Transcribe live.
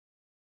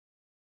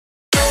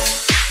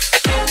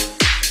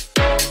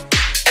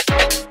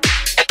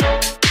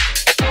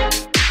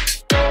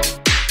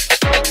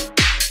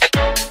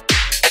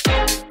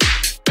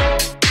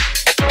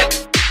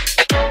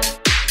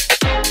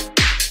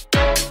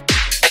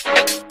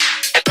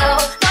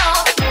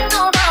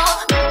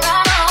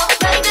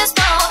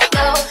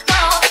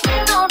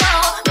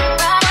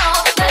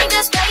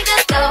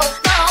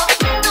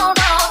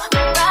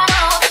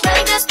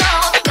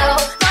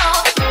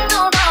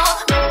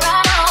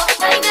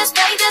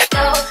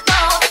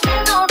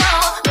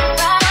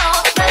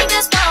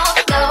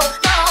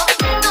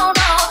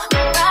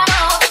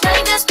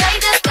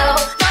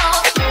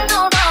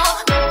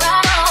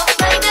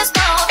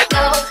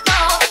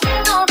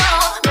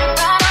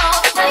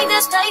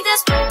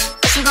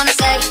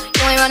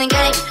running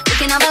game, you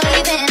cannot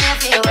believe in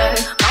every word.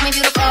 Call me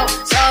beautiful,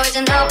 so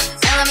original,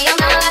 telling me I'm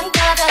not like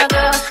that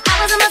girl. I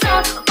was in my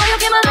zone before you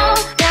came along.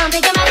 Now I'm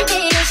thinking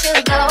maybe you should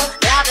go.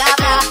 Blah blah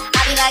blah,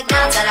 I be like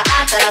nah, ta-da,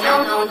 ta-da,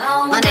 no, no,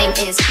 no. My name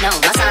is no,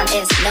 my sign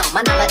is no,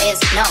 my number is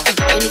no.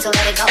 You need to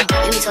let it go,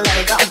 you need to let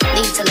it go,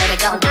 need to let it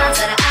go. Nah,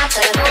 ta-da,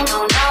 ta-da, no,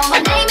 no, no.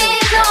 My name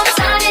is no, my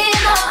sign is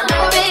no, my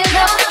number is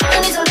no.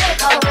 You need to let it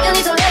go, you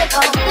need to let it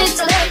go, need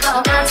to let it go.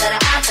 Nah, ta-da,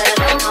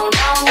 ta-da, no, no, no.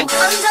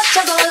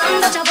 Untouchable,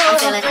 untouchable,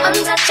 feel it.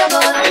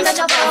 Untouchable,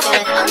 untouchable, feel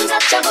it.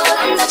 Untouchable,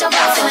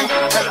 untouchable, feel it.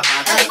 Hey,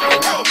 hey,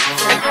 hey,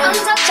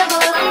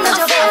 untouchable,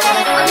 untouchable, feel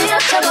it.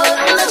 Untouchable,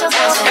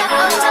 untouchable, feel it.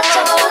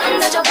 Untouchable,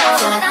 untouchable,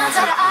 feel it.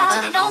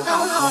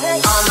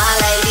 All my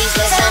ladies,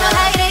 listen up.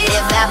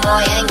 If that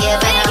boy ain't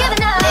giving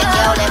up, lick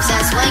your lips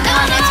and swing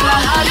your next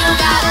one. All you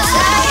gotta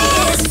say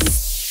is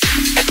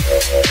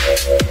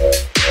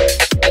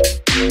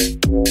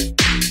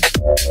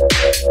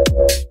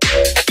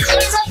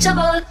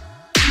untouchable.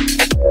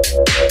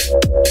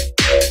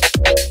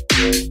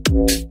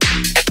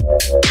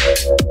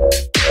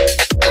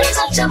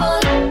 Untouchable.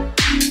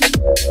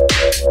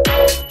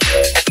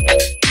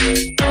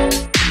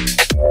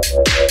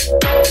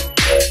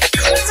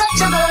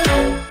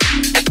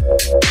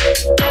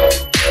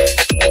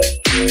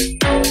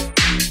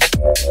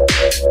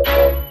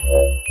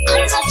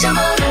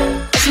 Untouchable.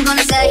 What you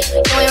gonna say?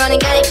 You ain't running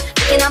game.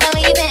 You cannot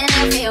believe in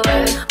every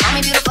word. Call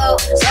me beautiful,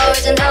 so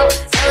original,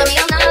 telling me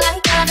I'm not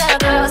like other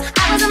girls.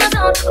 I was in my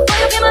zone before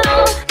you came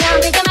along. Now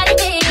I'm thinking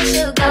maybe you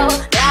should go.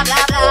 Blah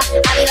blah blah,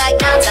 I be like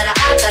nah, ta-da,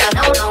 ta-da,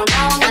 no, no,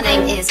 no. My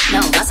name is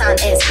no, my sign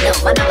is no,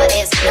 my number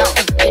is no.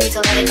 You need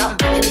to let it go,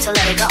 you need to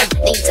let it go,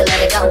 need to let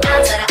it go.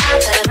 Nah, ta-da,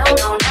 ta-da, no,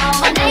 no, no.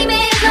 My name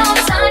is no,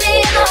 my sign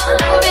is no, my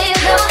number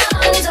is no.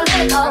 You need to let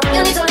it go,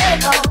 you need to let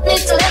it go,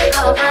 need to let it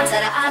go. Nah,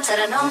 ta-da,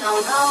 ta-da, no, no,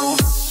 no.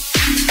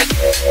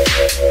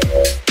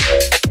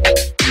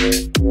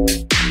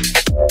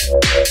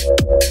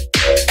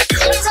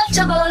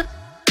 Untouchable.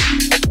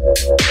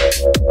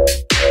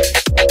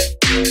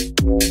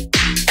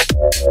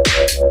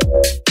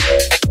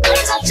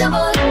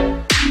 Untouchable.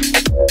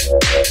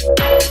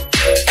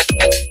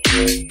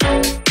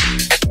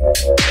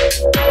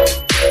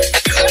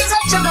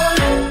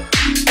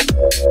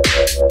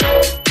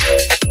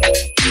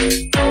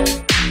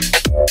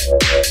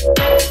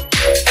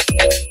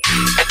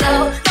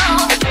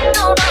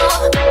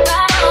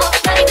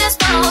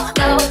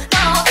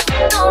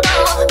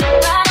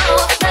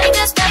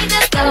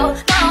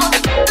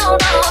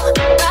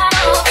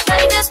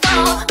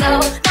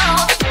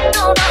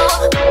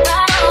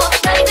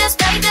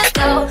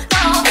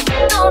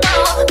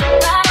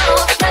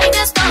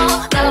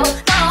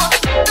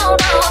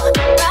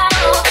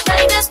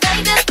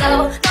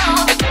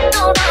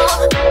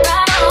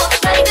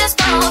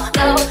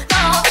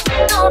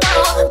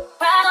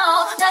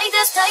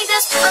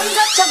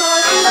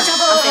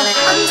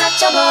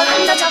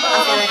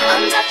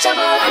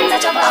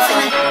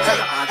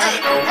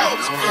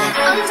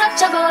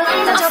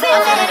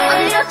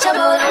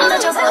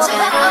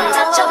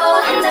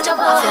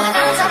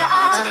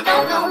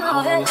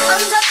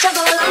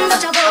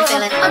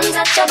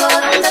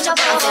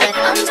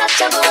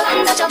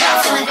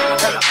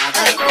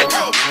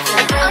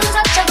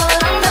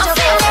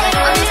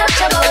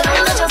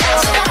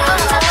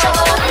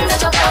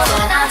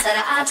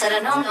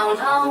 No, no,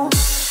 no.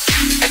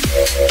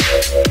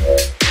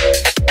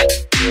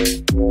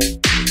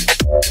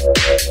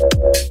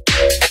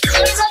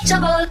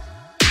 Untouchable.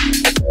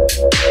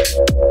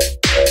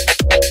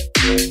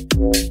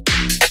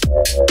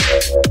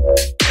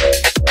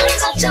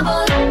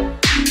 Untouchable.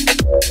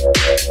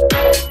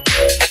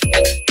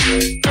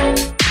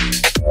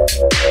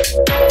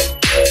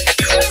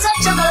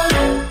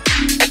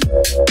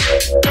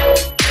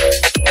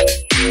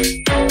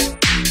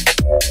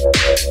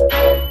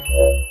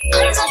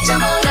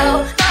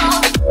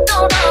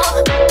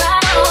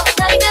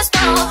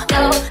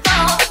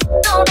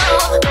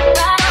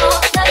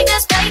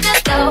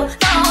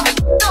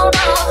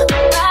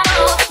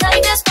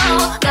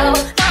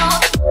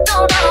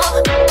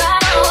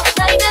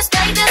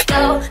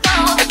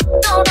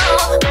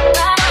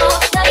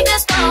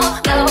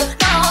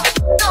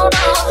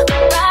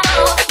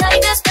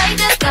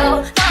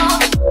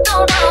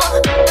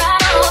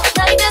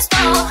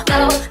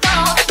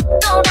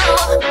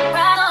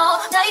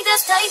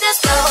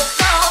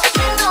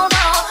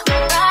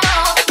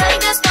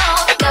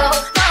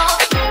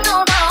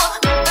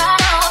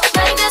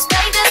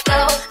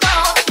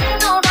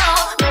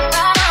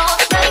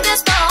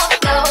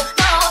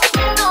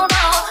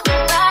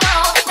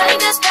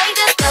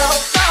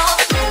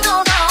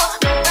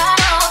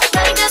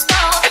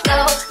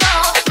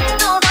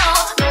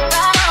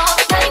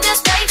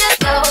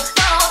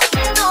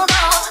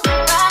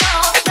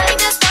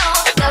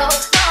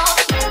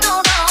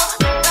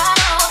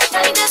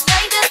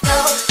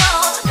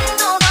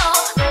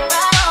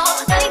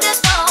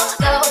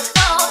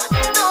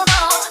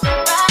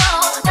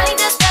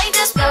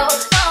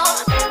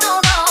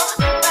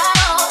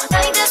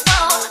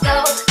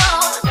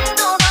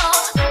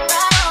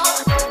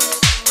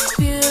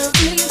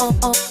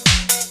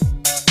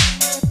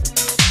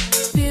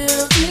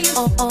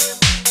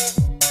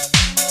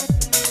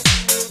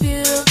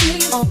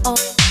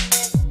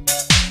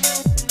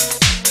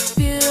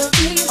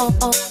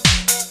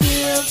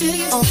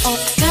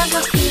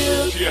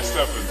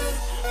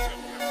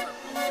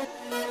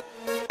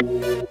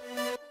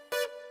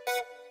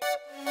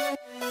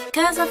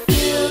 'Cause I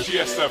feel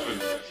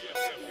GS7.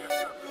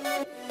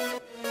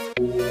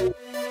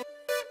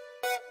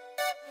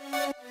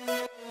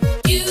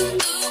 you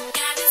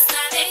got it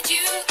started,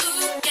 you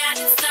got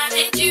it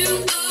started, you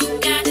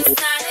got it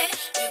started,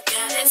 you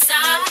got it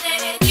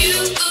started, you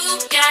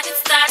got it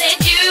started,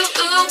 you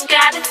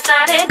got it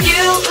started,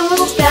 you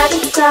got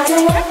it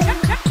started.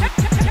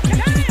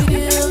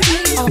 Feel me,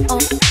 oh oh,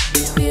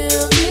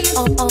 feel me,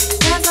 oh oh,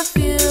 'cause I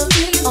feel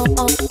me, oh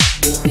oh,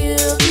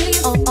 feel me,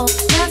 oh oh,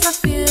 'cause I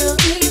feel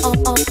me, oh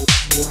oh,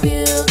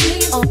 feel me,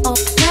 oh oh,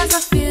 'cause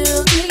I feel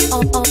me,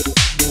 oh oh,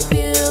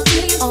 feel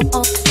me, oh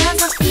oh,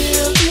 'cause I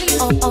feel me,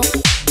 oh oh,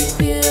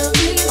 feel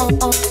me, oh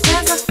oh,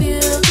 'cause I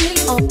feel me,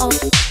 oh oh,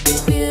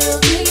 feel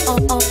me, oh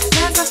oh,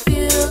 'cause I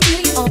feel me,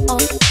 oh oh,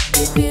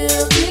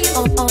 feel me,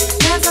 oh oh,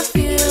 'cause I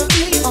feel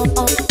me, oh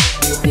oh,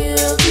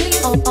 feel me,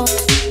 oh oh.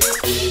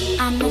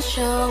 I'm not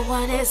sure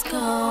what is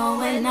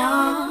going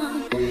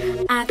on.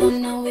 I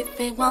don't know if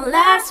it won't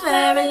last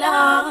very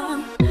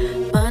long,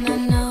 but I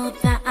know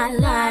that I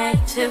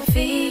like to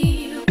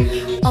feel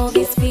all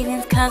these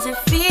feelings 'cause it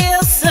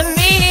feels so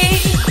real.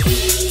 Do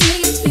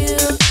you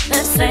feel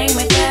the same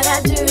way that I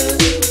do?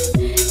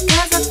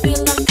 'Cause I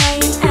feel like I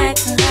ain't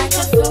acting like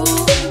a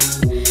fool.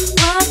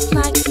 I'd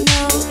like to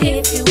know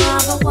if you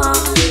are the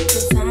one,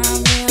 'cause I'm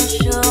real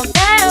sure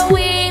that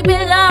we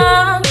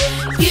belong.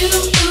 You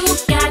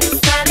got it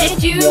started,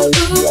 you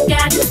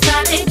got it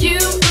started, you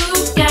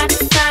got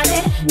it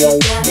started, you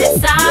got it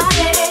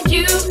started,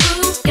 you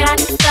got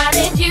it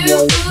started, you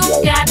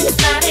got it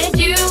started,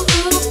 you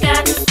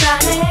got it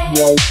started.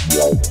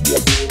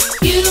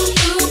 You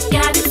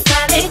got it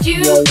started,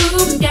 you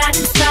got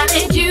it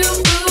started, you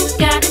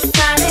got it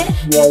started,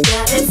 you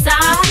got it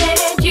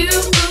started, you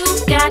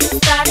got it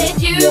started,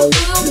 you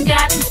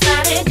got it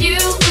started, you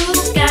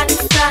got it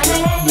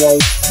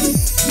started.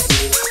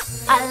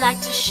 I like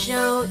to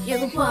show you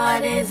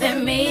what is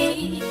in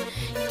me,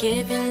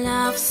 giving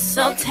love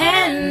so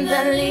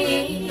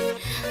tenderly,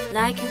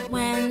 like it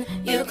when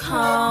you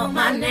call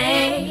my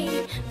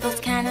name. Those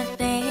kind of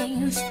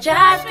things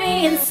drive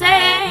me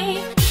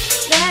insane.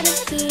 Let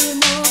us be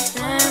more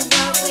than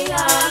what we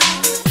are.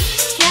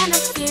 Can I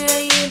feel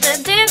you? The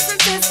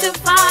distance is too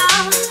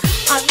far.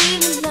 I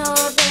really know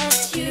that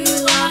you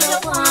are the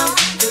one,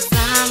 'cause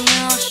I'm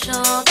real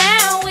sure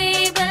that we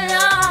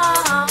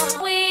belong.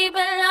 We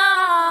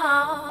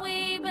belong. We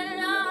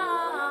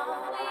belong.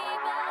 We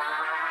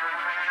belong.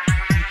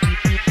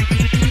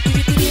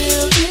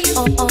 Feel me,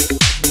 oh oh.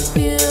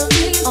 Feel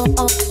me, oh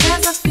oh.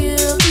 'Cause I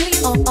feel me,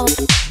 oh oh.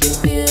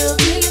 Feel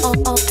me, oh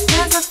oh.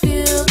 'Cause I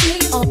feel me,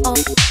 oh oh.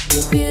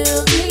 Feel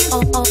me,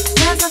 oh oh.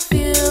 'Cause I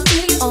feel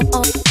me, oh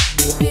oh.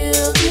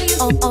 Feel me,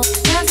 oh oh.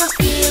 'Cause I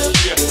feel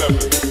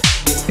GS7.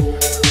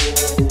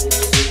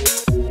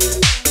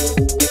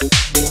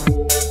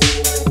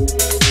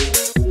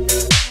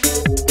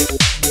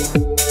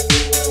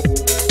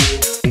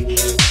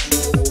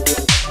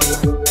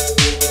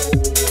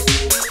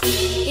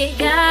 you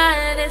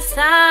got it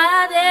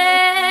started.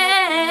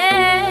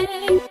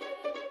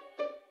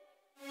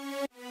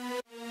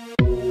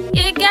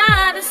 You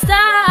got it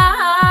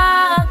started.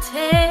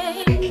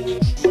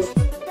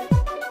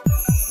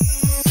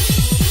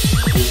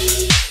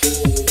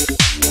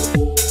 You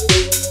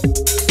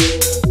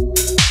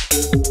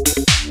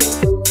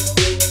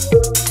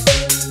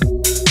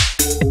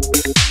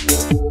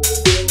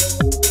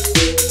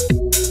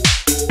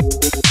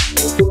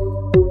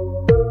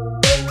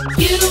got it started.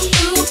 You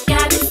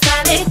got it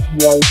started.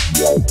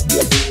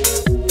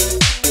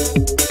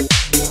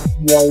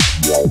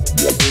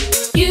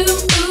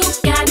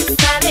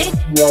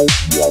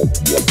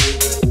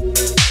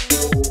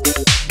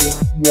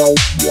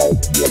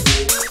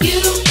 You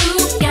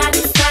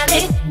got it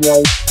started.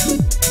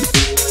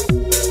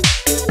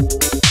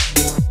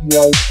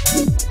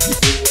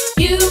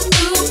 You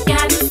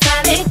got it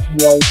started. You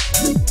got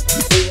it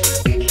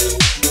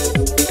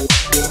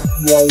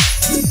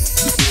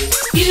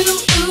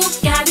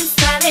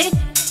started.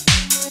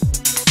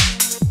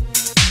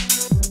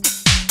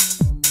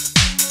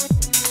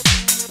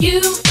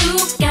 You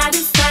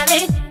got it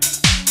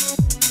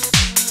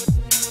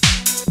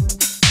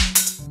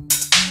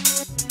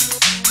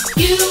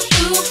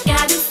started. You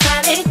got it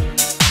started.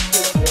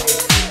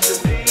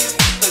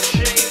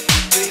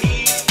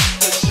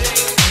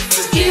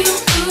 You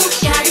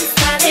got it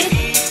started.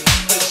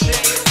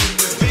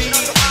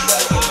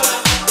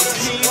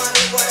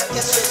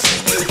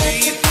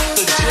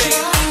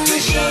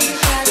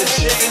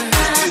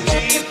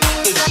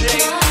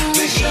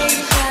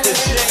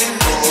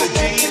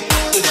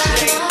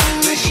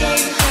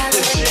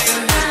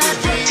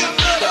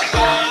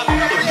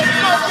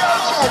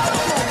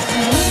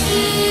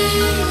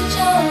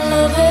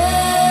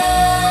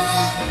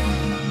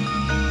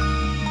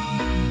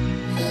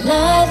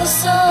 Like the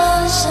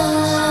sunshine,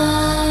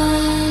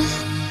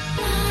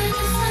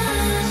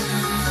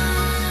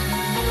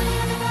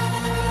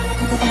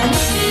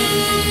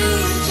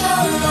 need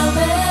your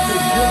loving,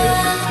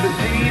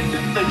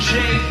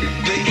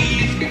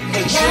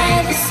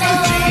 like the sunshine.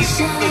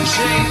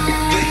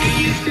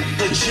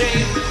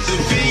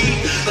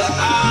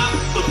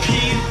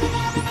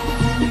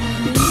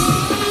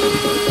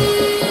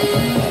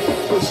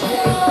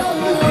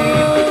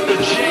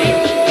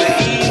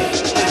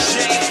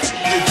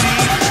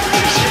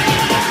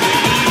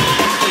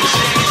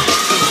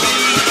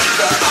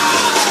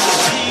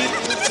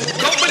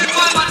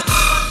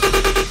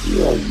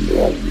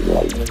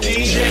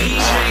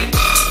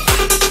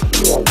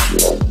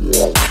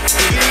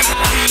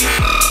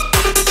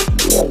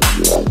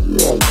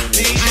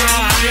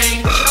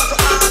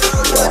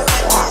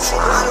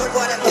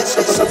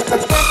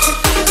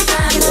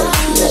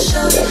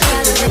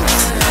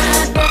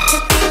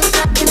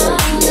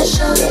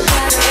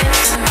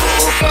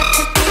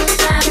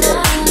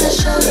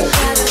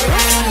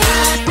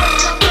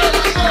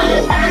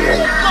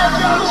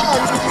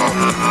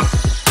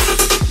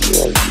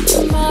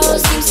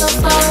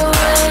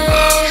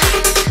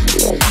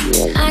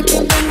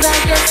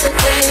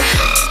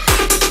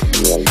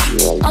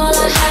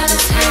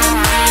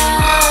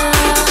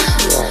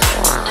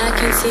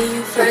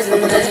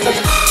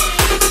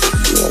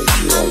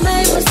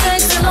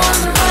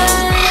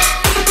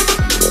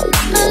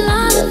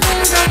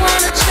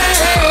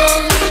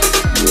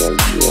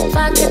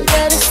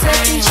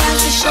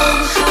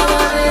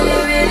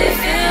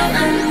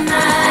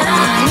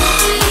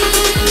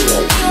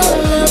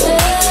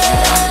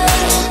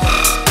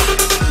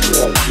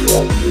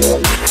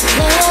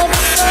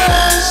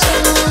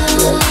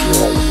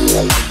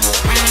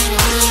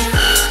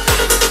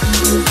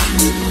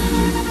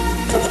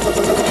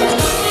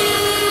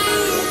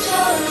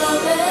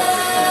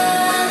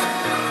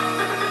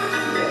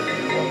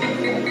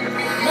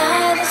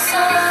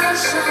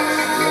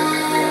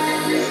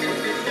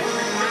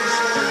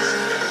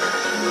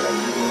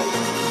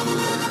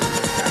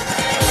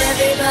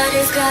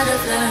 Everybody's gotta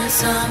learn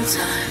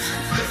sometime.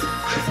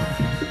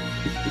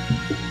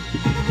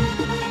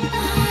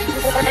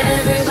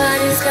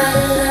 Everybody's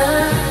gotta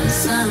learn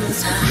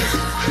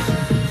sometime.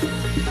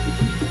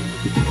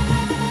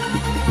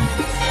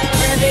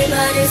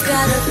 Everybody's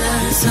gotta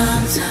learn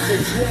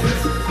sometime.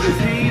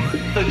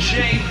 The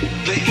J,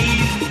 the E,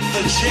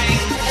 the J.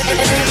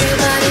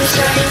 Everybody's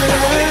gotta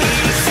learn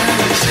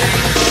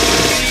sometime.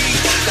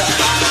 The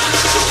I,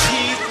 the P.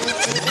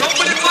 Go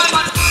with it,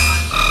 mama.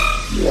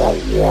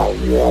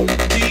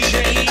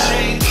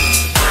 DJ,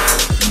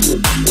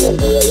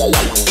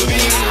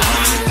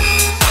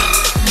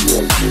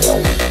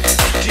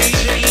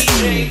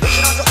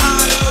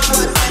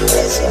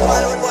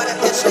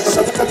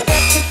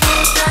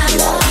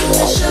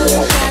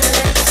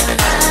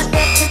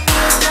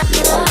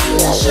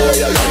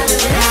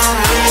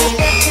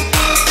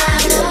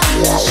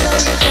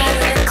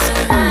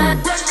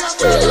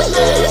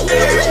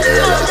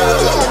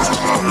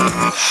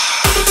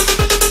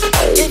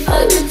 If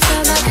I could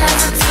turn back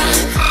half the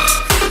time,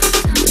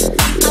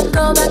 I'd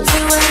go back to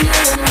when you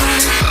were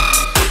mine.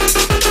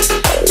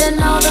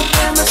 Then all the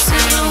pain would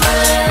slip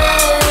away,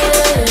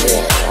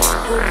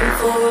 hoping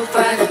for a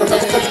brighter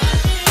day.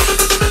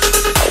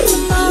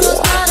 Tomorrow's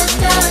not a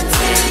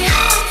guarantee,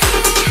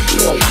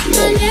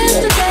 and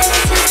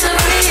yesterday's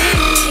history.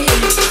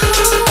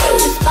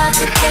 If I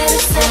could get a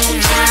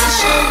second chance to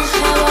show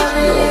you how I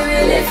really,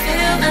 really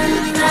feel,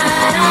 and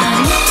that I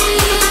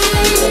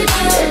need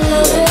your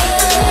love.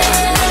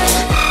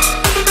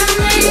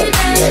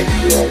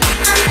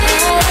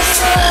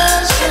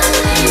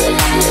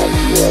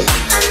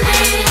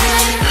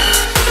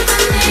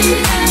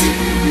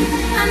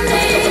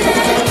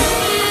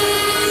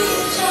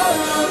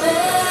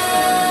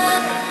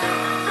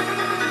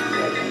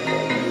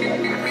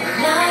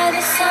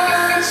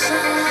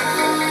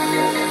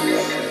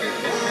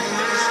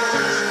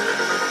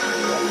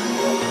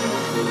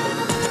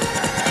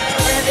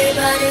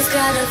 Everybody's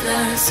gotta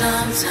learn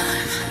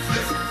sometime.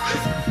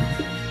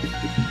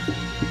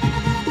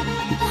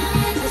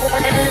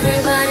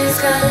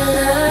 Everybody's gotta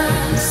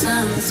learn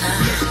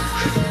sometime.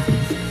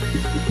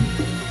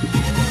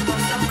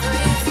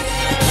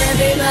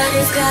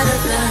 Everybody's gotta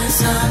learn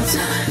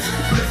sometime.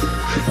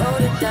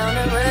 Wrote it down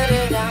and read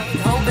it out,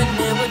 hoping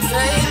it would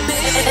save me.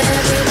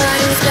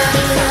 Everybody's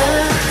gotta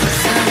learn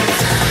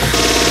sometime.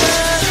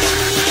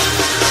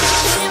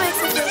 She makes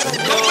me feel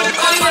like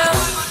nobody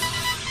else,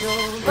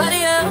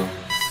 nobody else.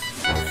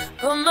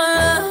 But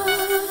my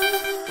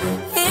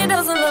love, he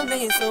doesn't love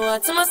me, so I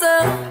tell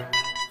myself,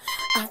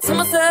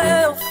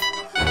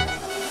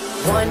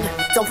 one,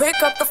 don't pick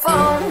up the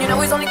phone. You know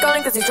he's only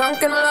calling cause he's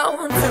drunk and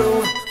alone.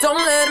 Two, don't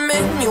let him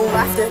in, you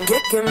have to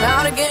kick him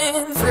out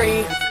again.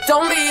 Three,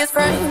 don't be his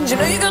friend. You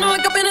know you're gonna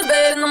wake up in his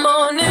bed in the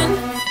morning,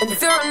 and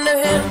if you're under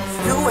him,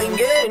 you ain't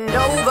getting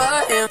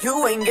over him.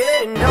 You ain't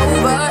getting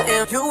over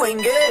him. You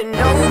ain't getting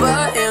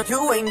over him.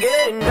 You ain't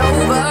getting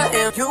over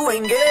him. You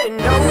ain't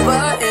getting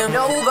over him.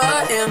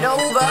 Over him.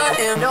 Over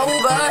him.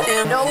 Over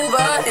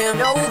him.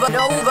 Over him.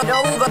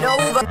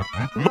 Over.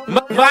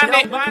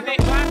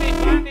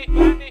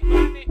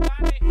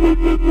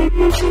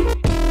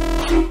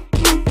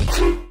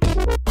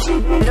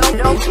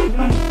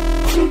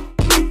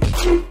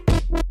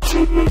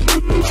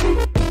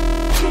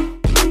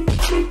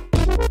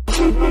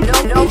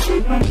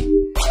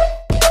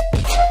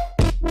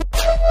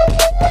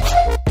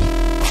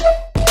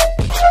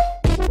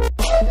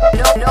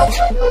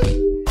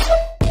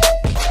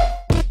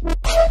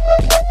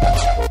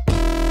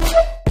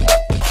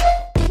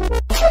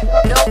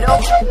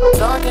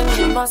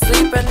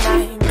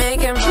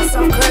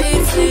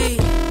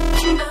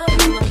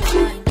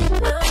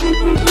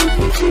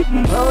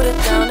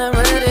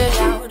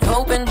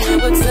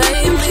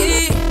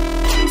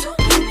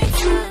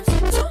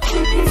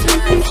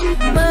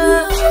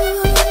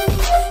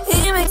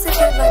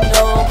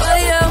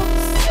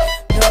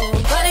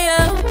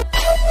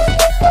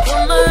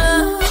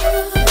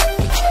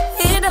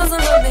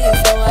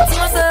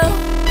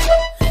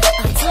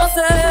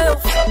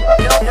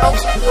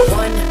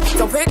 One,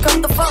 don't pick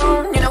up the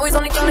phone. You know he's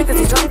only calling cause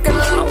he's drunk and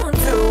alone.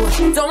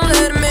 Two, don't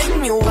let him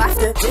in. You have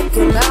to kick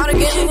him out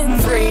again.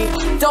 Three,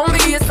 don't be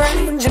his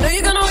friend. You know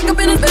you're gonna wake up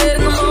in his bed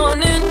in the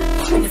morning.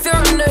 And if you're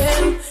under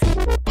him,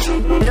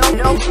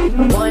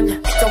 one,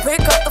 don't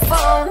pick up the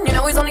phone. You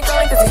know he's only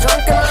calling cause he's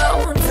drunk and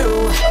alone.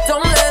 Two,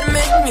 don't let him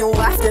in. You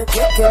have to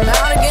kick him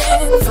out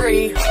again.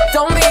 Three,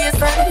 don't be his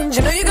friend.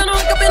 You know you're gonna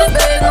wake up in his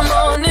bed in the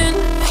morning.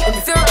 And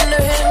if you're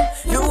under him,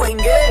 you ain't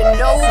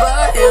getting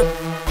over him.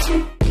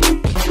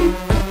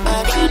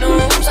 I got no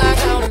rules, I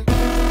count 'em.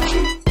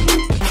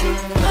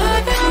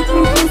 I got no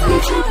rules, I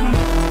count 'em.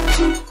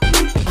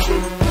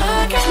 I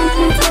gotta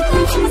do it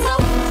for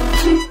myself.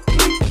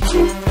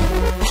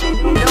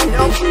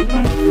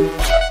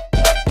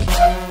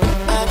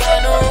 I got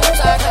no rules,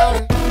 I count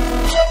 'em.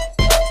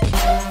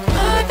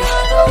 I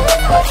got no rules,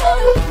 I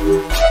count 'em.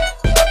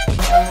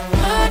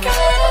 I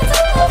gotta do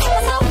it for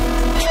myself.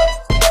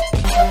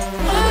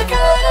 I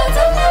gotta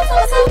do it for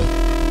myself.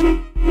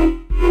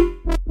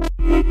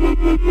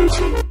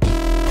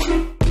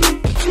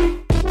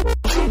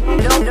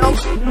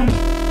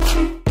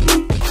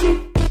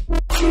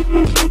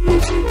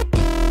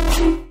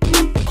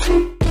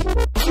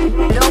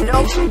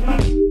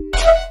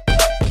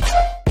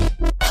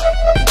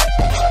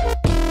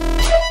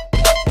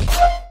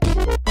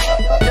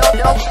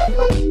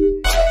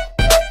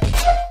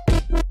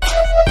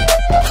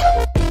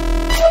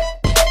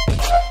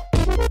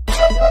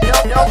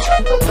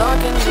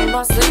 Talking in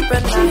my sleep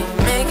at night,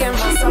 making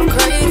myself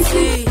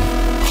crazy.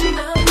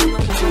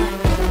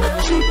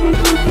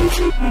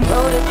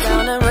 Wrote it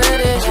down and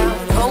read it out,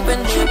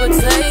 hoping it would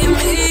save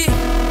me.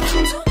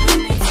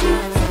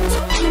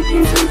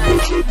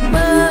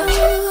 But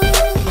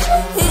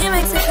he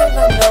makes it feel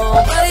like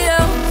nobody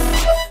else,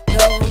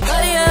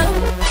 nobody else.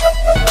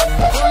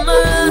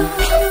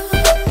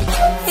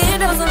 He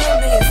doesn't love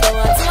me, so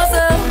I tell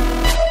myself,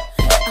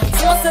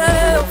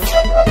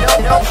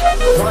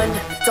 One,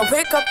 don't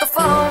pick up the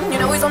phone. You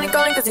know he's only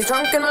calling cause he's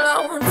drunk and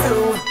alone.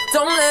 Two,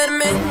 don't let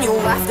him in. You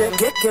have to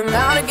kick him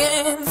out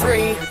again.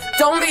 Three,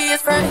 don't be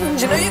his friend.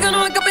 You know you're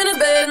gonna wake up in his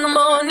bed in the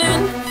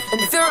morning.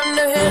 And if you're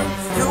under him,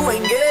 you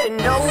ain't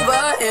getting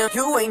over him.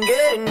 You ain't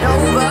getting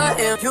over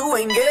him. You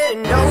ain't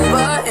getting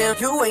over him.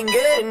 You ain't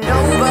getting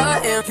over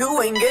him.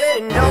 You ain't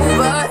getting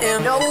over him.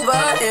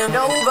 Over him.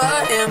 Over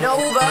him.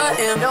 Over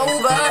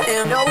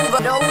him. Over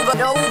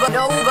him.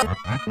 Over.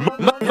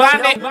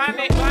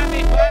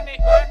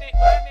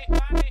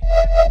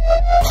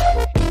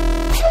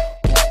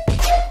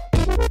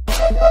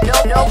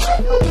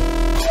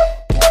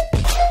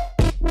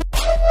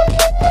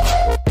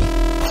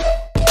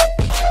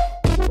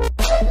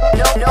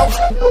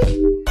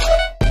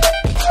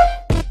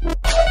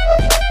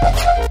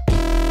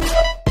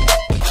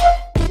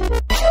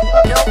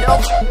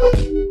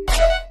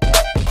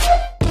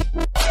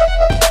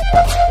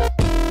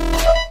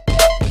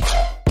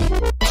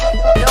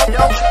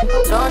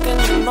 Talking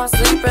in my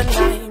sleep at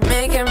night,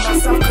 making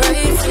myself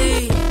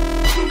crazy.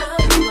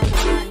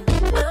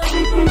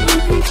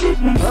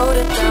 Wrote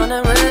it down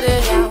and read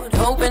it out,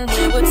 hoping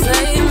it would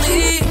save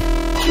me.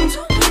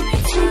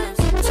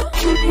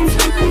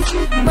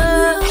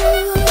 But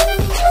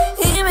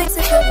he makes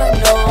it feel like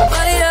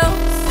nobody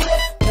else,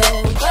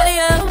 nobody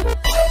else.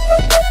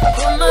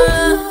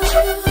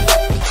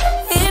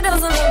 He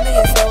doesn't love me,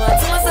 so I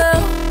tell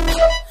myself,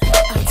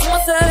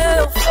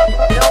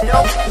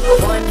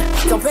 One,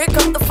 don't pick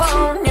up the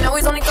phone. You know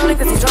he's only calling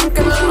cause he's drunk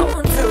and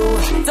alone. Two,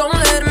 don't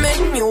let him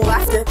in. You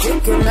have to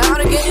kick him out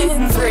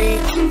again. Three,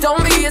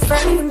 don't be his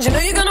friend. You know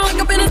you're gonna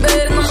wake up in his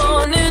bed in the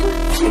morning.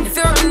 And if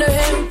you're under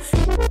him,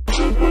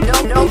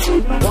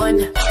 One,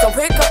 don't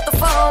pick up the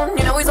phone.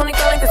 You know he's only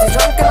calling cause he's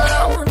drunk and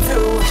alone.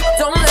 Two,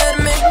 don't let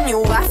him in.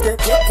 You have to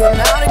kick him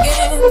out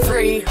again.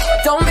 Three,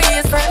 don't be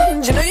his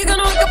friend. You know you're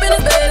gonna wake up in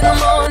his bed in the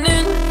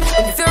morning.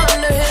 And if you're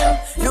under him,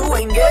 you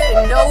ain't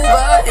getting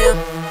over him.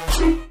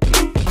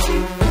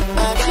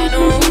 I got no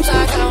rules,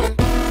 I count 'em.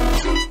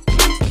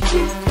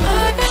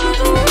 I got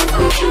no rules,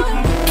 I count 'em.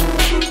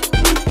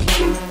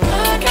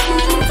 I gotta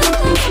do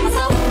it for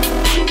myself.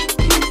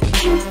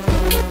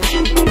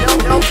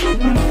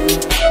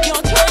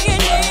 You're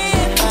trying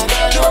it. I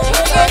got no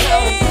rules, I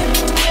count 'em.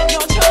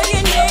 You're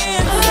trying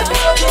it. I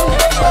got no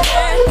rules, I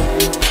count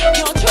 'em.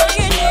 You're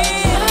trying it.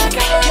 I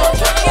got no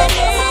rules, I count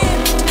 'em.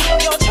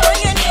 You're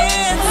trying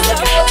it. I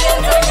got no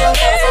rules, I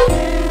count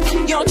 'em.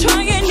 You're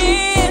trying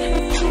it.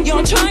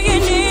 You're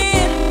trying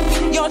it.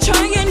 You're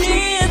trying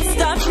it.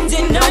 Stop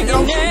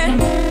denying it.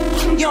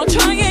 You're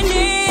trying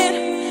it.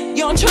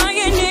 You're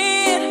trying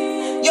it.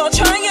 You're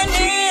trying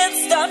it.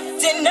 Stop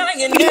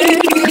denying it.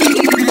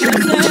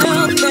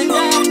 Myself and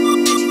I.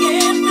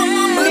 Get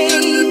that. Me,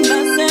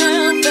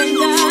 myself and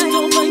I.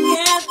 Don't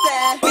forget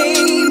that. Me,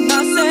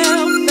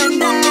 myself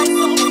and I.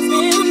 Always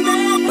been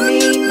that. Me,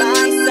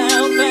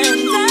 myself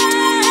and I.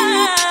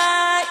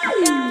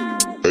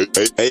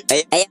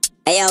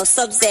 Hey, yo,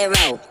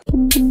 Sub-Zero.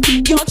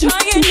 You're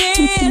trying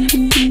it.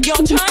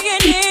 You're trying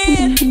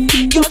it.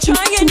 You're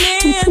trying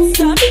it.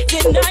 Stop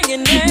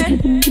denying it.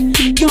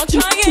 You're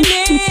trying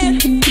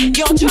it.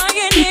 You're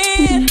trying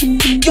it.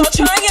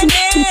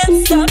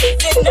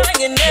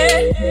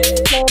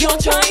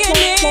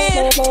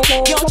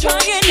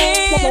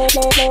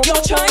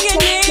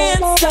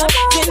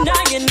 stop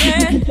denying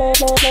it.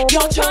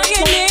 You're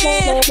trying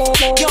it,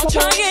 you're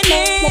trying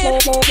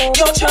it,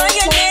 you're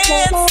trying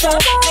it.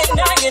 Stop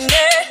denying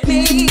it. Me,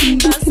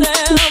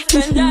 myself,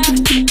 and I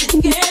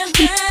can't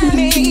that.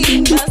 Me,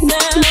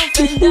 myself,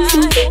 and I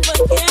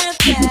forget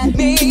that.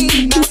 Me,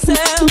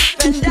 myself,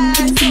 and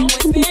I's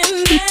always been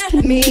that.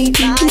 Me,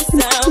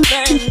 myself,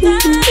 and I.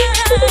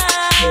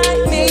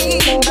 Me,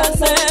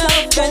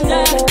 myself, and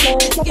I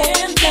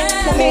can't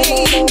that. Me,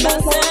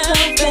 myself,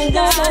 and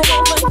I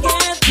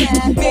forget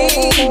that. Me,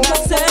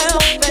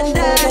 myself, and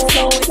I's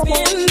always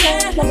been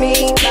that. Me,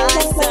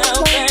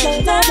 myself,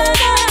 and I.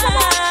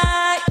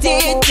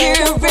 Did you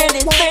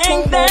really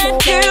think that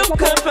you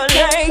could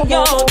play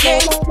your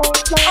game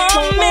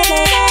on me?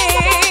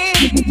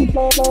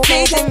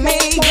 Teasing me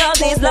all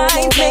these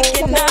lies,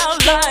 making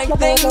out like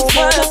things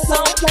were so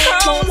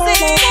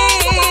cozy.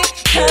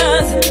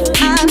 Cause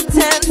I'm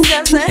 10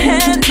 steps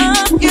ahead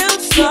of you,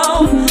 so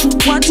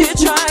what you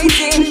tried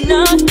did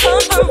not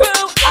come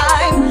through.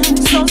 I'm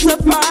so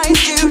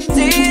surprised you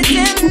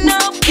didn't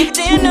know. If you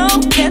didn't know,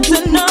 get to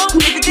know.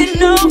 If you didn't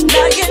know,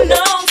 now you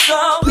know. So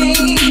me,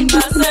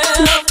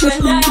 myself,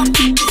 and I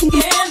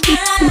can't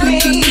that. Me,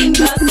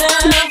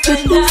 myself,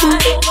 and I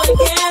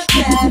forget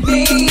that.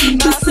 Me,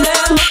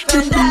 myself,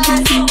 and I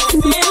don't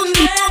feel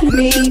that.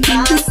 Me,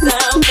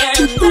 myself,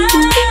 and I.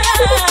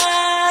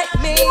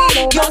 Me,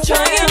 you're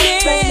trying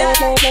it,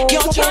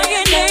 you're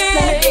trying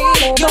it,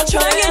 you're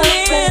trying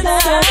it,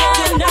 stop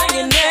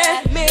denying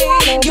it. Me,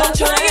 you're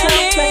trying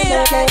it,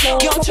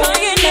 you're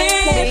trying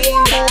it,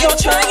 you're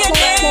trying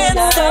it,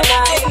 stop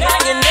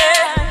denying it.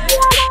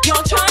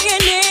 You're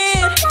trying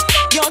it,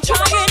 you're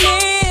trying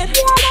it,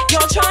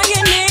 you're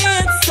trying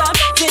it, stop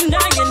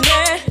denying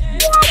it.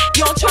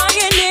 You're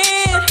trying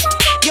it,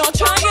 you're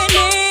trying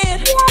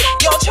it,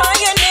 you're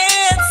trying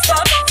it,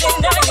 stop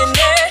denying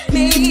it.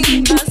 Me,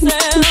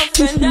 myself,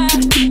 and I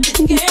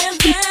can't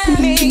that.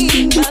 Me,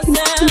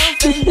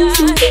 myself, and I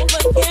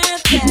forget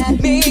that.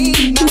 Me,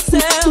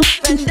 myself,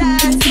 and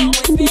I's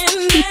always been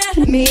that.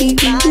 Me,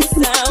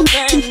 myself,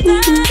 and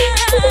I.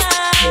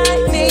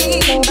 Me,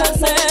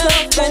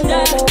 myself, and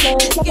I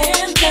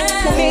can't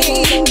that. Me,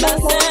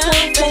 myself,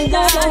 and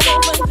I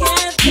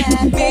forget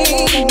that. Me,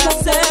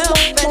 myself,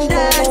 and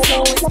I's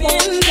always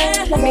been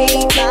that. Me,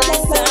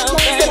 myself,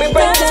 and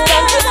I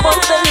just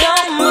want to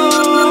know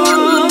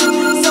more.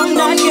 So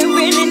now you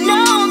really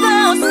know the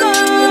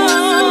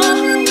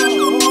song.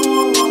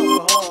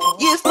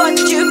 You thought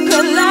you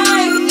could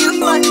lie, you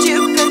thought you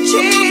could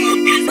cheat.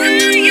 'Cause I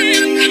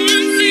am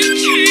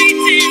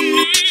concentrating.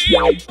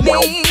 Me,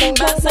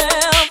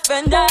 myself,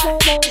 and I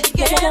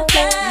get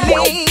that.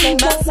 Me,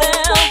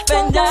 myself,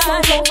 and I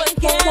don't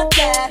forget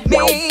that.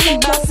 Me,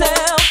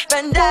 myself,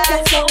 and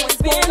I's always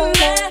been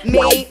that.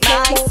 Me,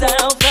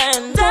 myself,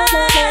 and I.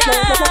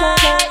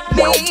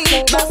 Me,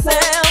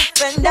 myself,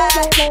 and I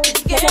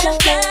get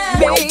that.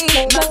 Me,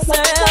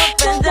 myself,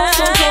 and I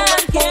don't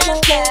forget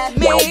that.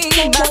 Me,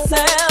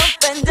 myself,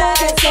 and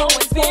I's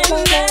always been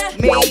that.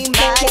 Me,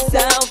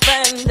 myself,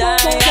 and I.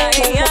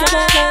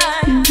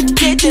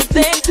 Did you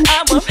think I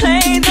would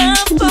play the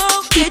fool?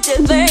 Did you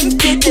think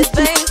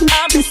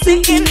I'd be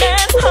singing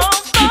at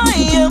home for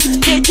you?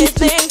 Did you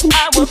think I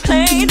would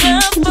play the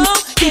fool?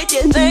 Did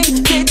you think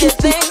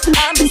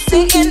I'd be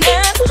singing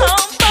at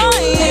home for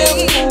you?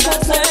 Me,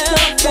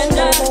 myself, and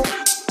I.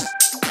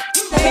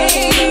 Me,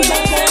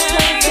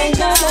 myself,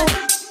 and I.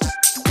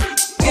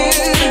 Me,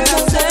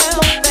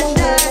 myself, and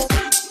I.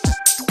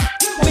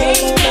 Me,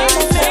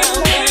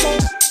 myself, and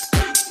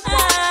I.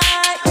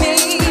 Me,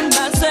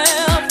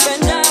 myself,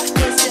 and I.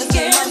 It's just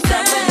get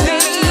that. Me,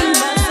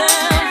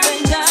 myself,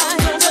 and I.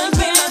 Don't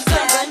forget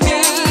that. Me,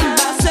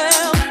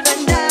 myself,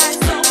 and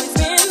I's always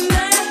been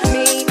that.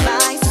 Me,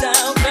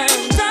 myself,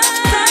 and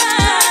I.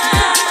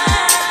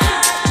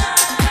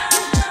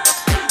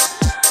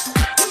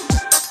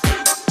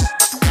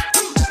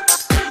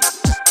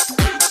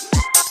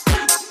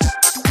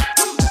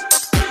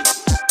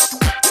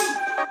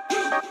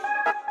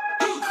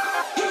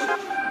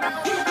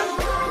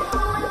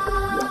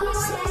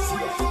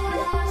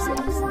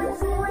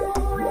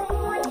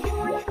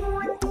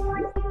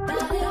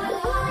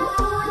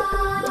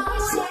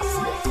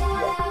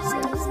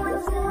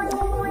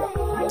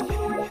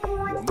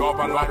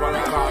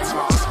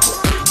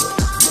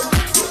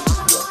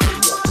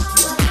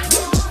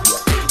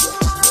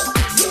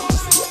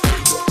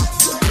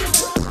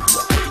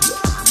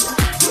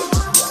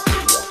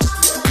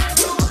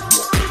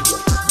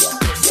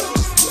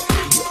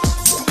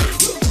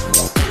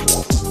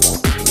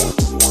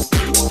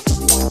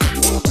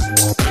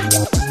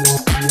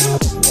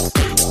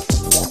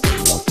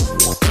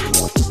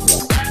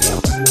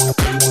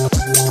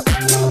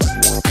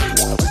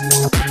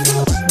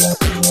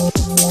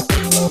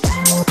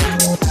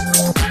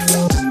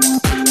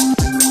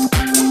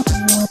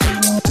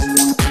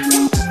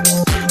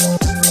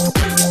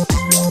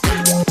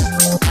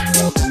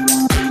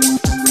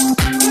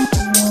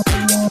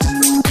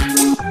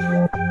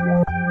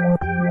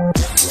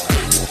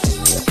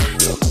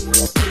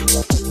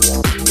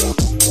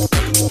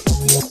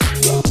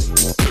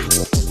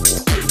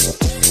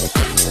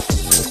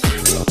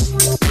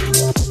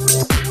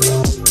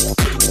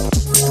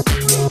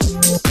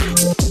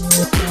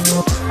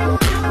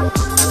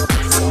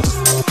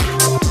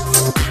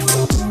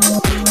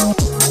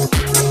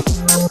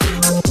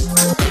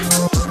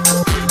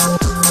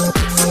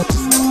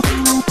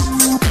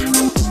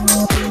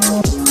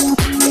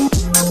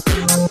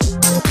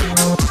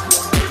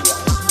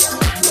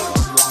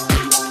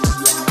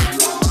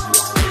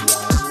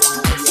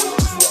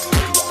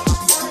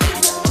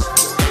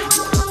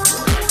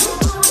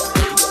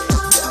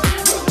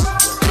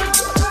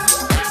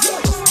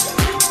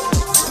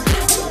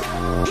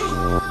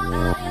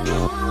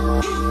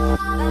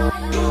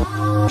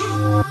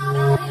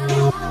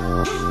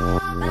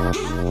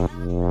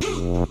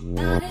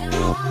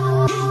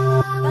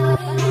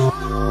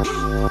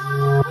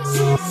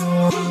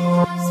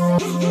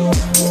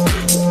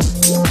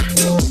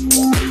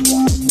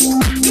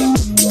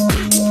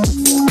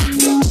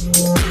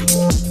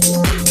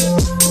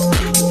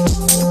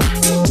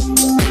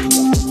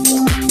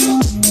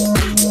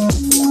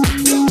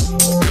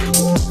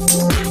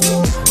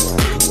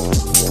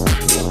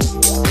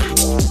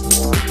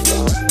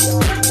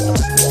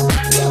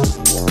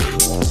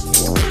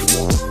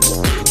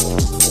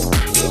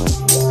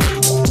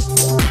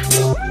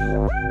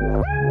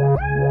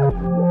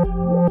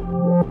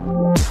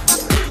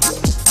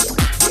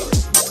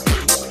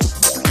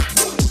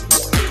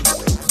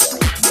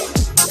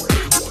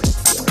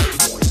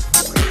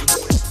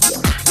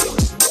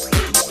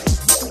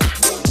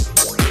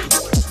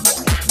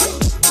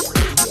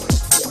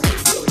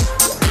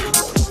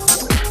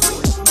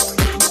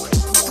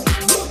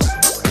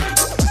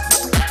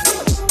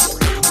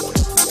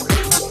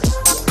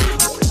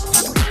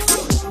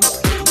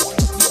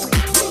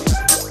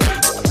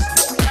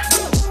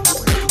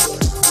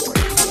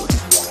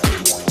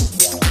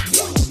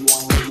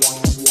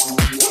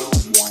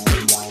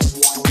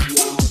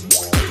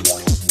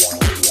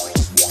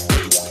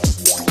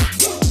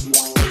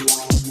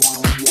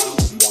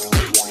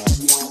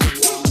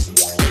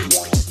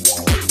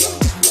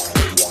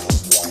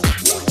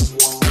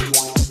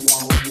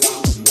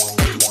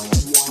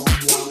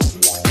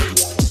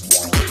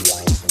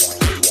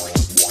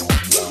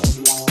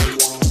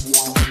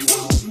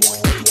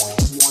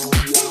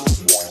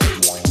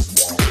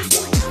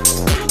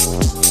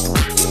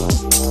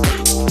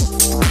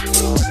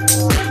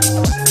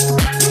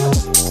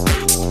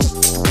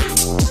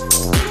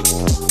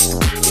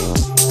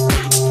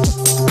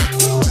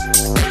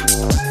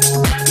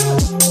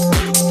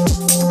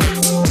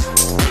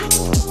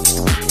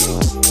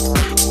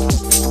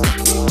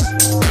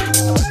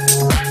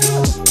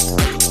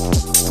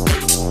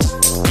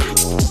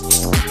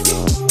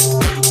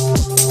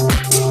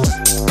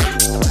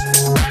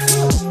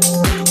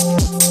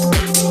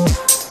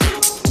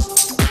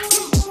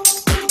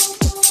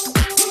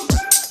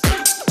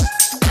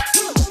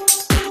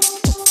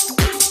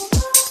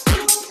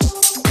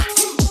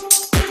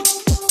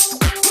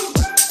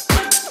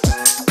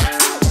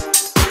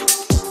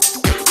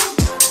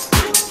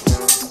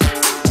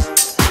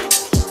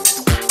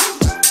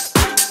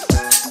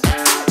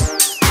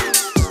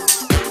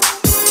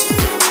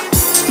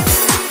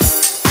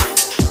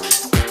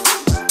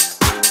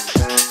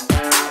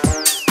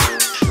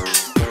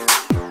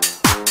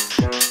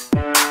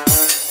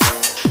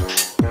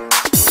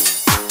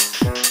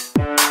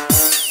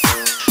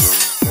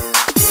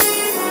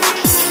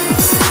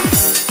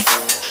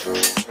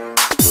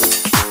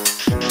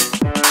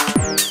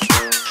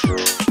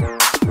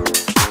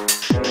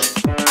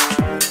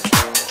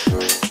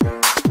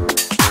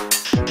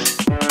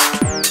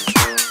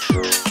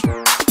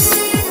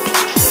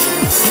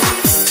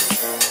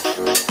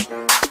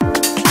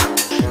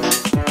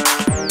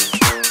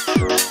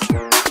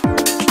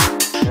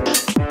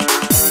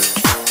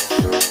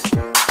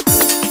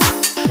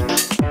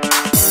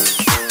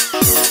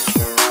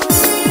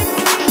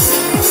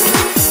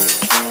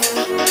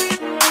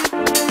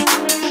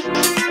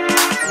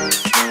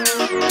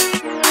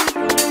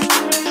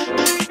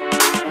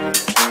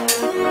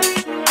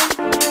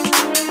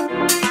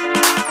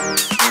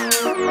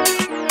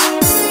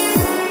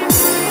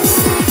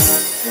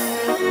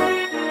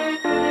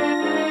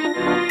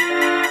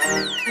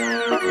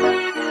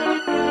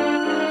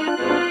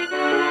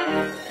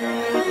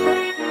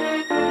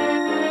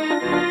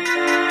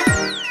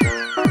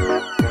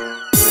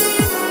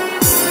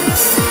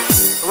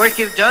 work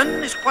you've done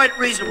is quite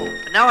reasonable,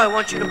 but now I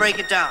want you to break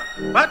it down.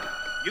 What?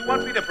 You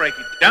want me to break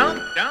it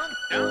down? Down?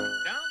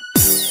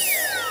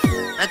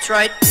 That's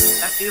right.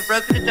 After you've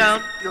broken it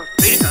down, you're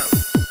free to go.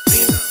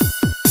 Free to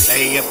go.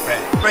 Say your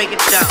prayer. Break it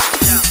down.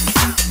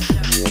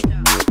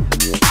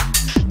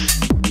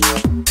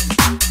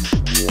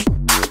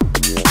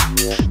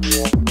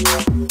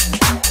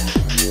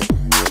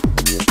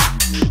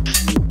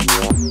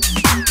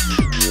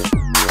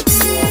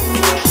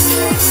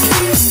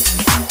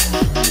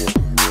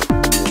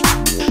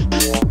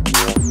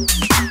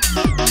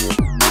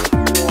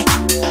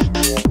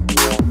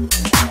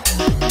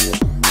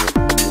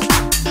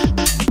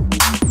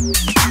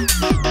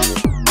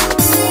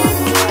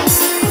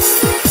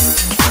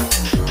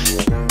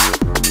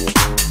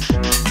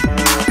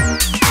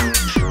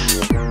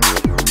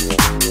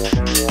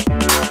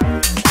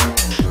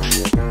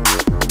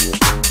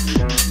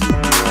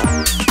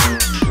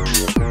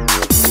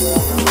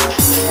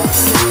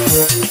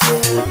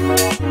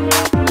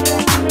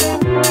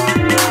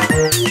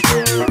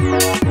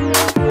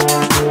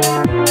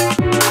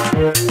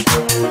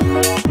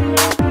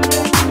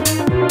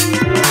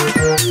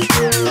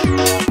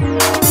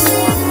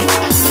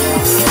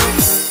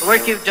 The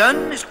work you've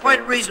done is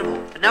quite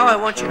reasonable, but now I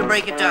want you to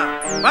break it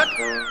down. What?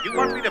 You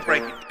want me to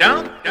break it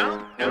down? Break it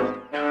down,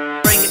 down.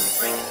 Break it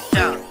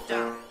down,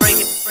 down. Break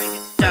it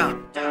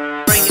down,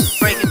 down. Break it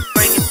down.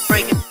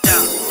 Break it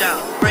down.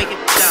 Break it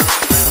down.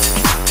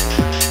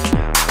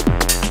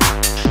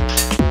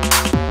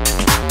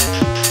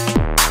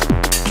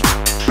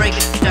 Break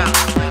it down.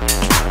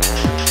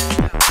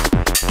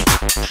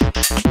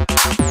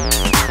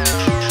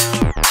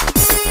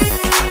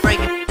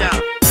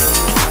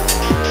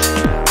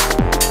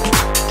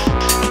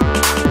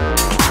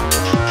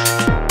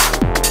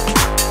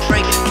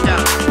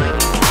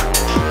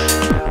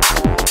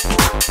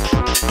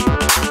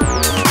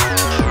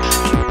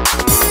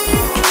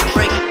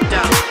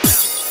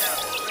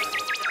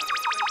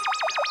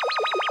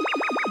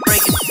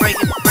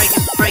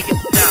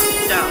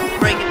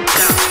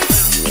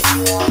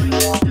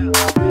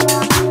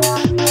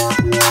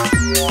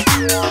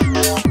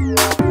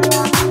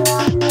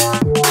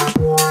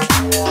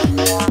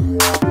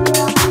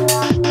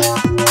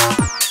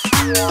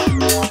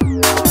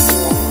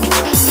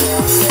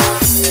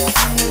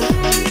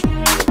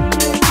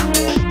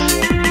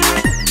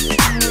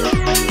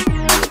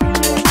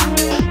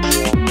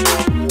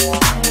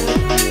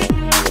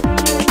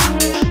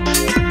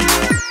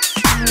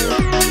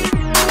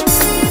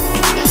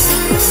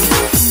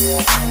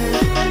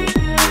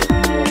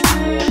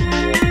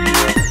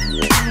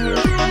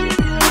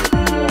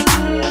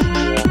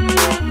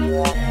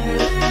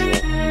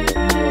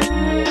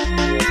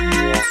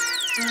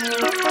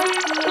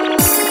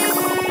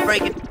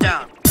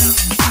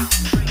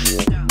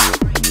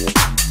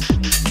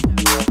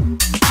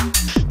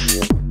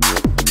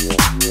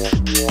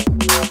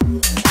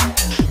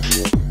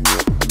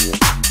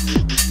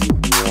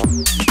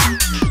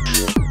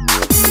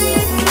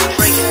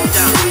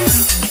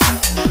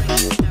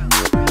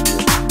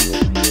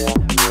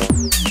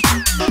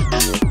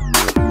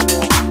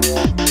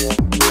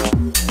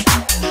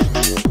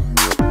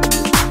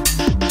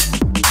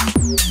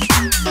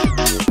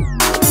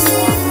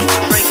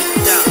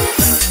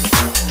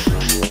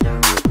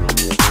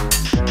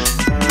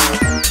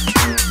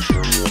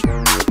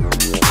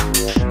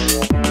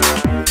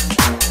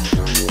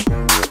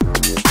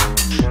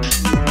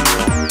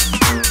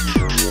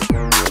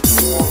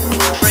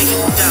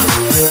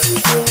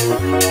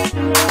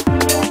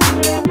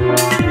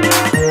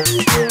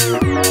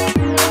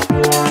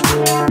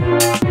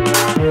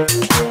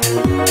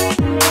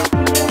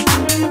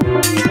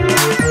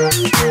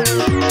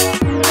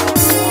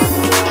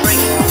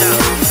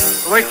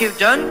 work you've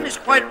done is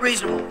quite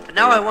reasonable, and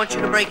now I want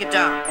you to break it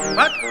down.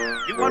 What?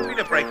 You want me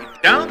to break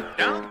it down,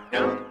 down,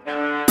 down,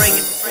 down? Break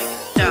it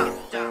down,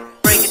 down.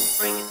 Break it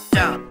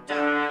down,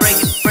 down. Break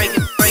it down,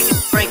 down.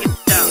 Break it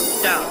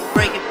down.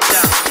 Break it.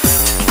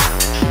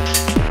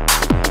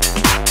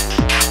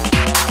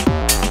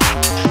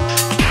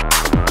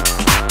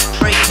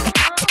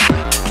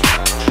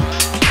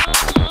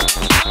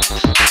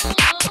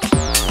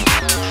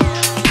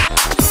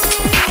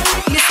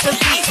 Mr.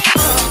 V.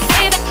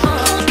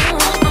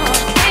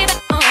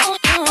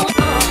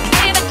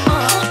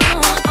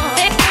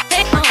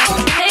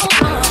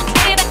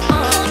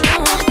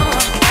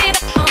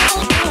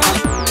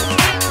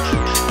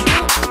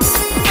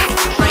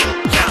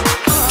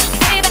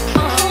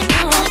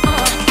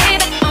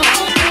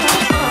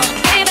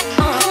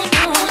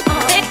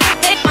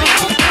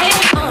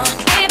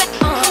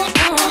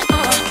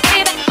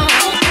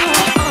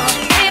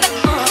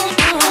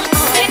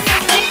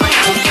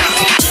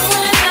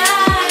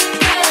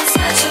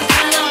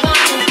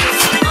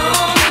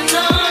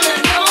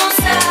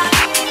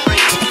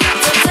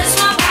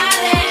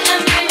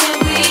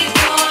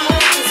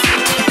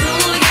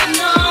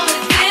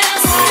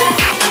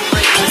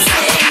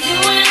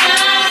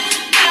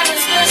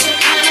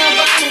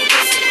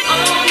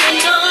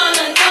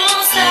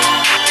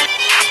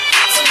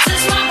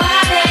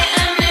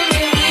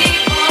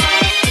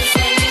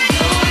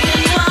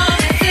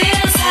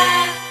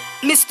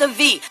 Mr.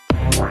 V.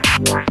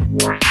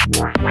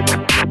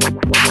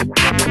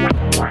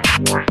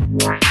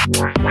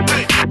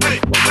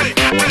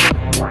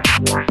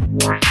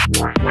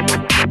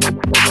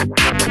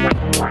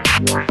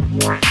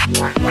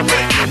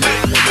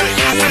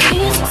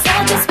 He's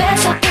such a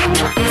special thing.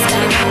 He's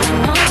got it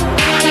going on.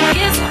 He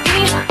gives me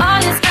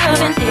all his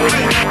love and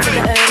dating to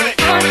the early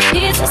morn.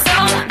 He's so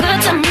good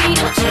to me.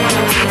 She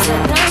knows he's a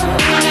done.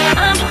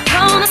 I'm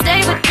gonna stay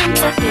with him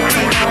till there's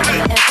no other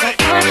one.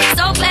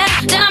 So glad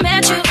that I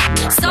met you.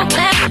 So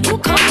glad you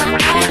caught my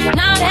eye.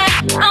 Now that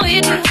I'm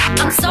with you,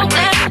 I'm so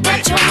glad that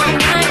you're my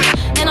mind.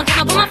 And I'm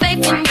gonna put my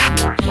faith in you.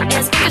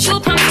 As long as you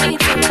promise me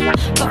to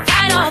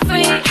provide all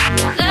free.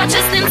 Love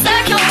just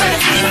inside your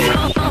words.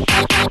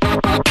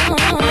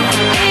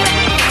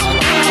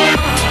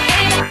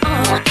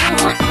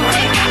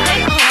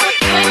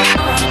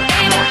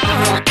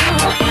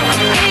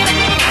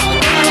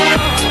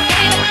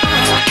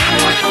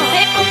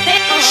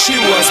 She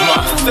was my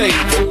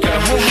favorite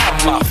girl who had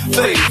my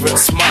favorite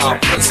smile.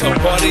 Puts her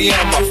body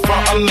on my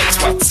front and makes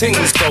my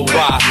things go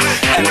wild.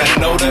 And I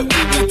know that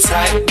we be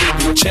tight, we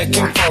be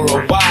checking for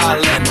a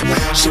while. And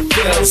she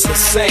feels the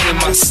same,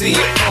 I see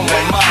it on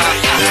my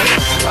mind.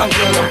 I'm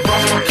gonna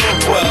rock her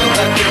world,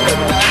 I give her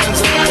diamonds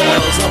and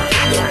pearls. I'll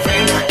put the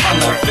ring on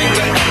her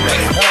finger and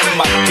make her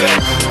my girl.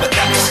 But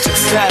that's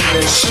just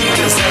sadness, she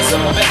deserves the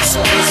best.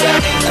 Cause there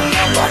ain't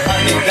another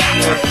honey that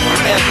could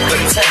ever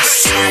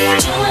test.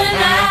 You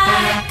and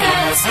I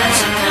got a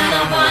special kind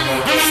of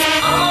bonding. It's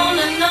on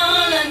and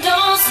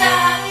don't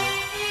stop.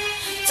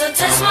 So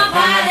touch my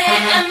body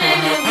and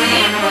make me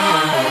weak,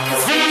 boy.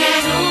 Cause when you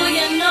do,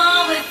 you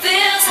know it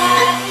feels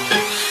hot.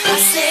 I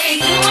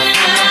say you and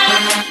I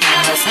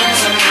got a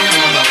special kind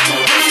of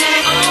bonding. It's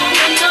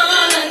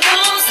on and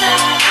don't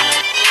stop.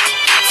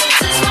 So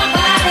touch my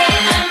body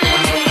and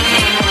make me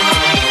weak, boy.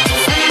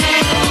 Cause when you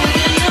do,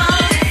 you know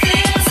it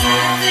feels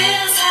hot.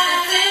 Feels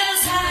hot,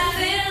 feels hot,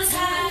 feels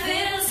hot,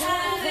 feels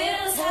hot,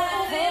 feels hot,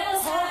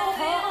 feels hot,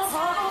 feels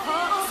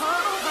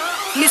hot.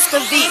 Mr.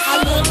 V. I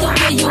love the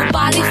way your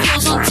body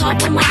feels on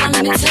top of mine.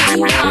 Let me tell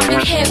you, I'm in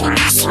heaven.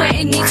 You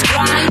sweating, it's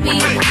grimy.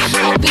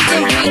 I'll be the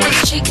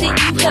realest chick that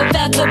you have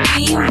ever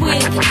been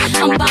with.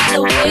 And by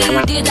the way,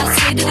 did I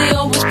say that they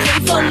always pray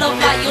for love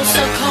like yours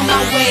to come my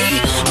way?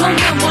 No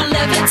one will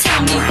ever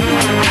tell me who,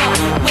 what,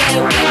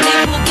 where, when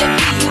they will get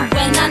me you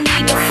when I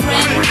need a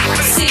friend.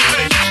 See,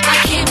 I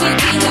can't be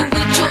dealing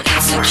with your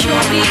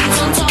insecurities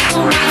on top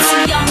of mine.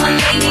 See, I'm a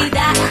lady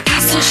that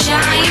needs to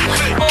shine.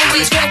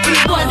 Always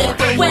repping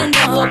whatever,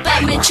 whenever.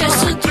 Batman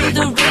Chester through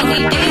the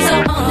rainy days.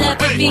 I won't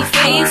never be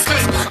faced.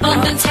 Cause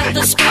London's had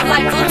the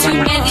spotlight for too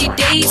many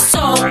days.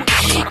 So,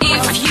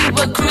 if you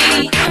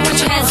agree, put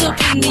your hands up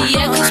in the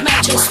air. Cause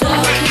Manchester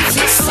can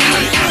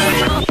succeed.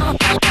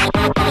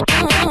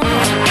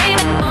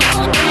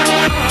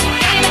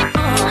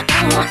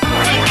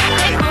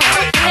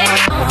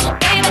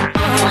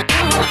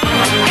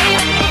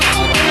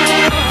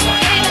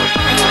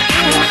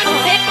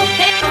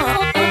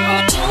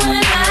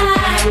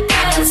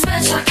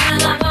 Special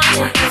kind of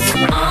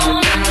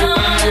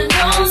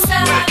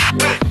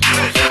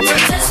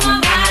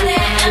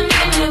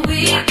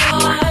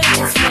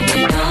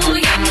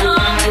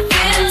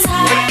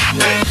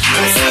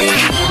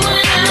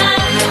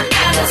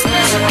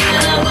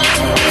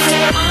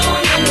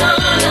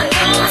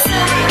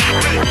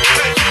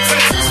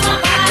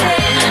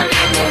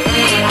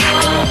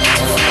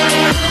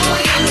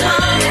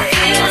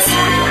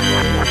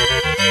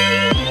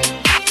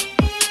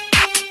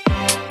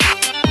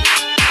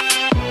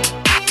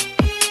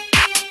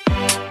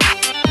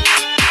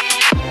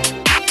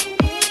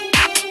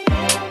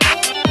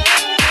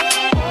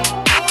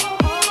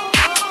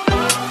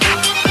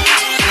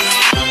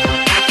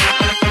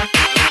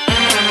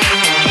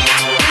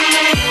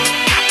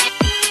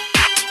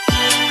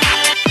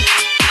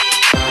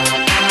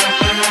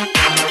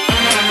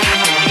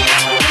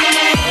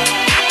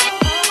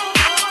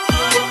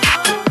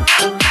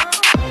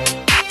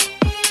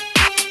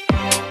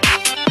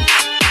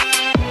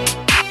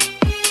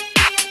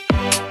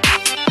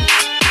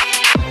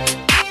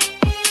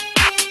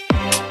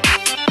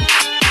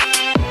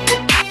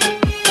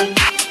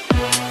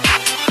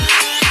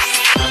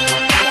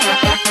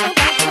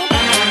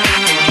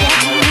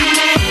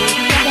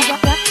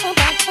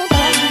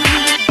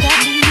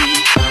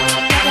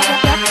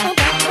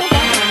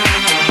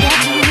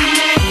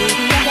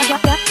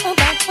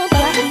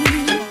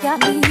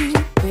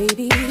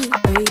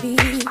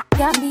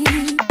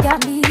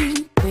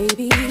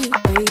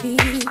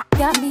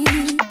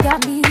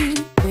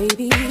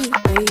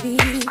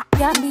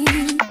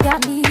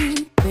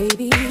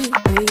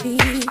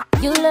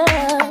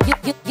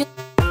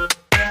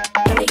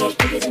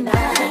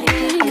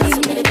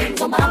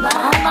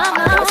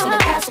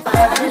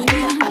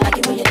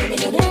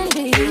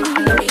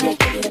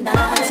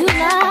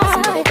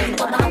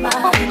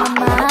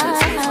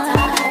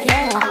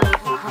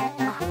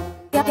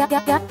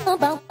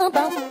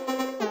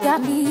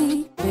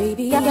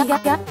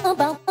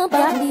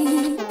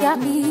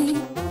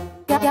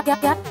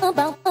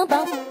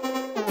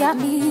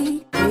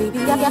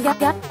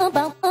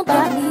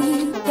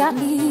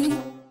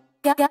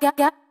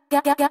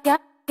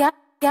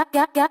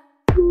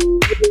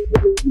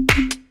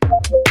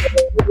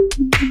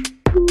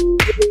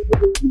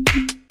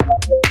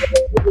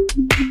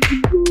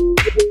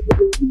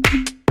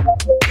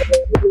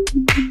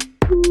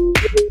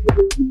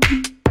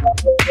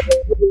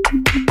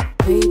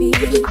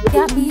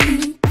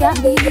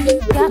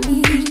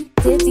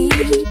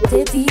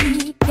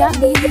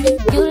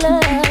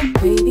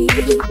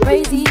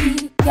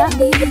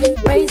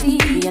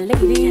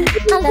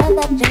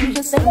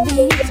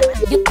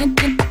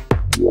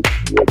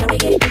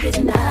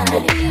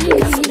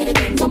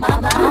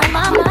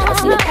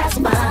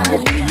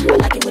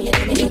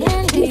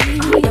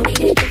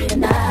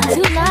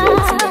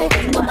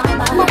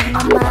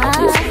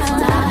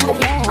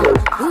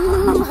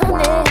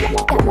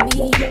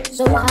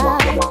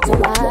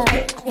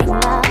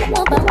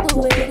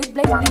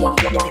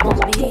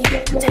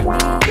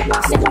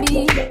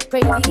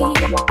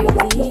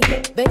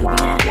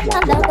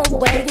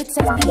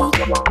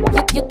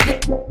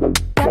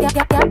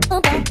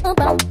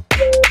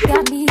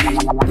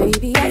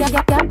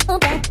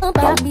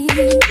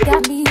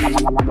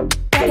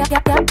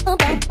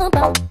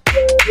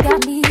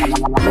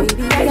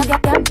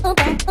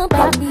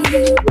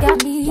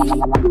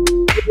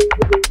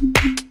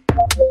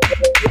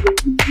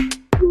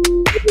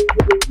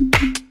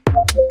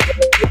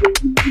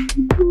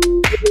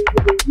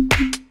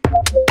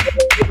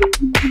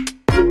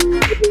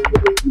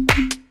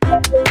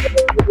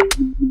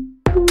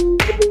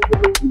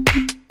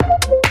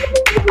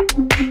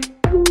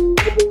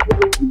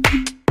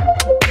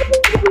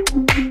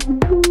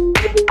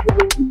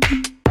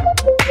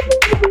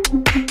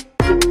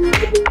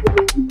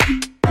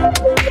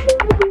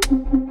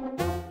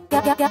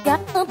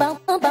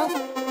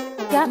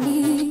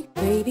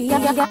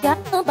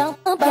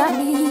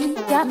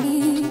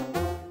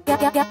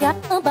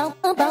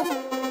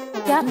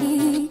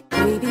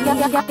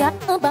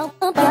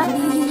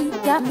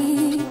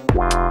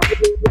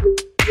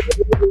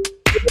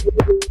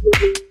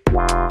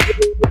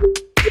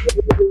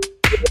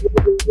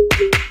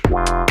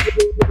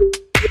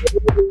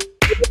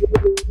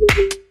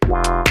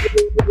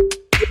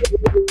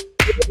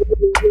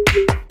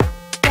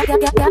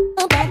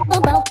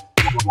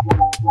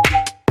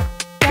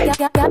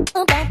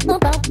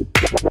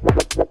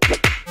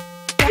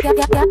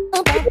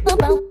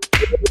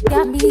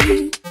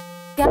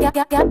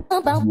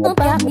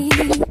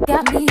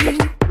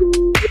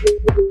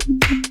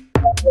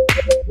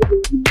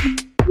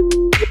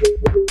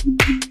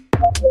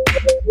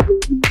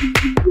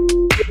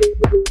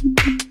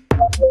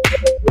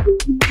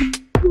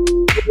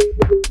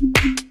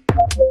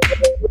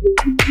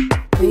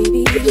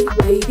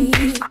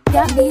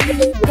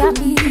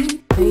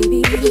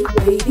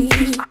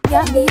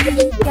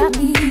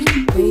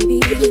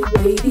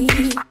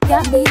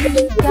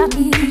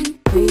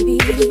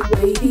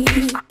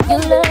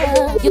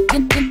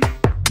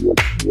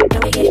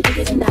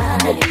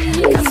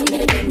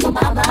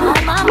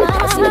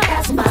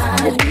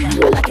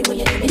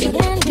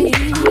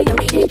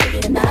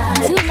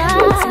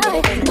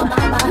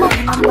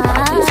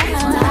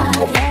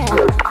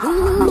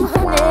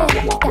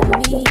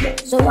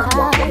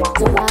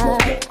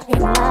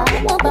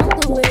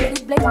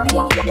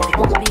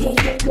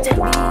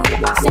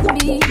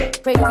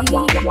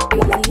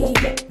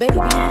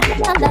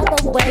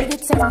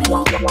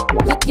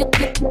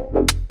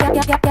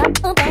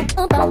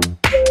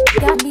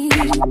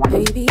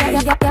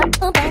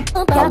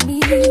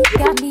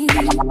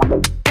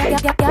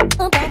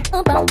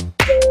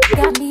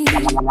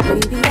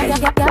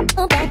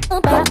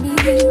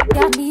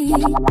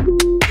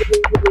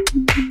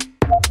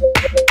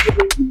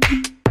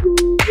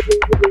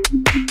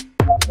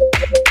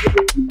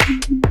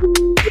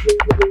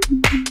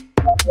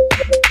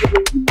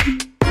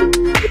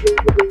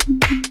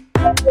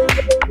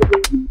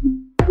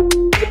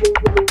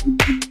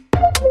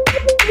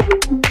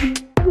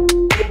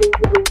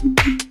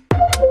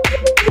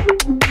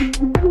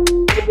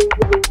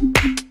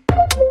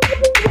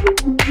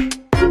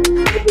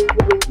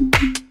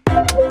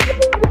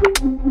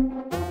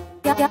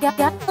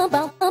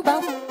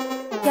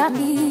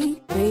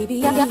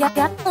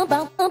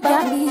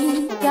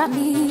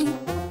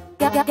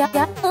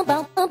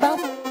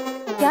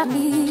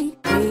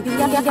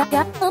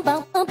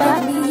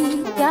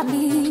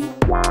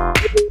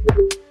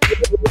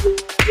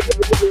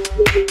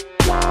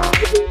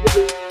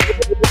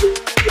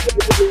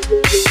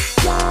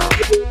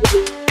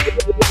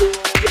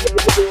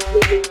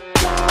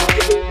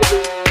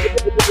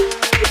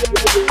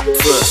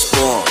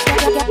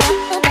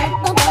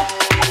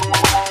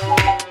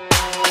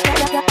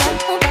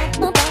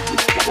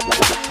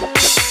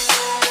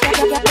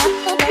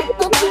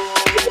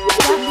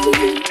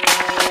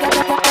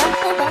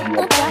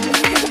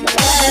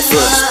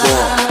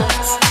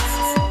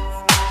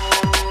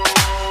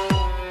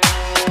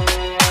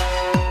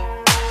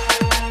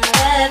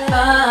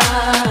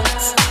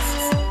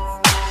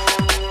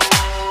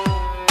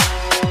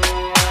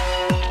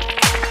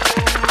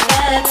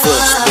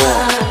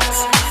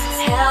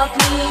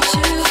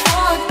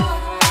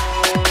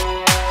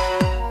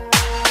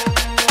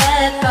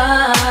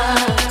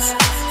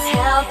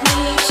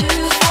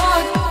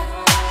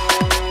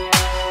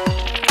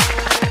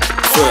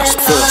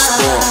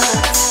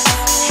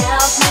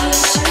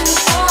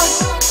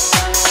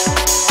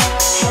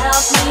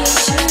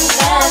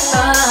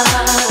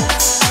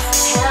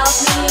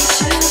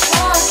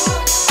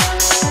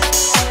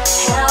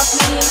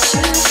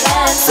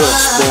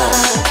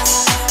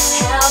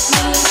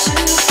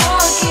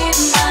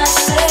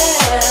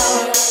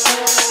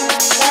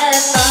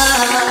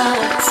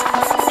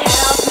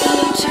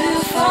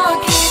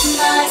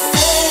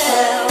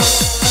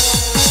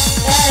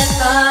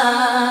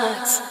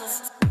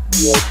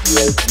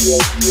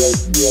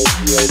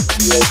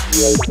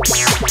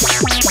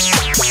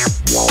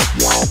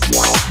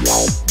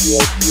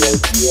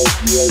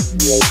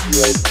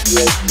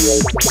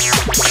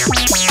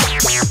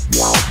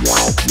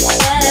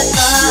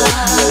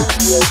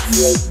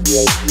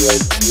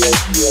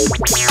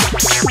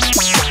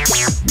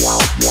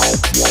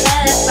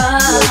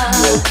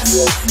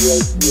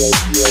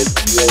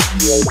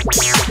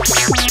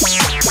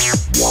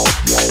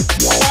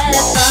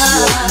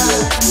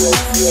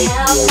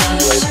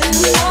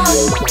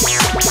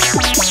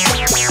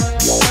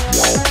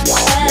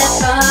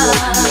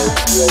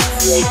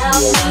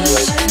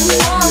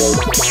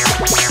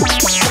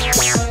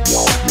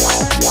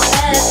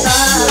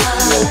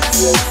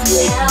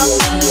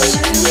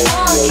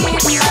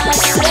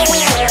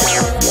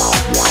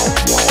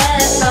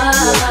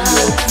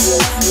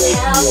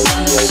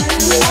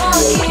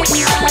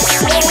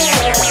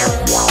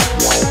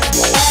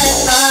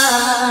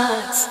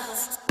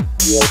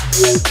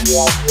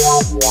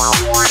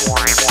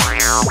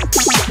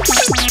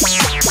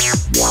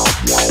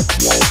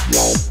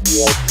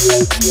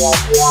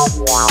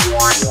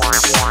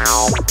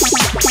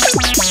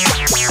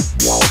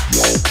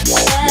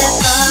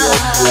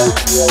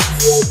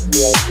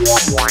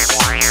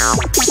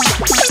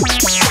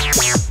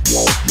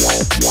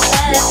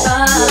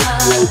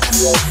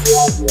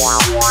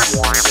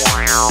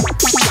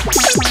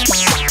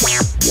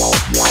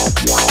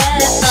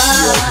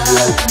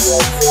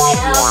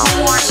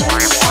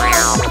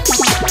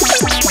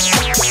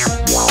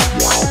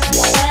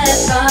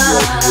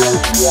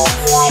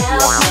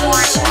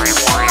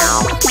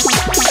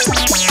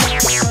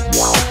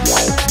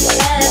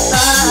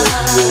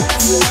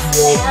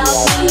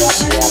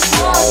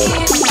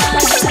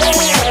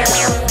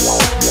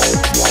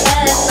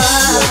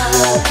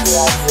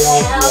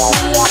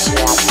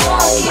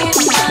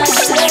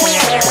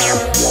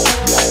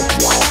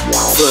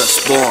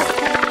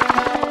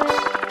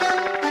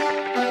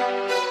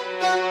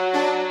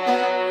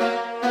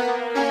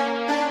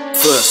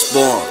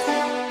Firstborn.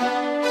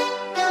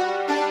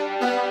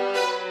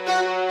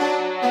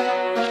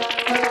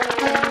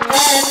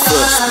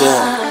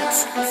 Firstborn.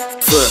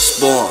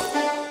 Firstborn.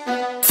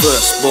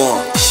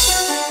 Firstborn.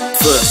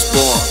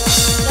 Firstborn.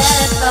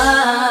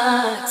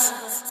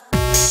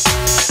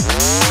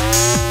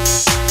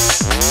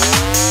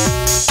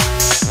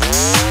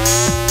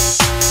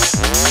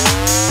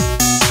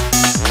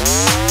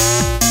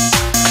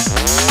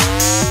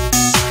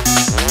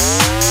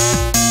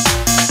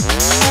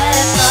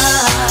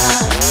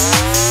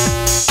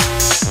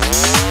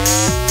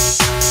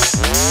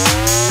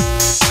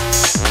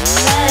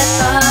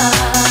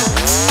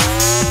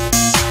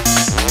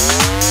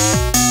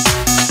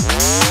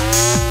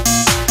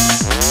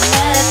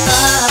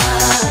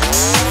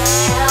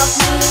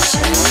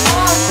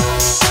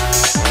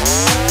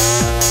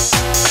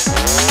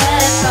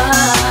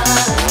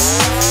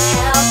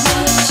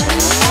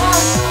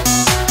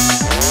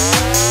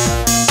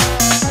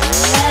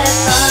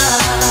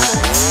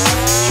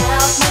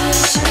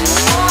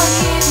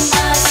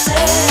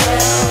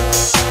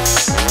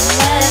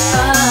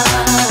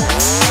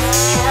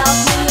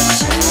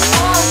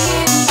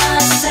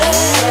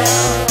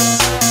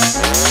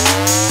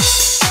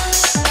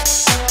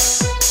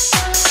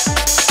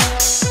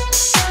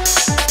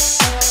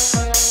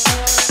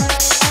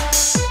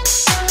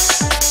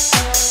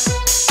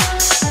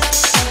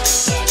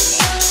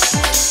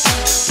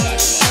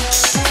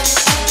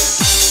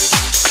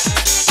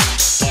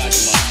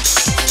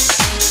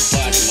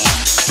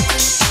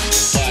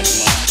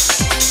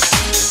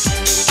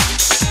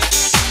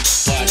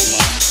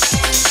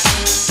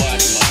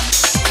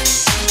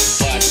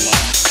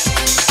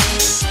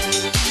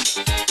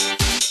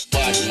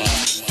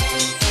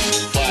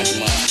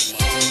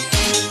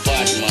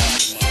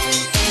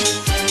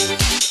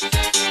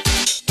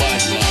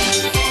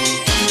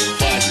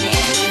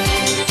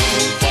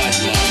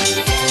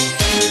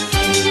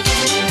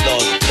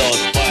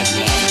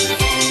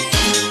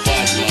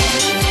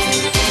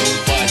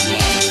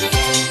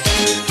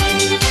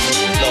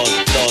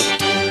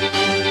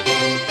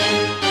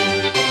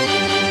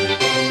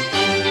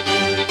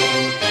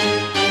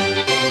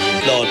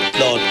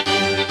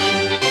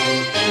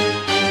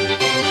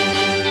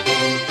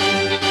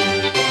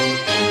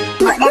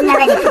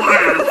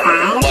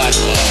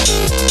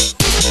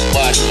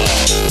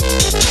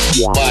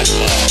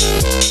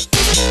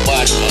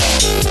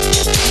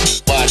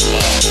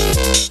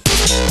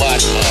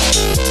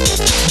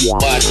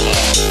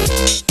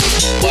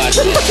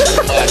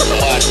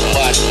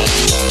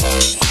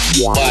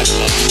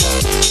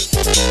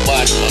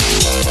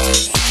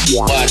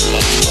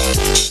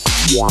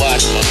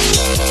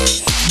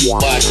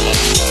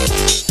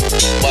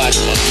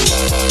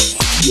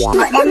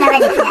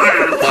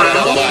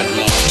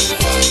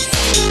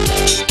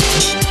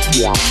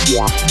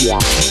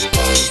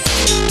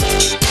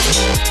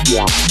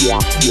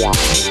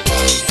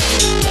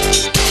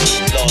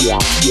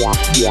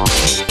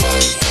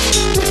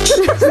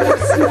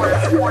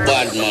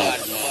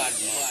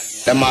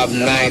 Them have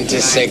 90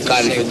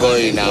 seconds to go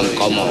in and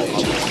come out.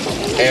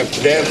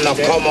 If them not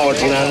come out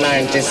in a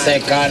 90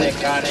 second,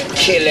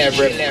 kill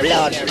every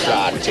blood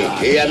clot. You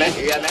hear me?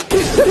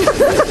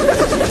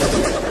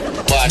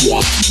 Bad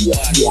one.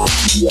 Bad one.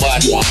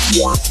 Bad one.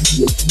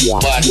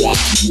 Bad one.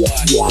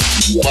 Bad one.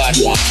 Bad one. Bad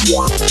one.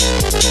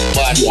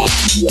 Bad one.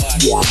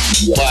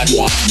 Bad one. Bad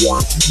one.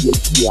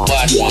 Bad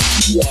one.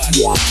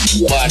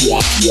 Bad one. Bad one.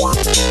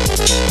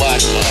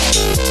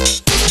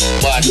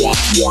 Bad one. Bad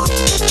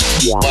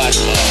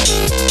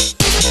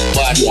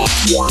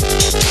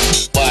one.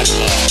 Bad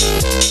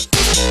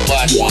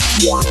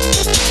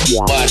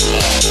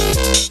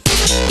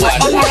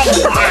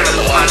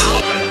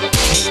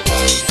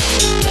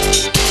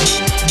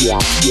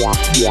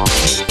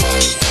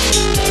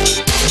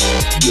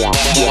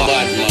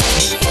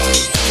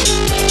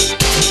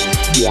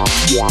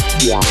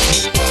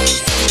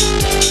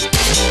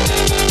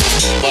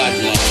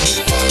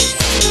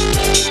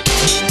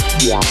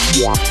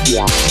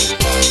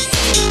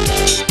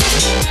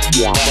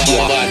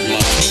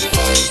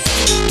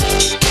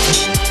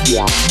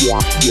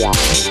Yeah.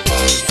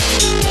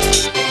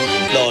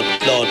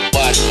 Lord,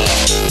 bad man.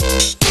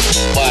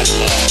 Bad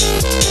man.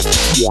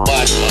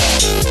 Bad man.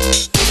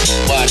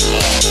 Bad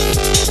man.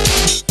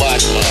 Bad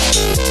man.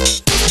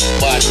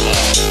 Bad man.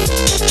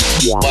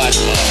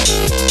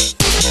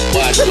 Bad man. Bad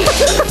man.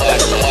 Bad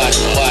man. Bad man.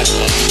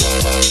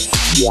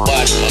 Bad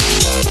man. Bad man.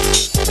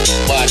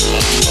 Bad man. Bad man. Bad man.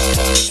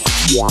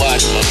 Bad man.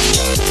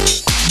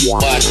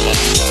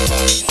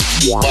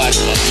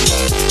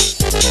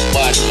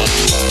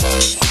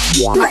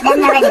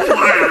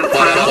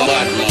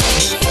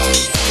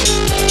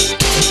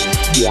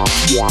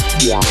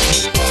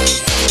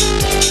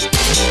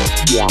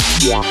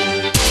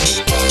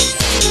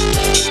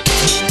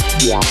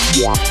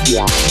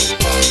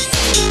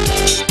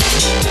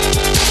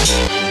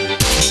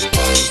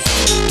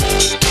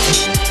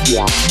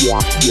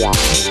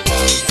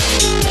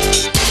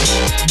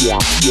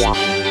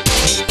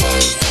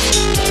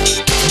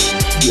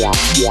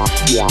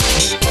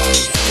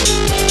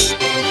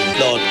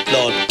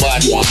 Lord,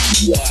 bad one.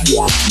 Bad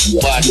one.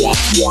 Bad one.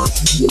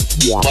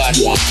 Bad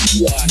one.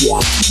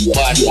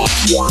 Bad one. Bad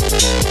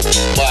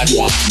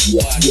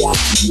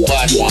one. Bad one.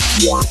 Bad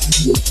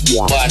one. Bad one.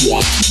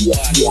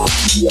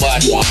 Bad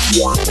one. Bad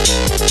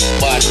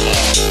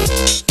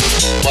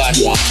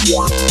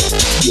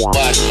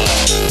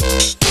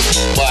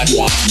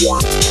one. Bad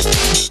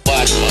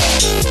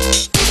one.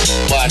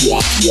 Bad one.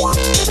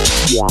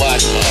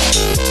 Bad one. Bad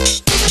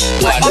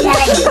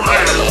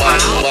one.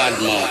 Bad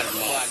man.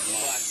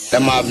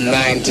 Them have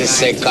 90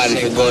 seconds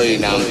to go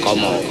in and come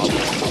out.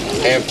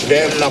 If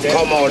them not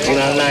come out in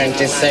a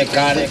 90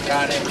 second,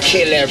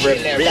 kill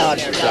every blood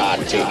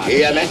clot. You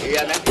hear me?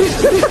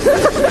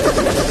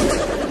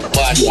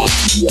 Bad one.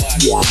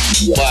 Bad one.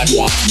 Bad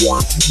one. Bad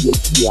one.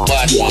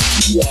 Bad one.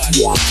 Bad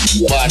one.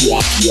 Bad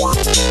one. Bad one.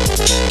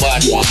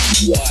 Bad one.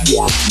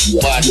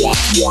 Bad one. Bad one. Bad one.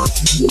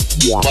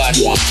 Bad one.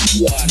 Bad one.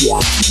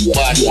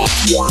 Bad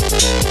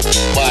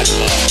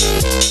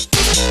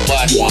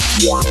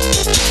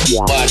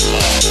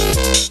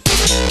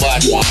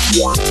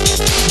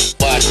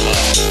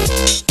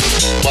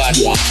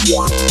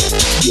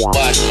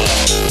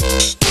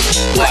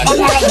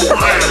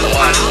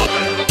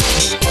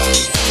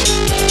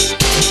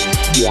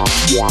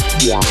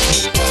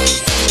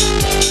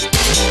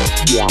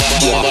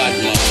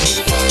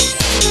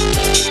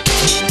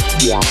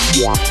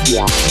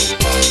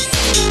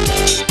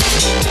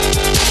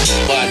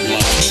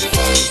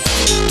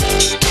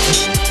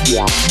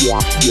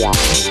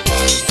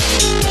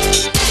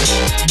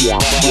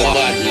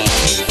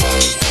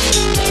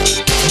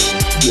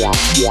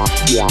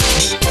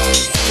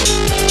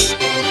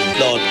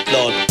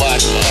Lord,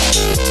 bad man.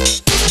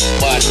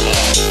 Bad man.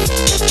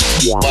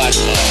 Bad man.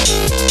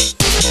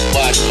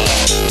 Bad man.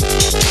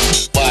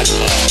 Bad man.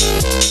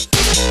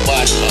 Bad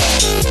man.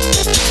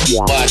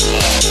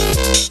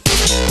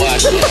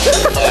 Bad man. Bad man. Bad man.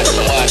 Bad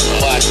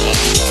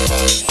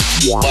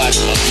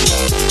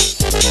man. Bad man.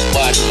 Bad man.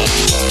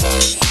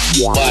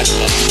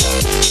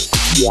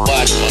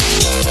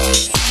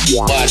 Bad man.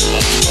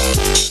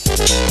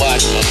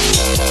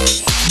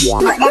 Bad man. Bad man. Bad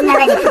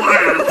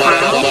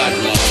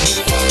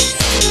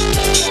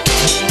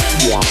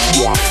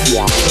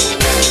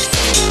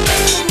man.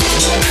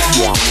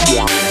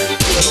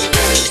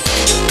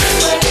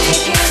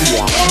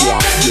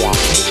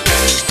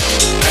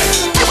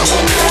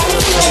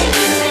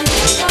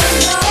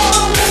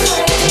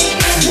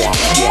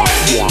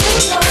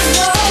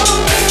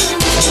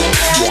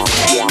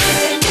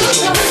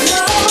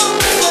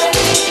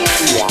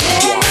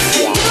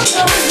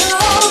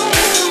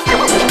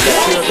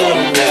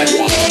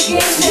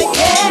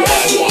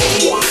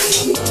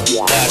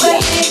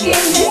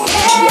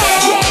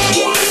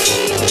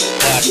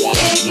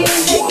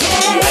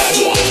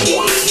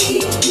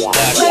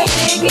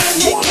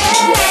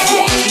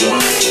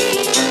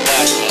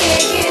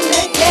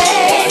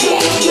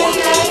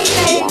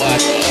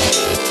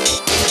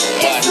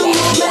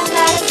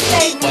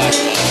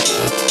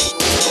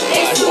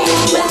 It's a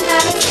movement,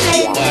 not a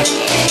statement.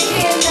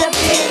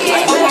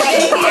 Big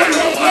in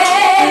the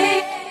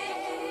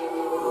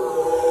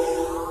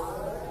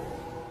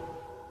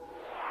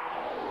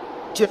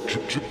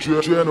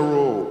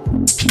General.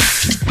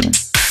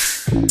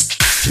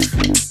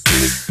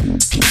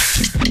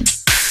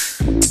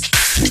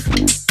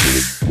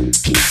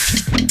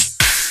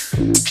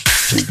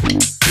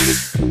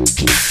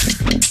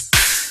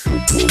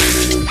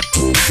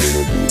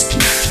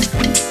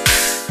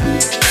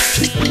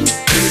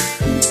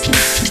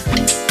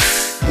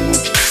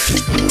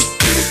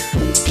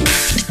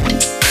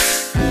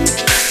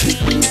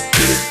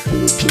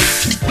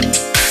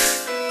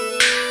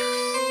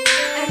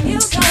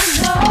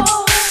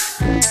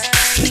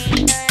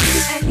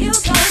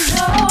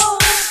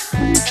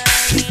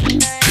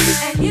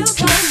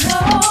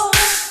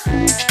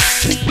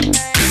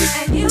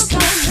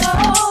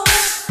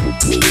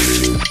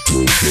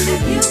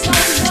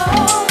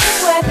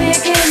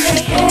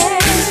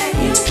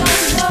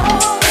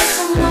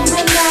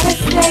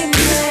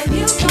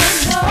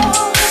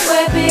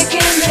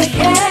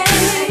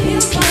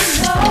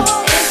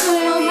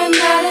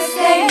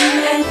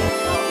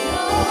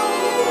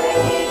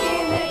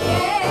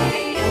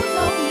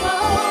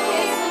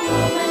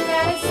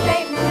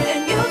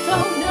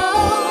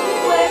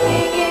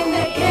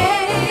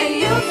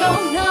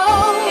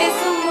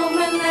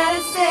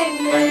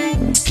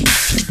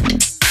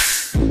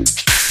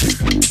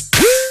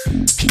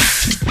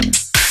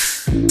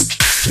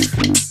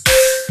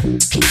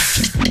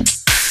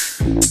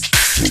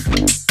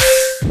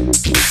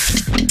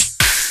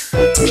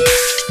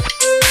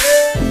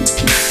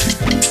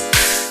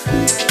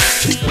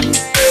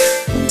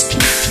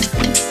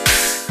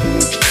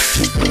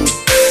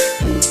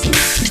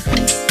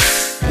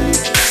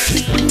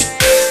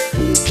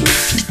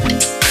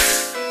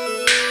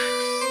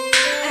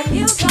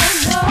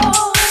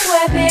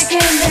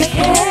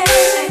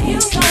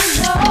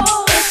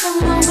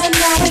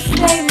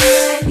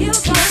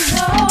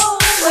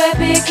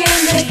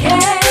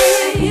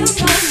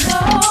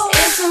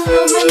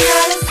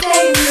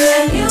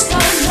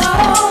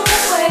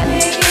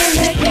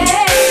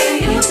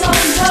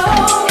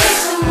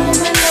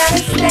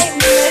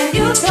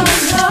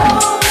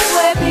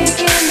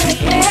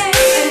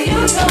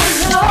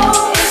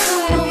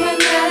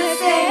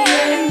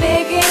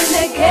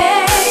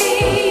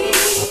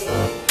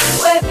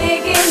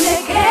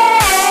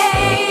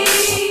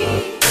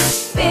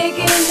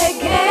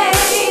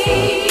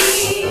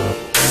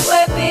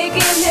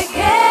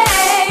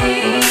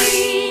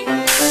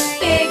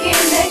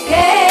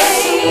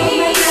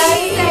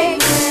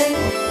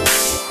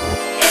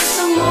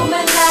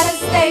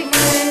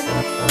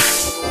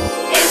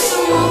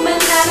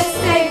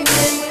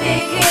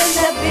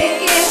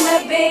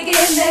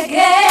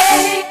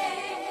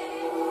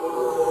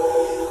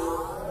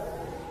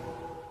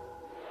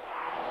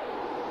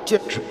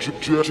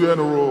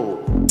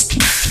 General.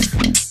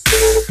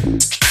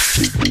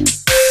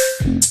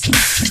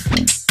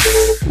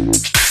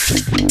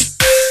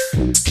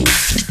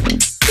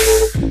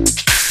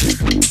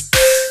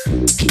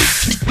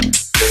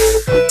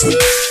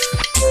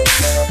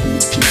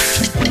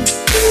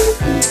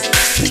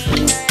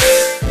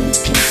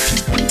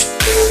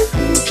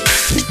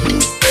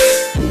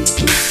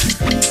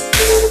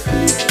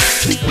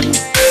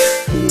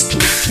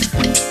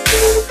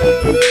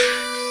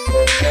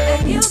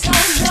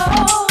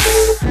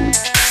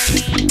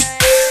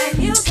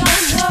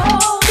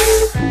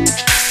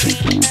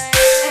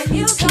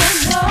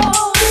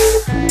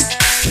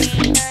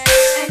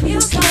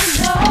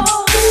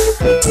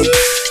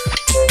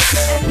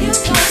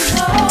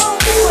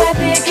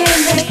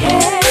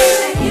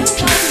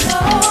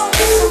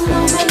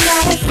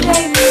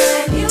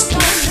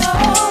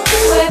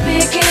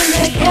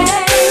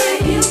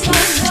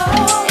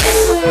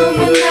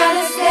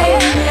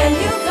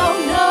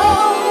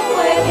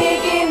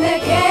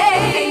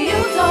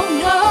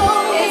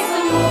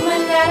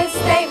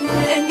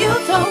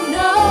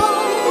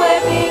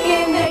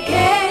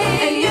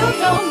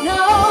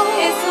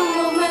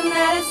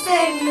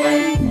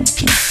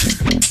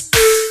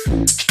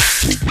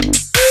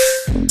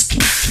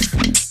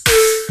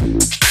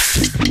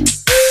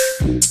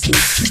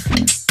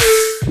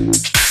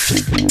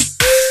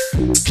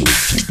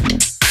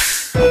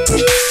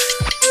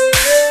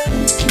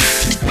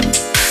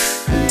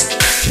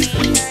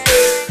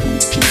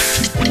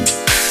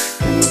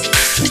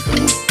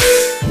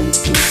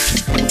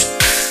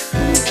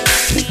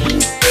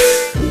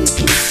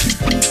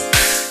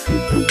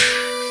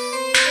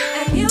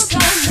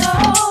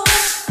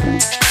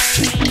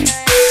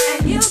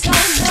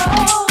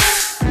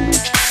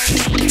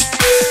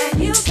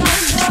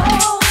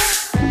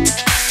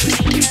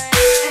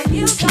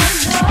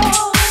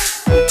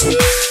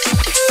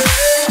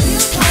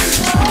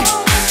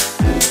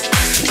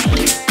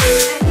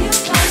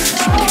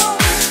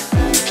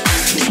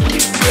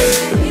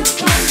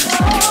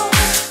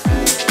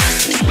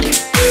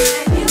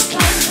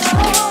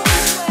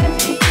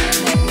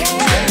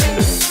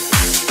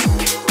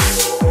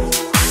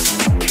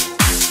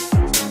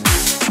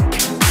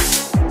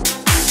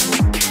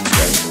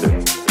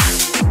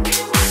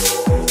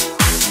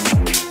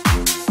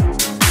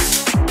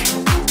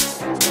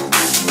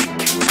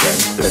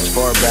 As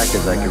far back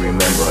as I can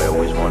remember, I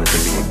always wanted to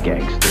be a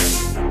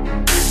gangster.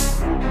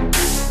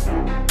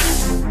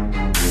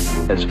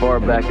 As far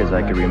back as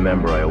I can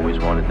remember, I always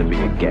wanted to be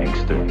a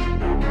gangster.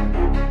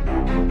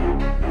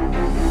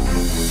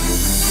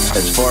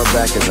 As far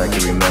back as I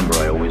can remember,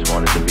 I always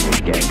wanted to be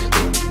a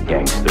gangster.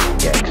 Gangster,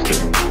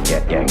 gangster,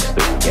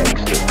 gangster,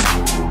 gangster.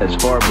 As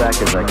far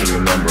back as I can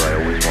remember, I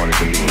always wanted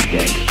to be a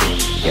gangster.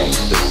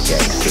 Gangster,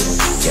 gangster,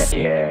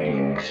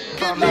 gangster.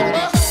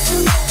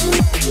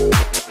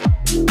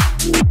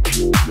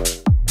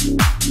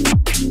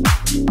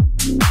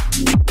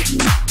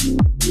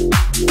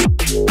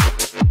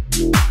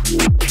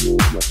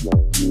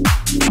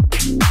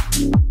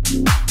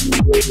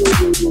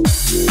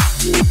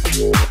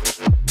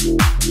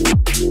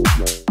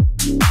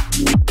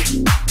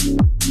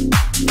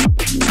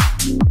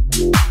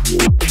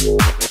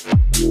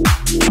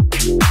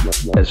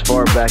 As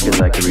far back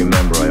as I can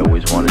remember, I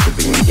always wanted to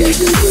be a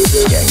gangster.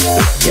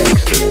 Gangster,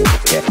 gangster,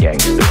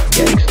 gangster,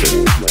 gangster,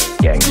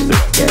 gangster,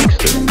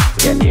 gangster,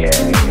 gangster,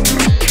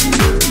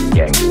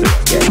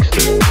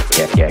 gangster,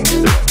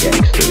 gangster,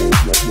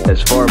 gangster.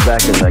 As far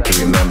back as I can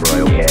remember, I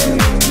always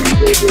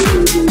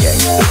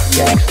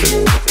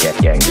gangster,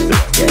 gangster, gangster,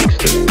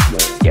 gangster,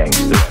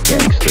 gangster,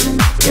 gangster,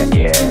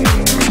 gangster.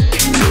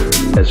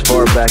 As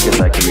far back as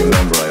I can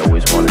remember, I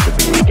always wanted to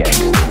be a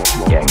gangster.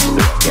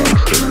 Gangster,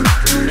 gangster,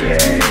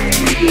 gangster.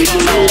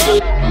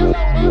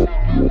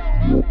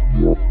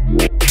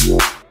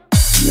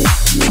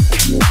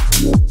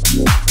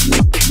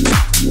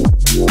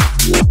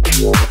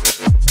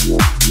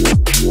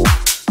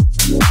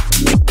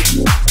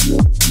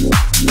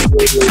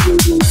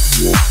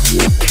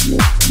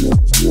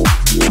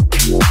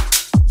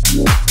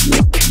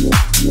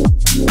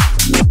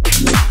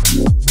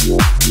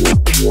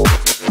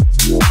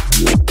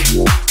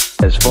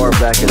 As far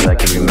back as I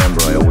can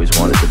remember, I always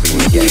wanted to be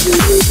a gangster.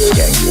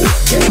 Gangster,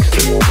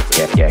 gangster,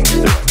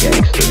 gangster,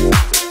 gangster,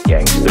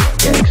 gangster,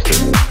 gangster,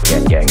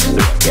 gangster, gangster,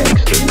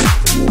 gangster,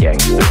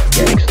 gangster,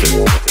 gangster,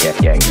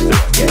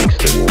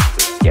 gangster,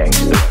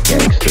 gangster,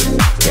 gangster,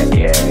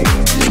 gangster.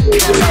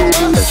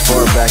 As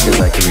far back as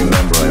I can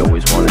remember, I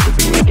always wanted to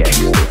be a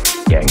gangster.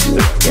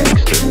 Gangster,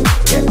 gangster,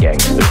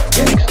 gangster,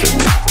 gangster.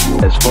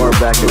 As far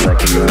back as I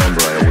can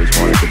remember, I always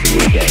wanted to be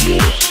a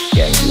gangster.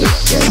 Gangster,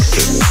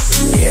 gangster,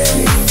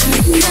 gangster.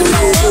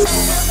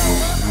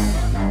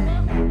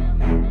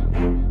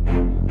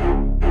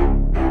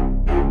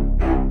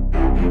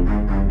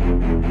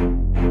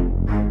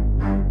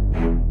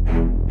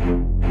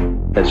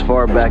 As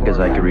far back as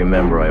I can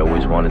remember, I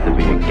always wanted to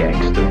be a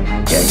gangster.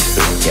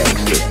 Gangster,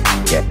 gangster,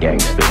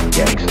 gangster,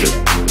 gangster.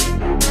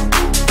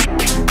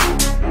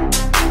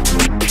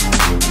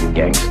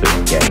 Gangster,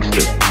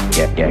 gangster,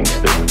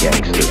 gangster,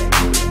 gangster.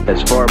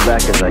 As far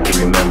back as I can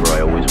remember,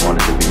 I always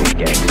wanted to be a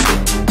gangster.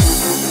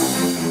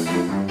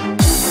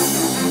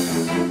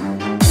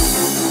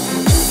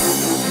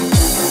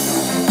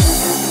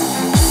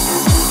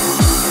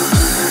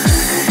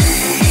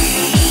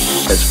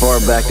 As far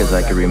back as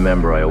I can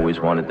remember, I always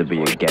wanted to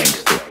be a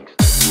gangster.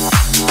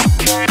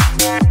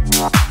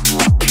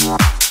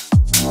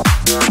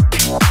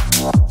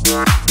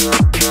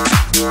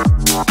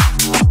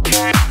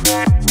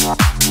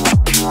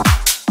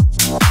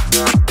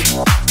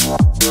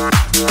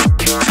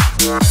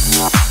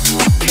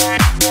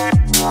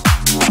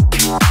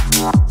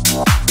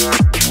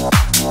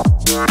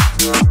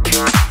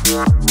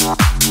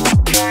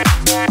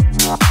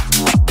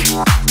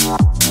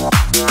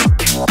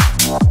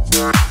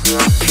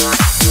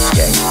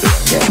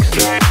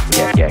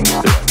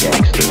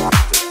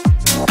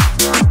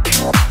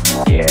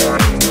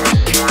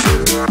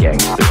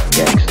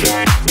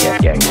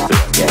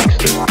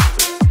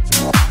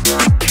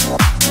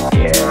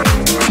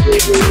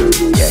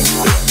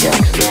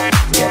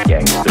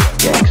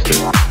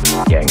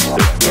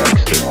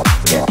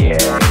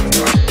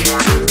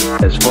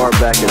 As far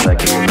back as I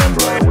can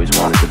remember, I always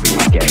wanted to be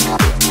a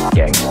gangster.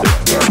 Gangster,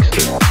 gangster,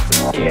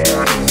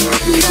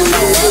 gangster.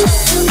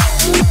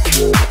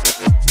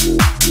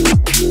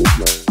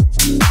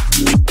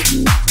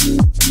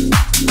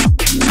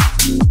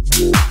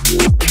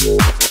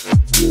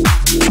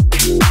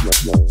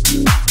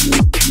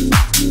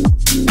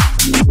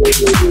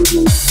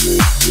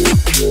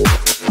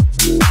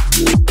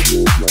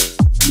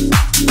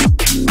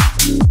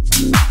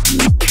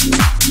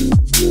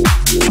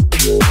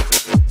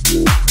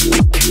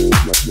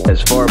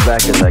 As far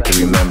back as I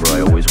can remember,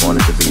 I always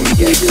wanted to be a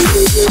gangster.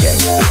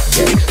 Gangster,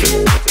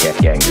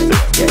 gangster, gangster,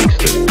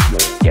 gangster,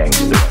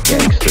 gangster,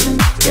 gangster,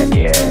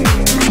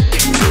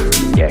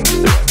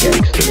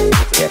 gangster, gangster,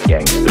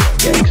 gangster,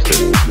 gangster.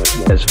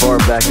 As far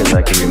back as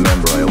I can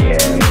remember, I always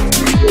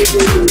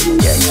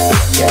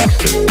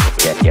gangster,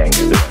 gangster,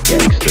 gangster,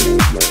 gangster,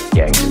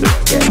 gangster,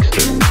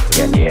 gangster,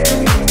 gangster.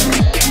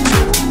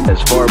 As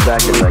far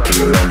back as I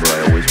can remember, I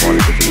always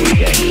wanted to be a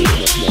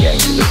gangster.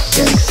 Gangster,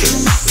 gangster,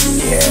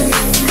 gangster.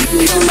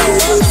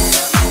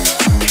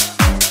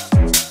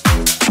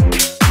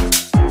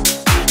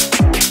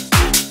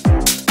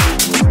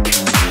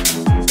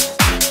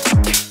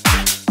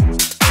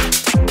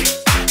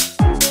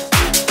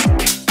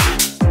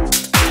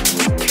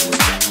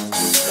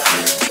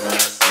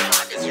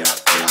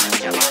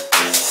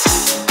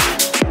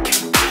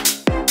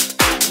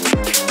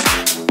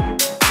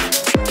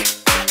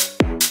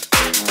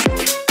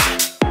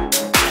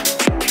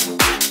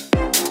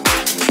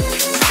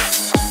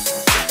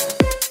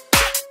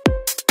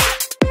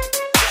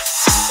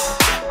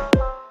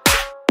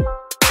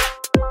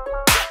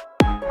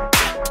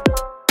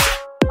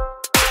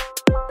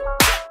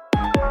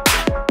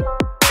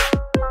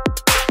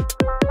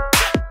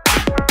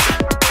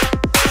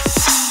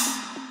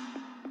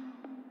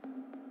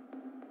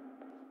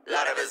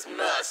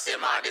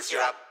 man, this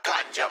you're a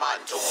ganja man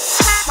too.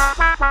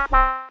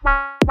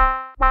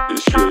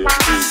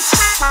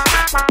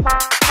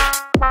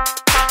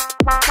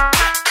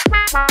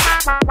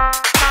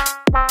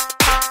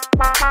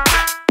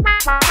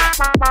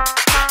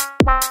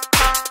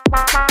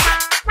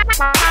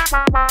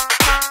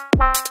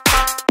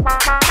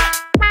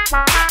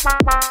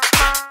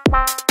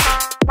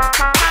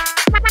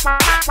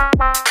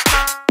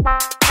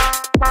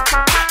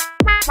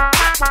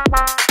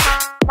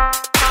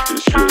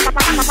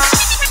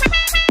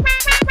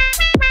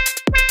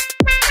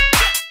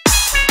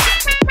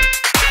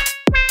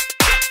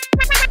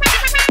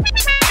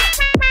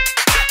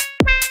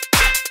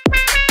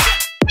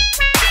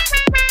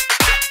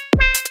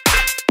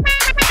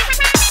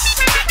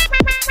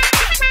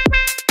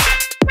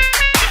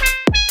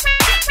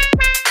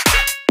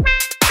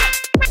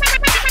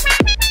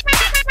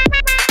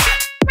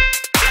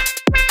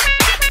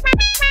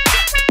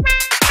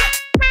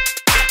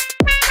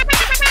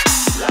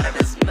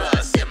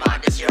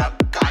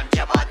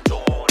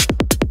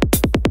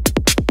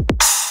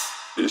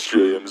 It's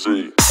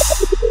JMZ.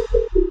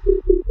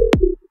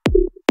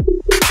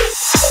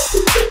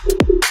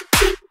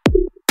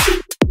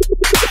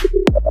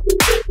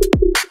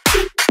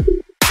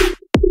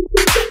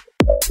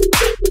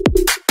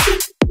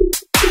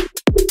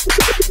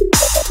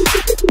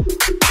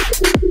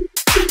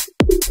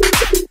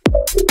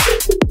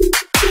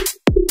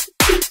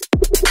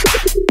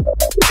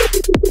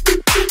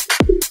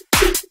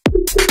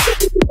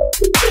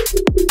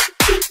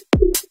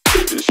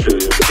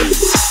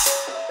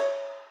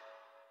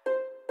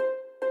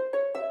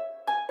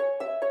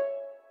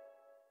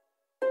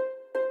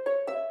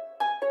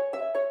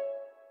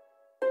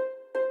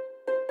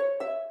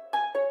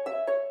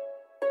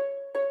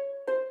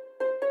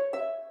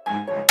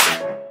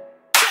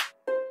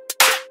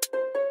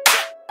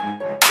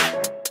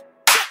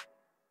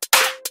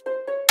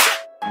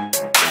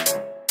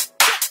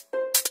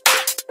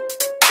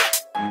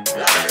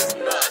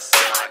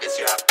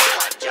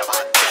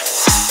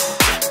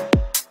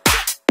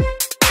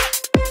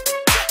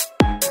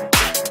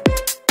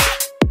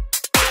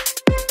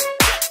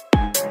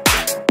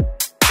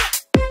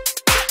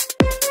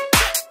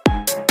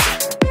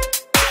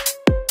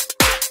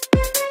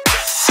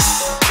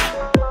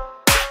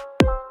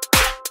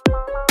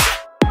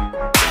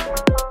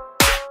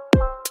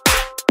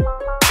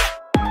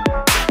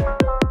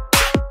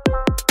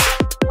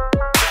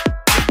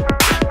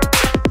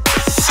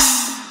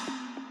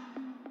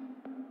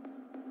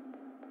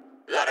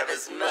 Lord of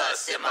His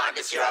mercy, man,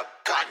 this you're a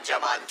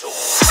ganja man too.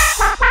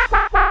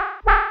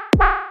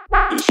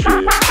 It's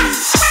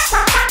JMZ.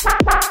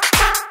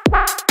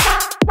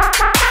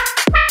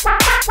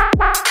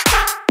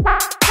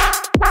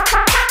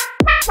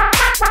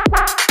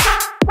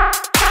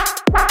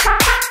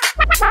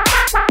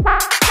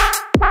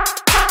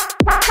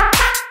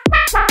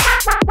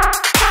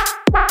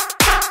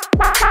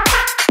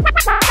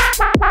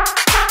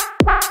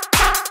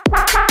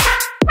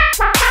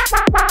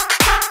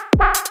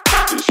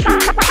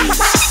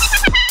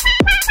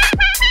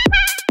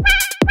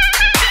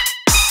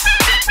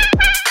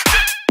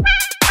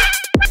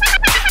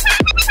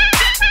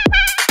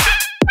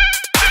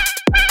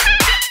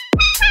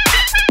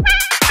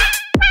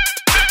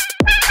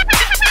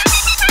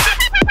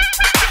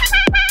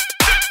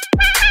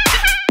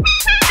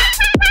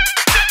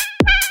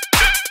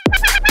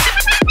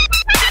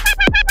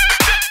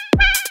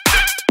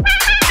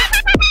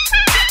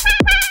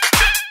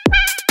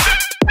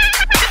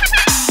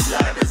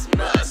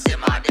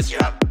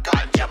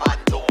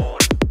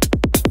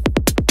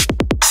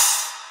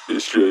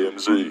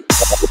 JMZ.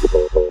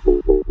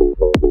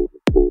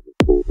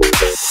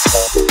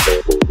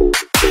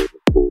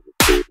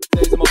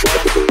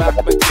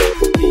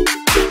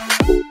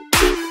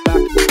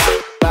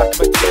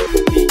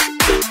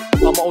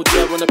 I'm an old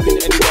jar on a pin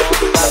any bar.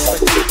 Back of my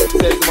teeth,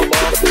 says my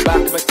boss.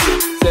 Back of my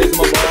teeth, says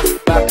my boss.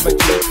 Back of my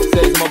teeth,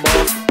 says my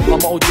boss. I'm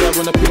an old jar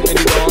on a pin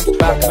any dance.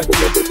 Back of my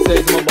teeth,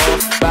 says my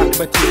boss. Back of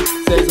my teeth,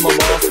 says my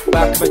boss.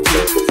 Back of my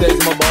teeth, says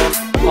my boss.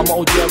 I'm an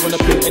old jar on a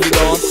pin any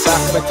dance.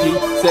 Back of my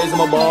teeth, says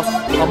my boss.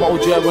 I'm an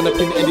old jar on a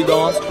pin any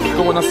dance.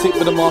 Go when I sit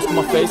with a mask on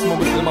my face, my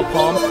whistle in my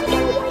palm.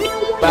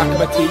 Back of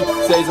my teeth,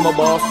 says my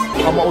boss.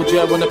 I'm an old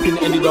jar on a pin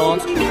any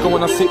dance. Go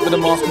when I sit with a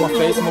mask on my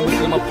face, my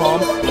whistle in my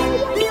palm.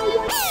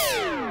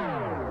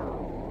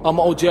 I'm an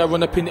old jar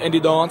on a pin any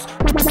dance.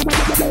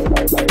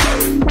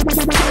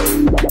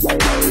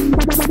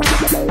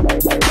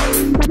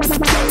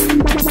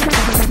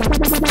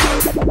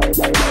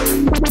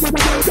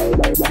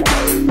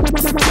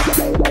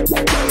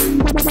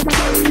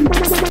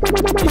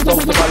 He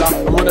stops the baller,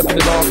 I run up in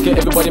the dance, get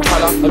everybody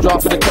pala. I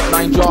draft for the top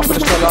 9, draft for the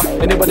stroller.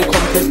 Anybody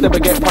contest, never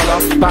get pala.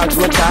 Back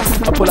to attack,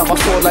 I pull out my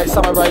sword like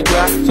samurai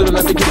jack. So don't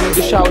let me give me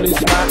the Shaolin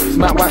smack.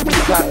 Smack whack to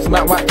tap,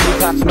 smack whack to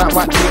tap, smack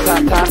whack to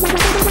tap tap.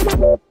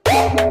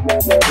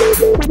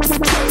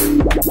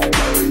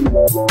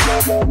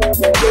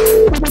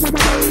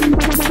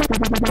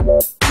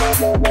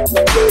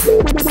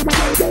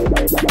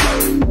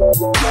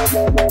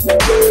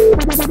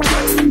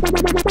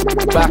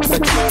 back my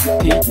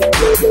teeth,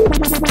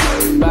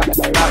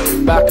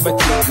 back my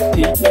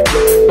teeth,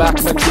 back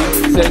my teeth,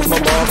 says my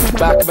mom,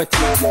 back my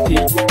teeth,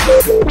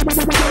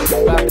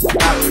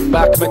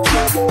 back my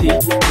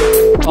teeth.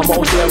 I'm a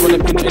OG, I run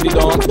up in any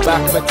dance,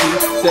 back my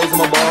teeth, says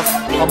my boss.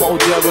 I'm a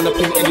OG, I run up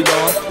in any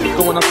dance,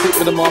 go when I sit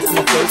with a mask on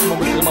my face, my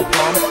whistle in my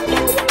palm.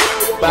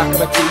 Back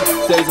my teeth,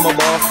 says my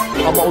boss.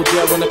 I'm a OG,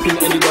 I run up in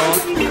any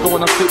dance, go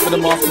when I sit with a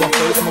mask on my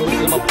face, my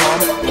whistle in my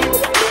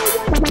palm.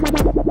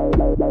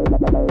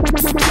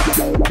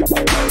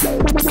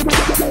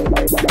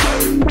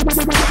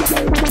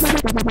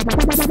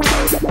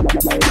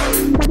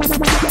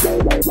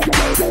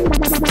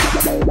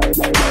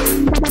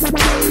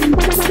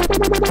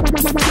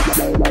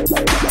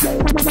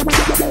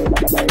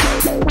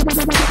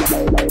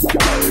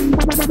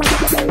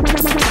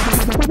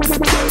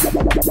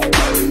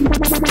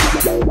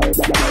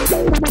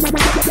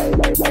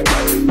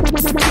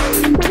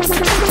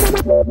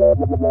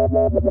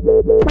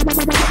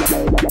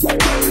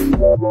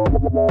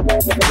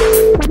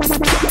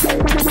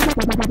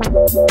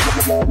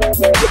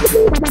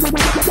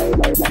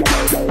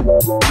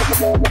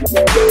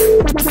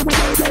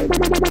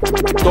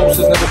 Ghost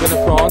has never been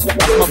a France.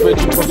 That's my bridge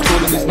from school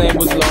and his name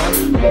was Lance.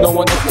 No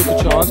one else took a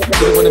chance.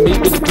 Didn't want to meet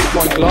with a big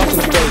point glass in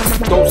the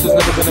face. Ghost has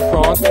never been a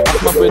France.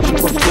 That's my bridge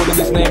from school and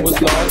his name was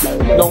Lance.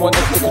 No one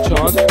else took a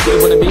chance.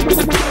 Didn't want to meet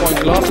with a big point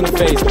glass in the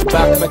face.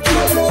 Back my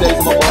teeth, says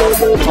my boss.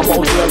 I'm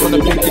OG, I run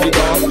up in any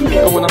dance.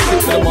 Go when I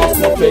sit with a mask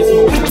on my face,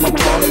 my whistle in my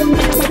palm.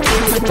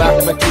 Back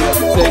my teeth,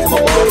 says my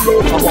boss.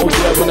 I'm OG,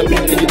 I run up in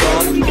any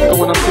dance. Go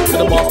when I sit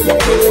with a mask on my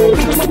face, my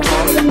whistle in my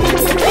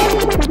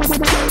palm.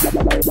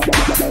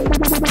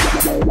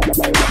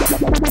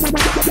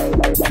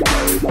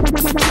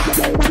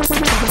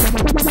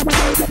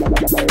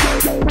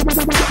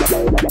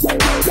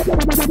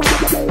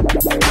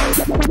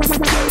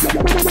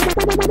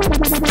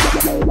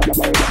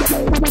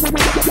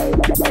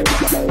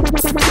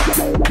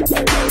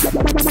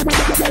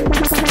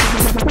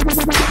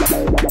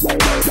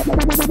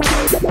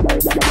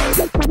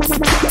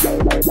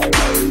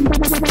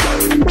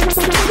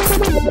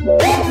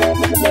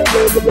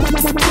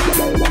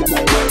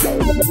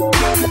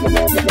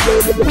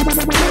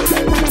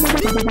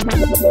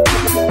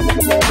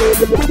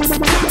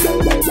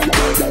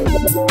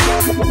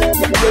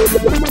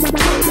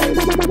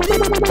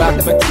 Back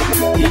my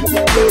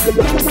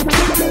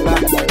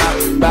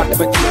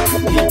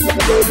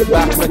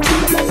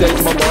teeth,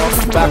 says my boss.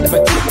 Back my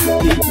teeth,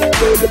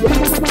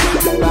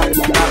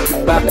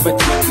 back my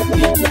teeth.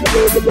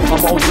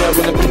 I'm OG, I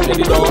run up in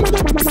any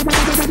dance.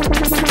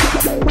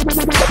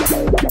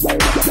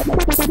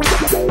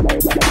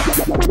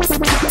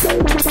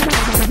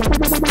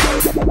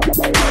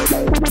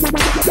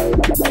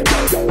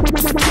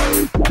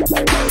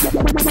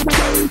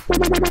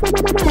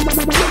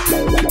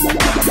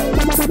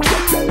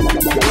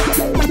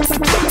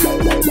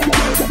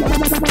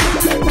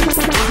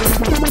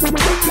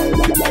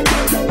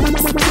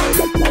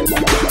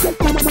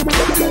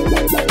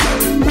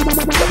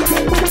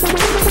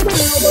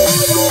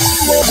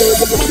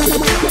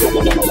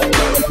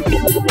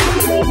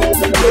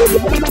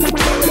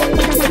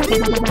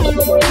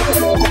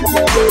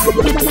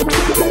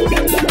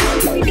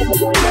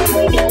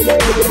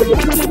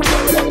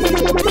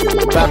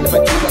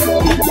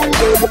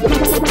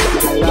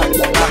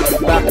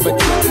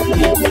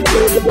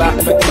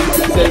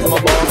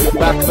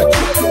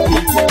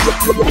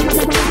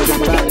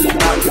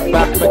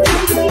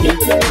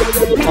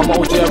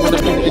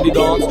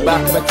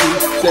 Back my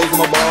teeth, says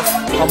my boss.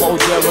 I'm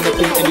OG, I run up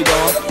in any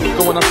dance.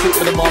 Go when I sit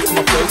with a mask on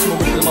my face, my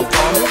whistle in my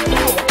palm.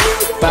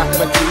 Back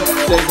my teeth,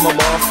 says my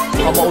boss.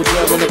 I'm OG,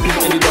 I run up in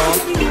any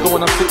dance. Go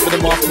when I sit with a mask on my face, my whistle in my palm. Back my teeth, says my boss. I'm OG, I run up in any dance. Go when I sit with a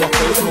mask on my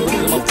face, my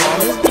whistle in my palm.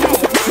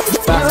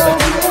 Back my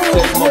teeth,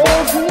 says my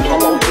boss.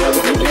 I'm OG, I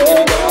run up in any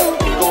dance.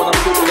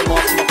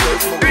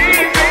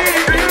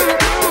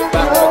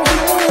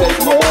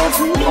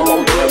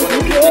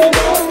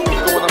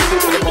 Go when I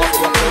sit with a mask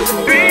on my face,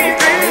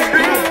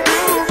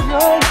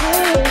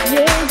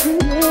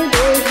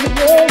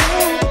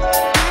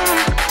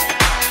 my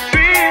whistle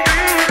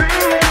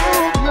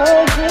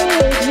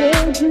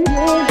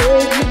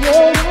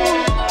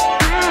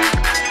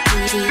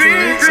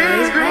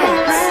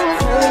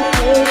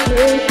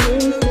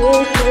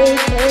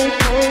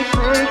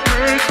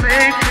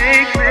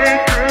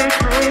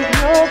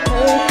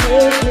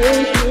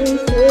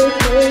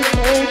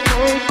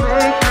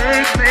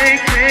in my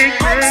palm.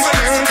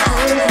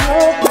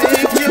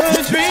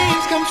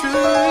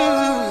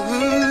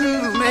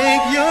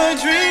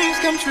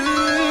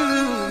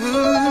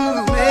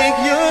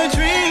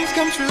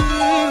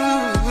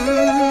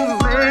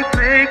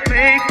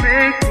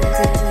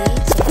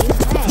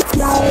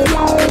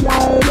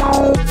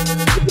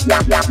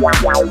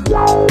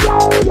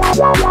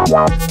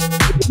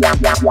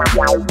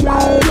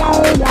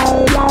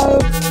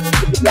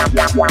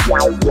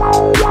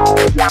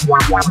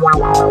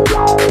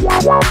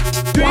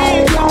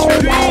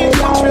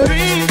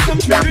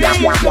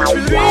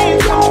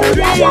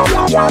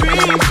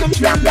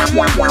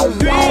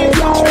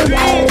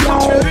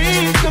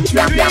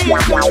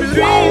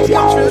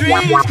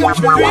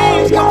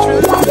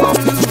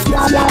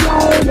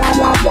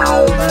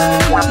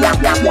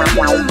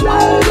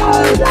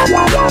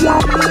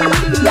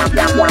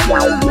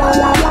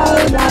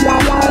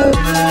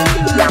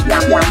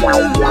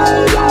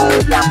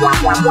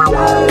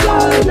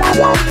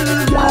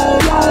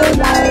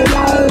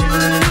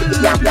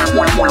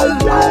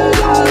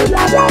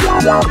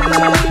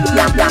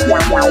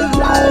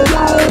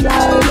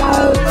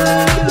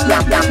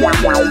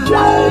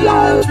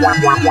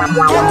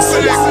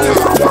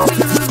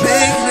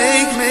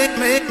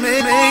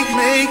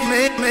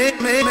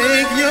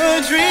 Make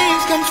your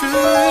dreams come true. Make your dreams come true.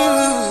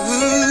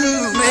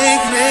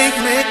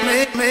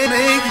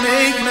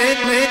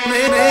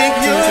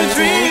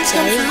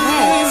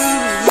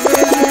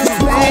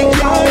 Make your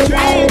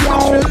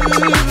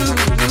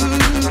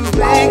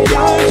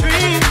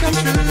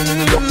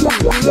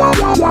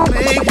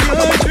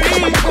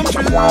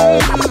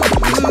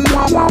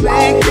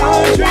dreams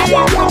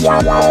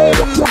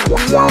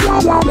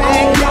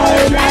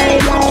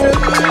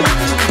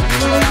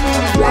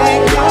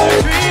come true.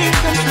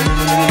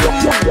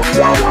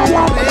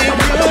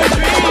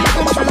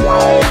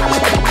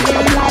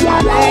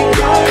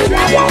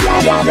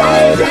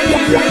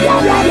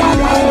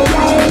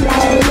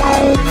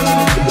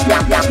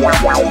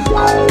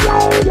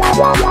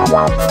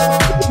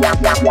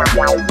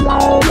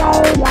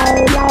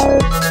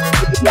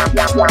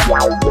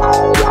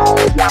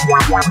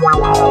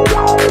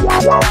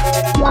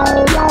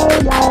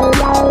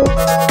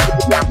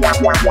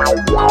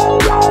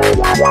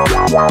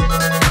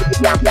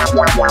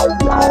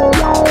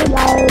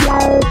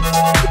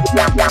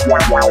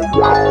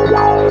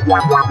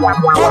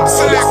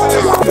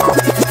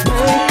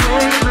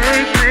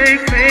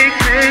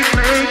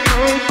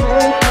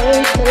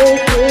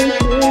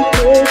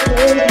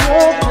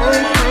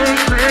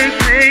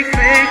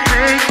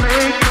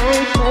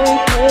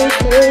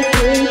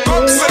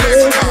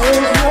 dreams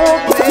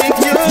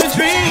come true. Make your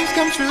dreams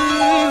come true.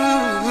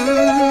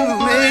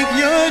 Make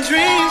your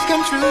dreams come true. Make your dreams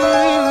come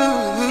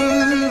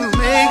true.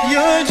 Make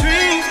your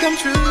dreams come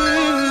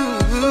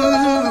true.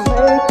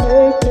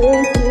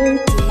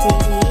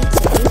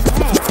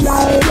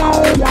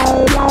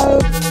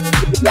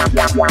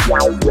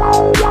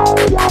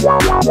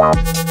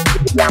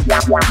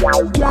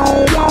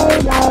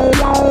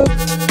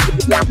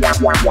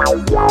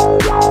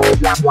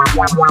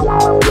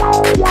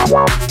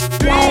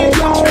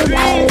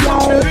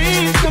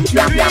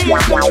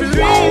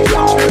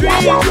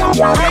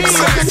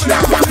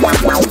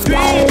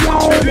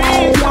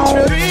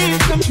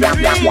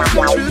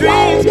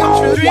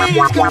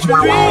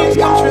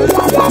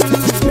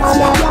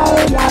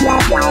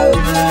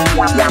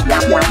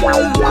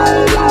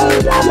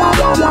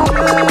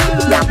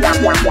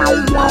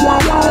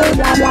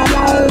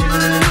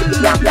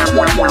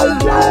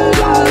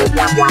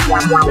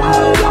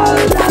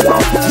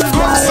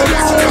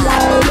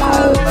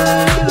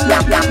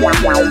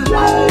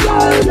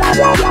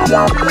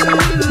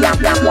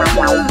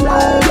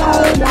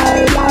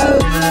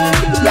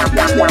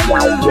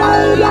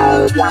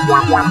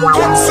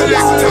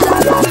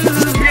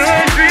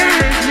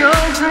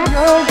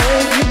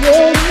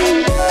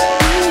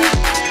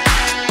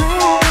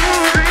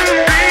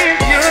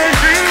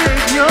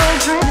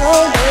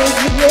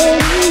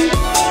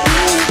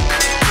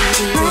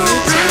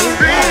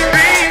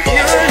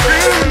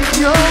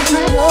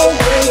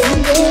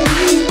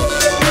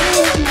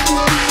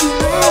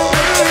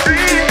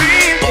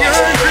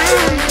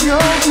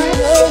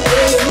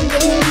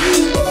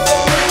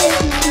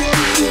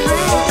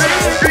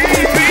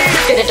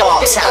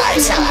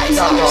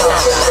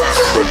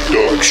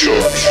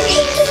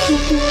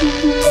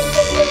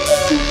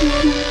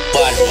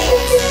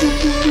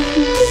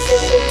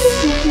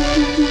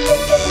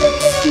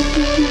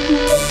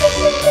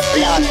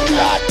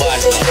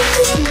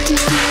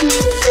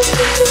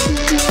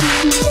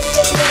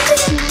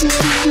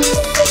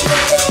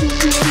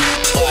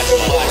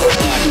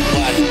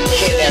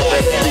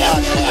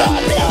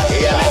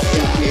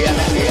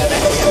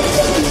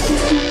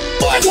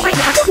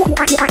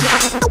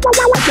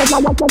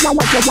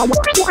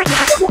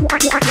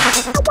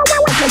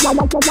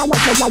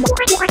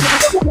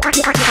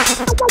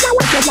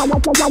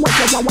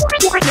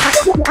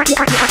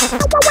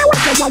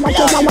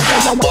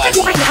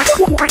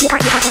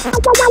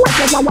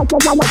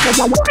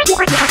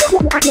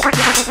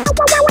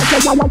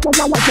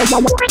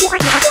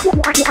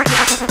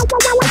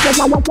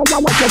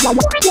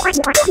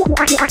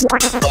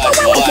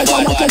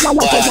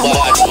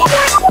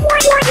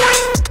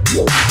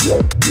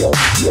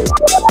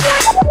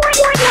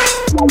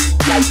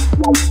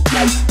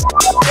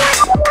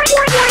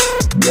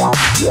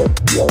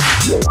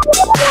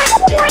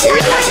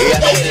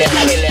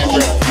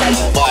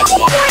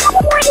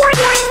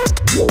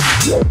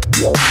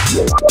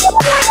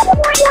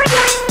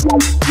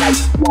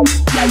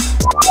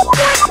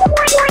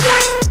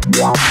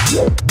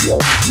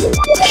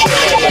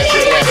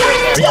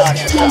 blood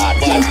clot.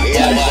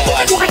 Yeah,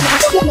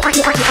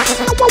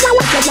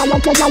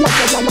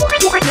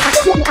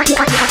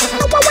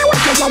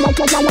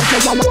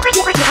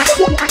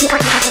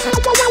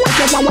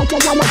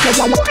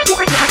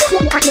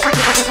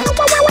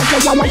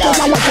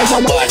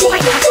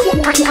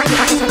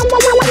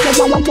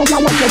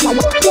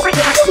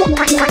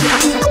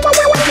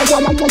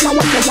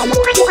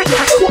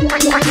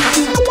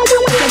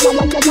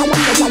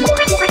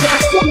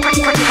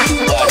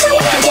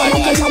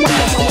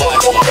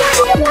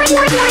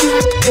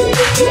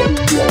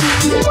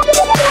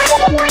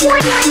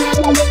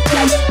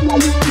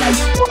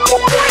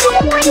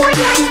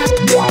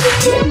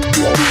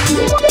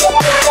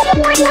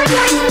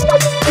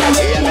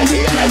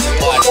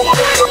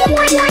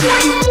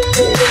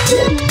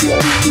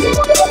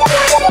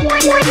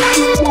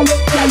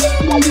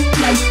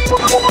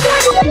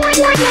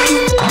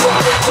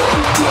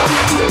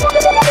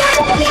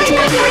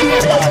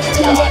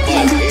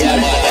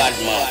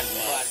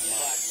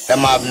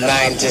 them have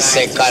 90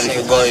 seconds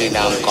to go in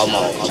and come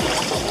out.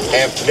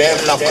 If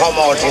them not come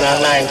out in a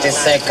 90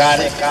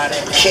 seconds,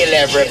 kill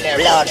every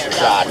blood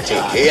clot.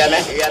 You hear me?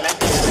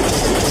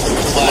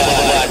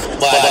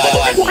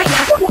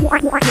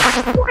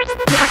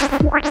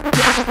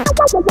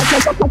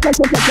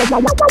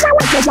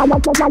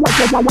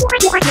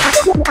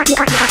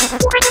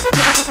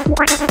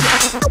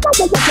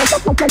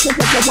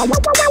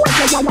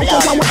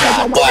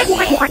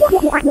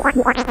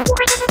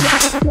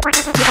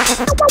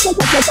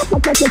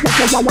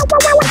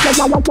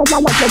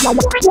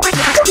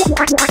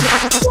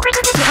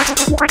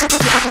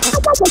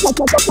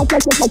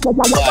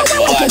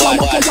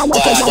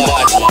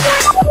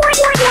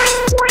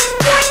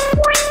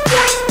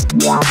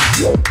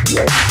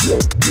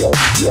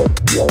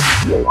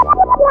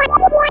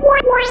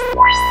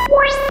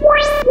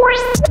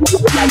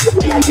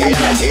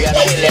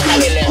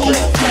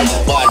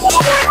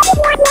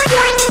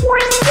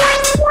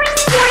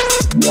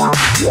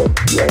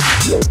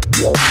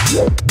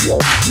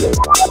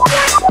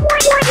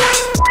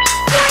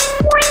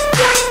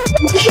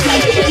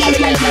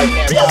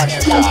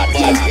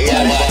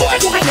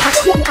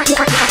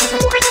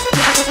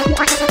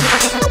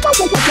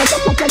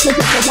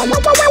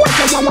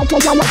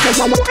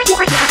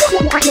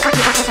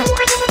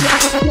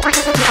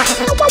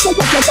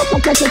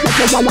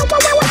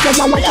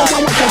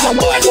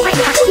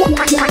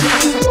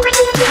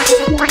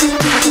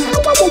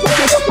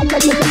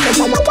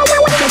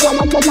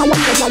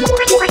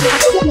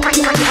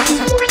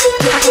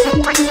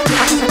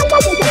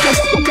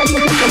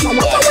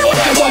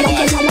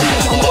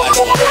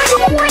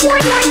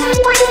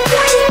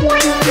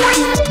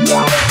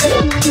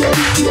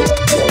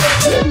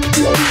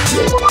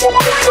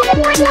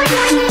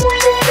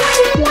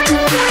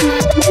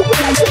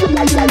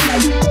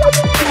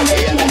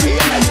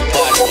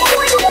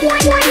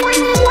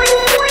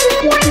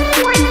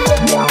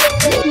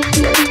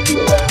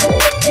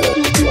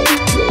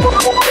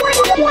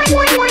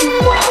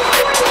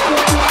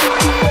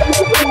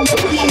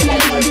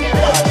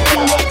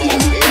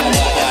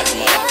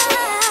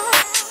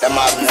 Them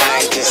have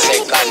 90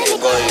 seconds to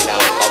go in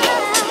and come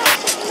out.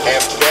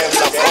 If them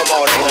not come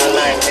out in a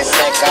 90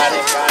 seconds,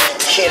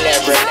 kill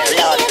every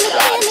blood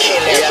clot.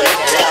 Kill every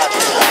blood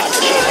clot. Kill every blood clot.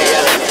 Kill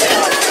every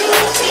blood clot.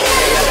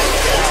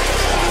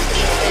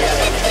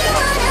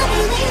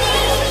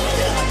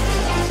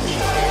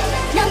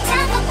 No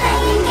time for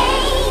playing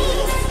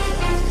games.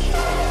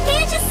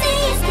 Can't you see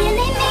it's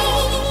killing me?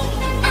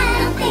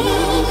 I'll be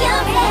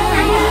your head.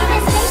 I'm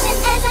as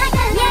patient as I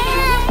can,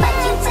 yeah. But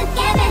you took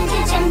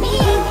advantage of me,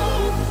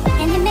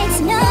 and it makes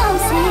no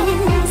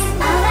sense.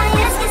 All I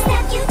ask is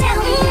that you tell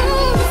me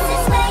this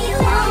is where you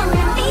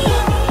wanna be.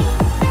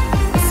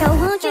 So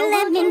won't you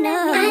let me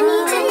know? I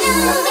need to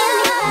know.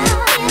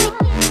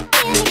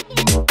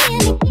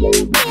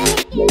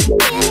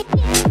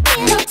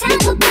 No time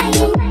for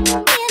playing.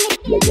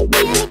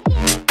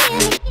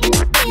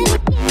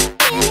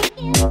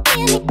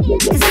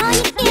 Cause all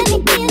you give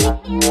me,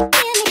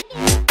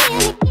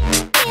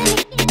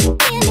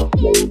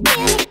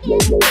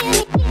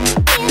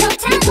 no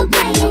time for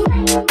playing.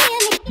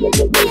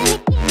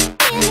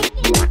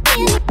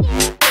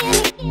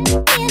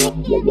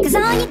 Cause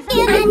all you give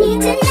me, I need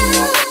to know if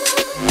you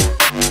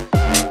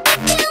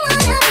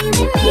wanna be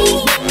with me.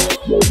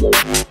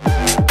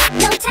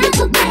 No time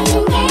for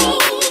playing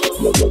games.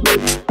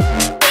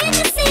 Can't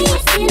you see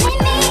it's killing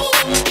me?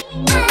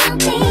 I'll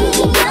be your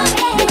head. I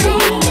need to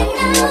know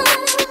if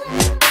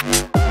you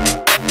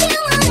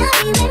wanna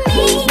be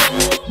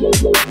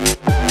with me.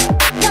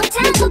 No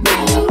time for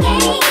playing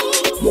games.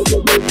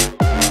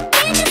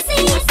 Can't you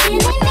see it's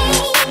killing me?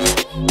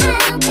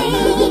 I'll be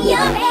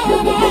your head.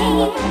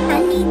 I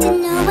need to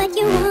know what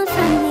you want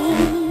from me.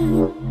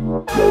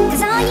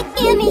 Cause all you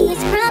give me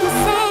is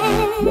promises.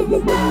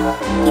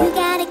 You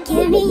gotta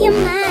give me your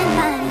mind,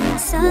 body, and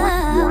soul.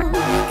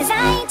 Cause I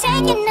ain't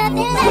taking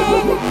nothing less.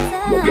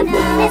 I'm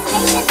as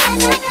patient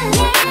as I can,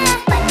 yeah.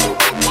 But you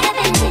took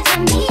advantage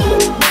of me,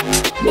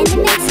 and it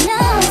makes no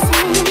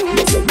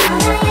sense.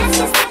 All I ask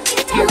is that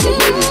you tell me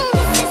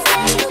this is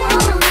where you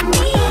wanna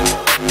be.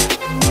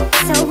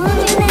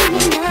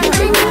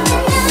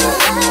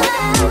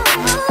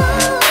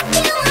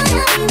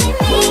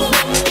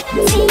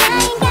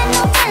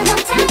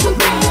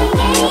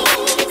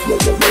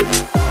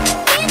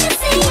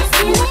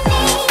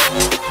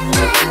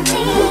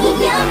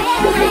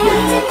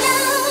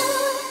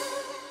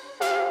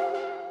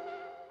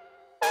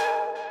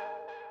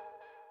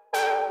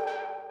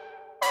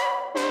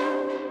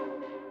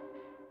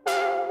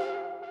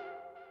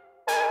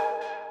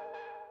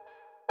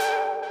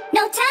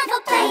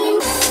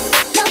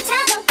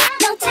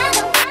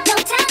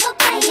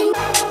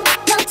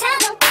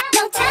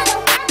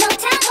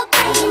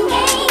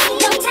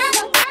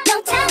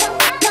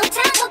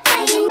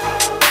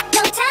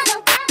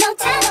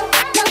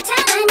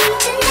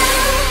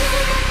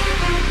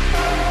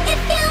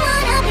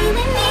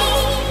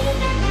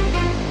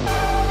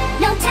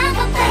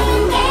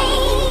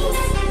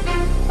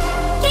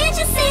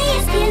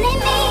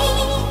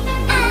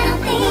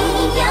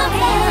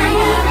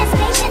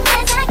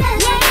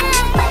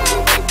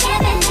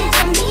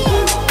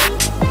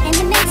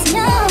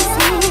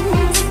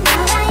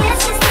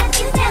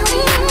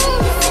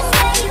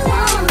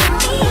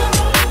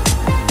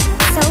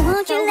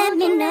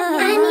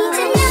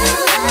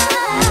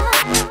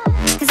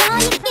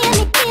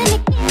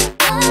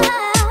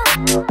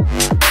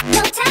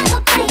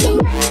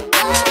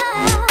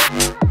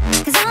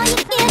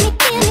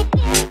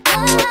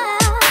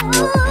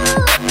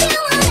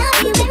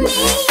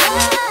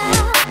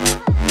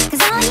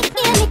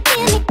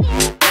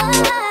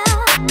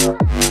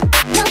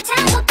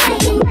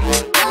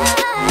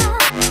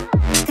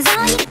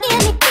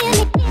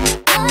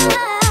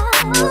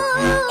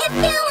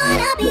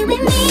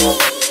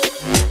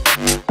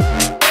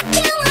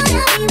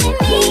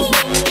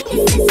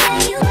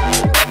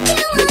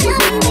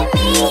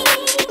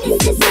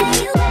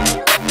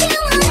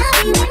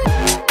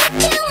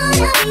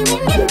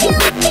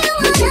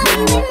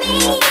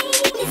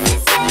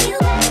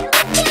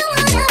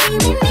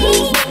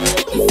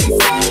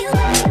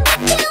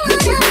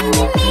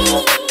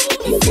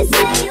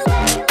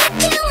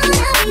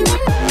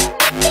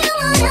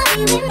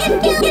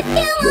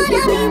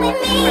 wanna be with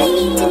me? I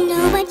need to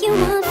know what you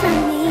want from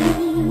me,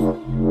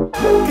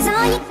 'cause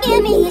all you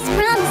give me is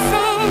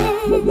promises.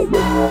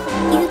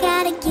 You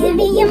gotta give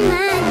me your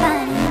mind,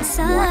 body, and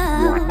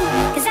soul,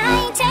 'cause I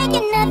ain't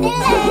taking nothing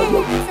less.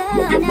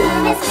 I know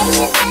as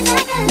patient as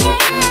I could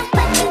get,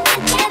 but you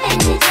took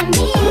advantage of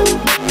me,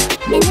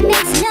 and it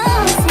makes no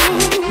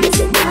sense.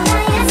 All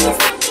I ask is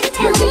that you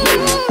tell me,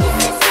 is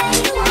this where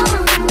you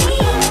want me?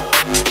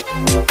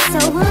 So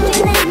won't you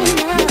let me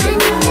know? I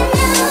need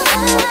to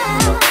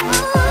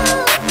know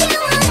if you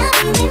wanna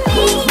be with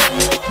me.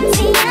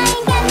 See, I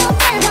ain't got no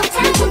time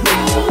for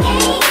playing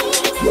games.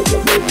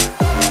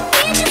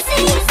 Can't you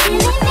see you're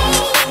silly me?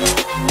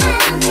 I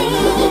don't think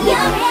you're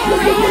ready.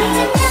 I need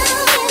to know.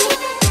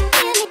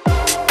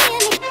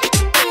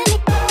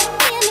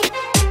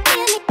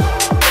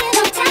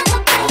 No time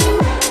for playing.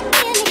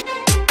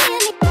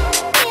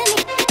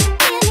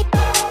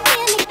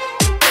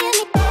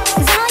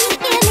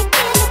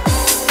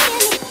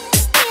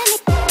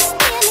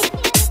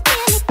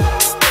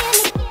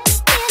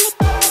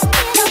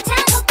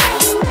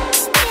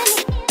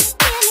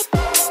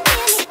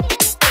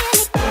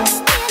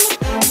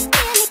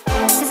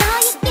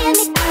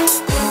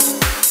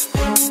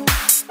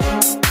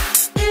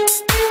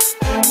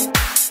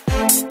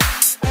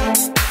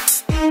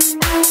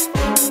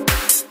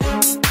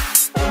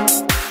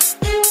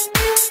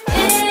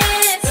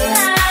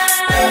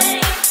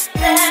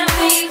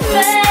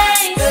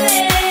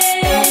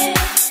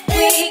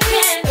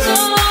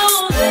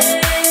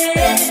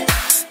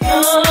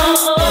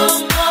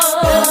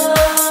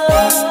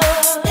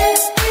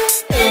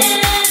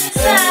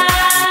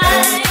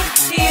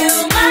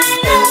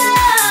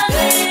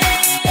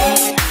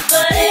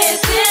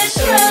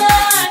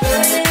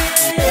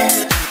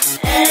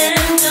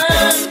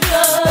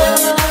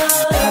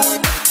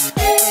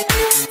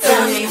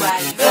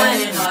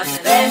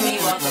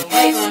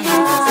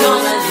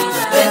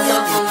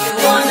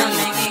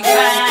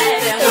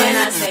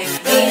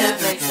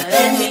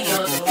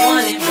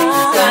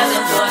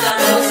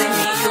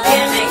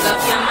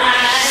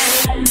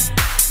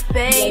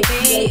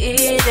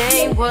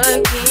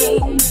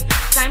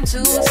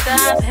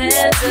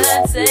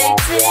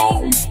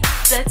 hesitating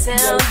to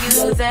tell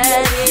you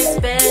that it's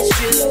best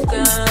you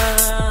go.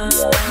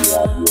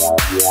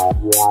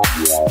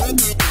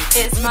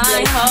 It's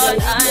my heart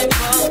I'm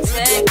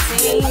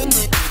protecting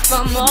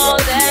from all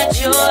that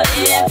you're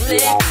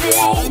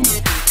inflicting,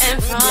 and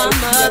from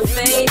a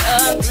fate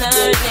of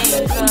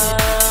turning cold.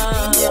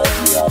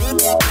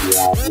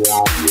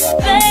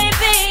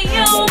 Baby,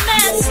 you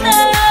messed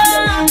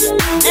up,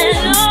 and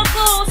look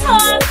whose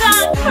heart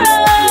got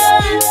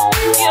crushed.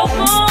 You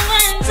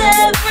ruined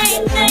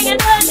everything and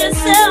hurt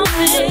yourself.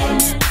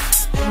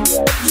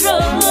 It's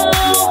true,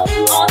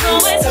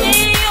 although it's me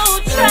you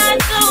tried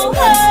to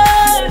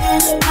hurt.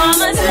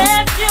 Mama's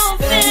left you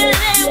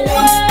feeling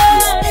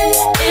worse.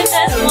 If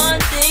there's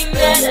one thing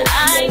that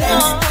I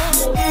know,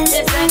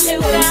 it's that you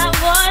got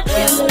what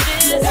you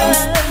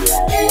deserve.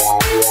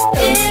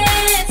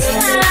 It's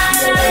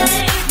time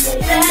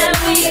that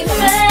we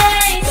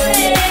face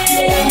it.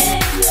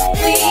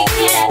 We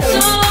can't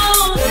do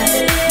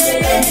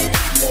this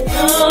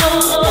no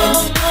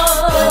more.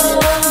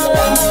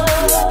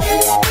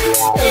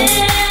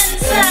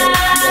 Inside,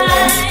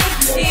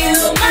 you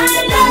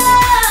might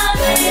love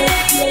me,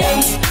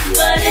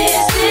 but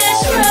it's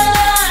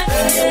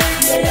destructive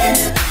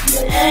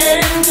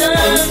and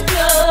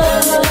unpure.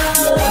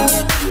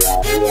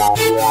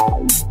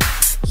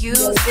 You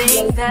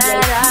think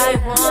that I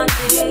want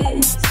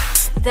this,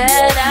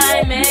 that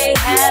I may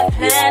have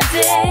planned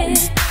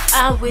it.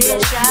 I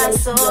wish I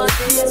saw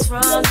this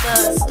from the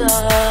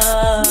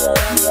start.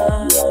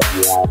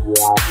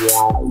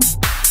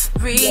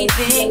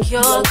 Rethink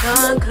your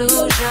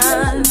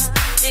conclusions.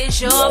 It's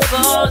your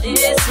fault,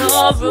 it's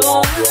your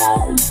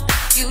ruin.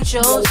 You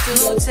chose to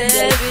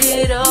tear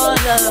it all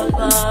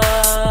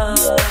apart.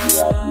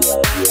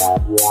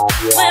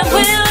 When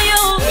will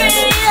you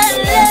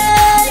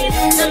realize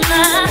that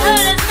my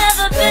hurt has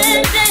never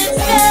been this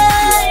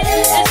bad?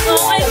 It's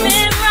always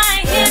been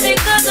right here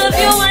because of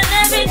you and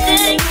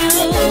everything you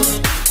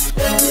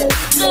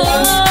do.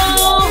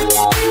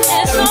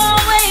 It's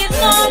always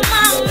on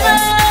my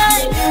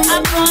mind.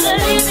 I'm gonna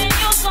leave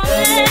you so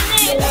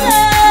many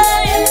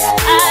times.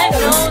 I've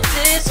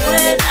noticed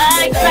when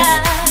I cry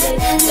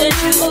that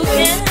you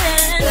can't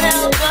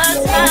help but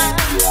smile.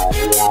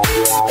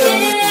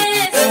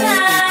 It's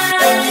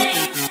time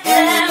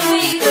that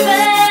we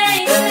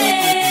face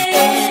it.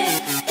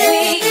 We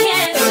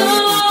can't do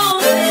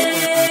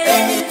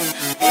this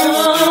no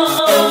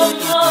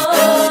more.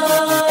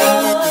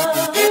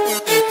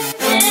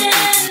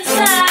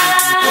 Inside,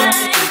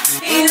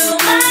 you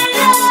might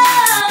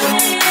love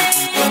me,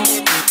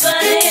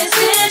 but it's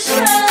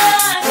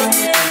destructive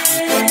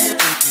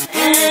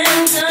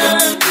and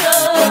unpure.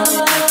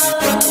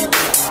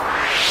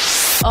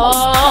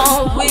 All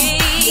we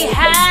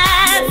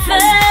had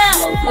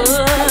felt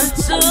good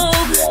to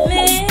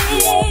me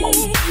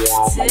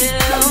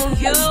till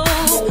you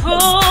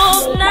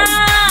prove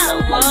not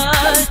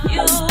what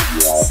you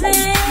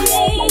say.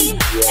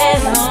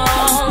 And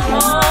all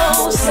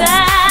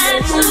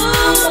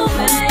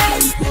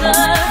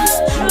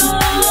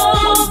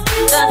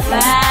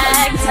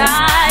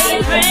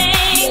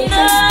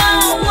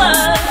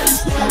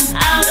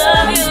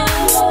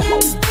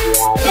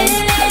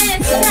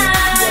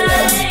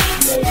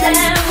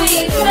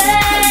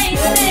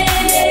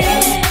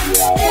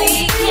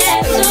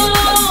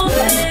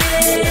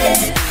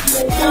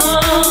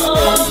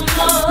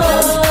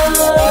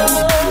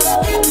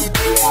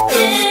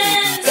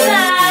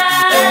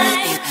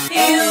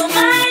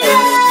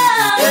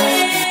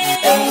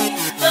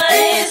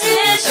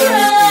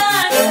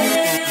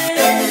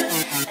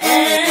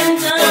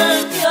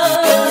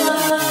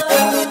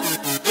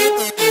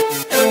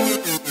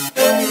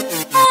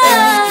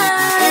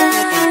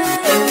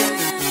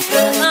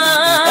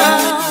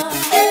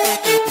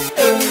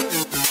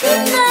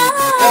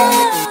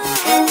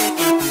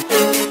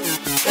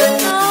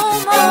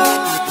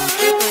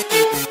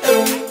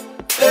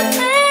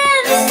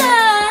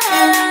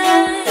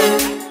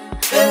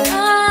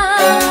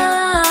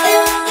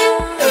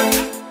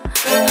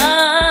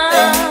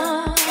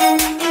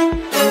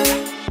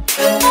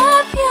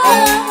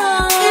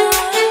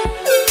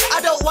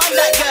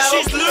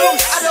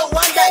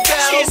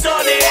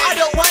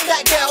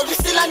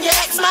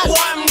ex-man.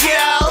 One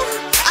girl,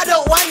 I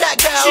don't want that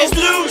girl. she's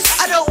loose.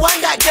 I don't want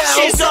that girl.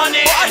 She's on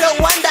it. But I don't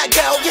want that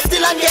girl. You're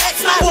still on your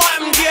ex-man.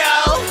 One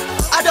girl,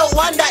 I don't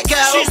want that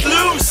girl. she's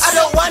loose. I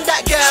don't want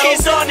that girl.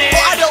 She's on it.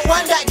 But I don't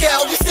want that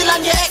girl. You're still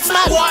on your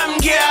ex-man. One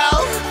girl,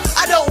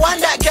 I don't want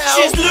that girl.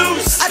 she's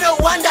loose. I don't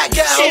want that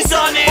girl. She's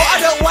on it. But I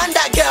don't want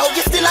that girl.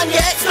 You're still on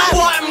your ex-man.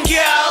 One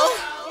girl,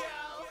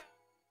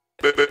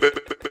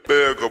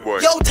 Good boy.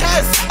 Yo,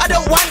 Tez, I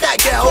don't want that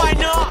girl. why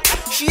not?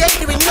 She ain't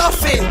doing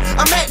nothing.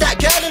 I met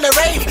that girl in a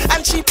rave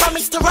and she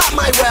promised to rock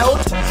my world,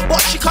 but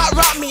she can't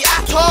rock me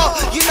at all.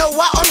 You know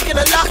what? I'm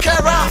gonna lock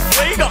her off.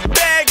 Well, you got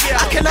bad girl.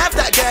 I can have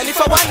that girl if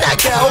I want that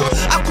girl.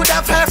 I could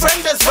have her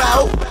friend as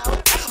well.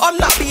 I'm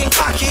not being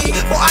cocky,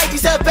 but I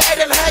deserve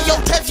better than her. Yo,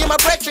 Tez, you're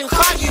my brethren,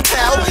 can't you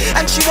tell?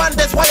 And she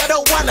wonders why I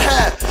don't want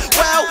her.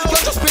 Well,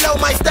 you're just below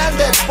my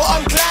standards, but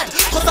I'm glad,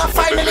 cause I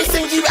finally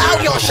sing you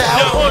out your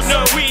shell.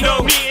 No, we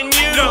know me and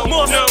you. No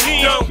more, no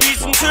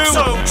reason to.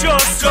 So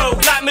just go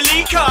like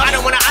Malika. I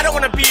don't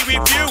wanna be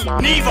with you.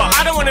 Neither.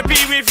 I don't wanna be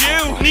with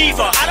you.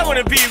 Neither. I don't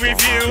wanna be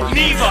with you.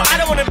 Neither. I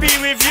don't wanna be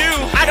with you.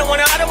 I don't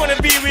wanna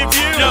be with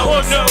you.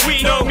 No,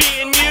 we know me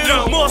and you.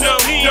 No more, no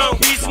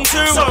reason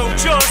to. So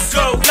just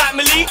go like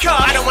Malika.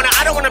 I don't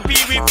wanna be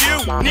with you.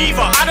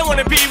 Neither. I don't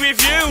wanna be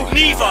with you.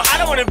 Neither. I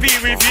don't wanna be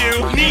with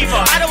you.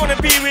 Neither. I don't wanna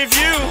be with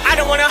you. I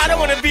don't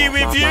wanna be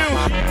with you.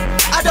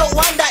 I don't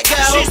want that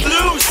girl. She's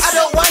loose. I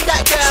don't want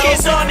that girl.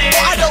 She's on it.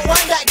 But I don't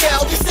want that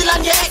girl. You're still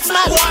on your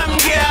ex-man. One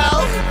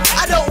girl,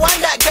 I don't want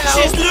that girl.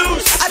 she's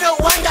loose. I don't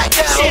want that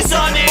girl. She's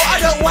on it. But I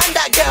don't want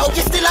that girl.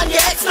 You're still on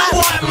your ex-man.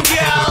 One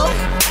girl,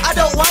 I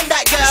don't want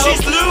that girl.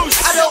 she's loose.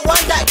 I don't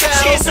want that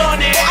girl. She's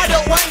on it. But I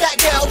don't want that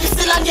girl. You're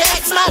still on your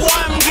ex-man.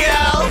 One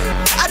girl,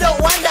 I don't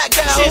want that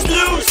girl. she's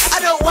loose.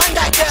 I don't want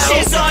that girl.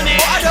 She's on it.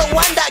 But I don't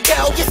want that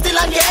girl. You're still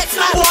on your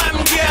ex-man. One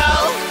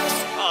girl.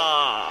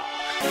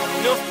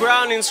 Enough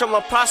brownings from my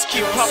past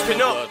keep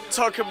popping up.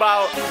 Talk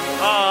about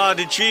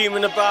they're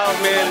dreaming about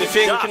me, they're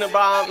thinking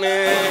about me.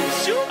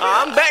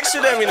 I'm vexed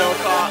with them, you know,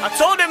 car. I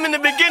told them in the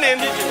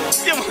beginning,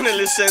 didn't wanna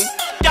listen.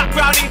 That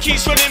Browning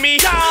keeps running me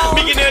down.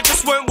 Me and her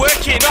just weren't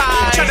working.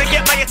 Trying to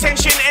get my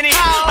attention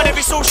anyhow on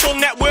every social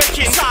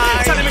networking.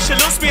 Telling me she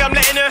loves me, I'm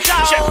letting her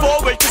check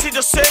forward cause it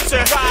just serves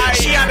her.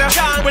 She had a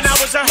when I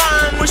was a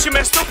man, when she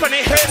messed up and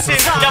it hurts him.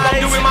 Now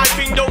I'm doing my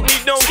thing, don't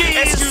need no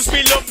excuse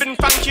me, love and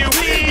thank you.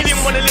 You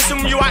didn't wanna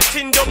listen, you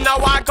acting dumb. Now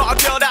I got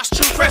a girl that's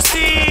true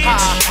prestige.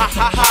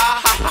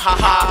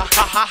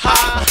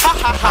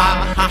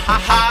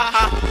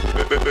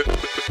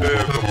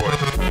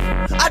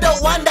 I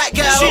don't want that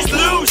girl. She's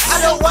loose.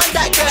 I don't want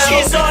that girl.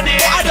 She's on it.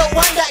 But I don't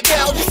want that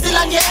girl. You're still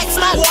on your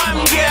ex-man.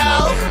 One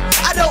girl,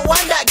 I don't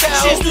want that girl.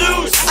 she's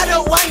loose. I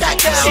don't want that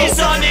girl. She's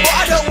on it. But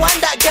I don't want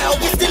that girl.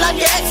 You're still on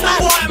your ex-man.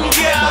 One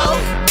girl,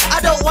 I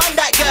don't want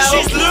that girl.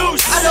 she's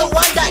loose. I don't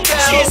want that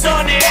girl. She's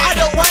on it. But I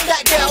don't want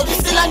that girl.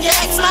 You're still on your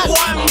ex-man.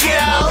 One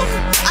girl,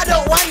 I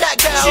don't want that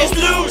girl. she's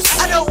loose.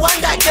 I don't want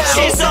that girl.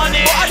 She's on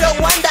it. But I don't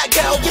want that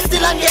girl. You're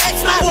still on your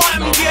ex-man.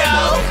 One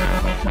girl.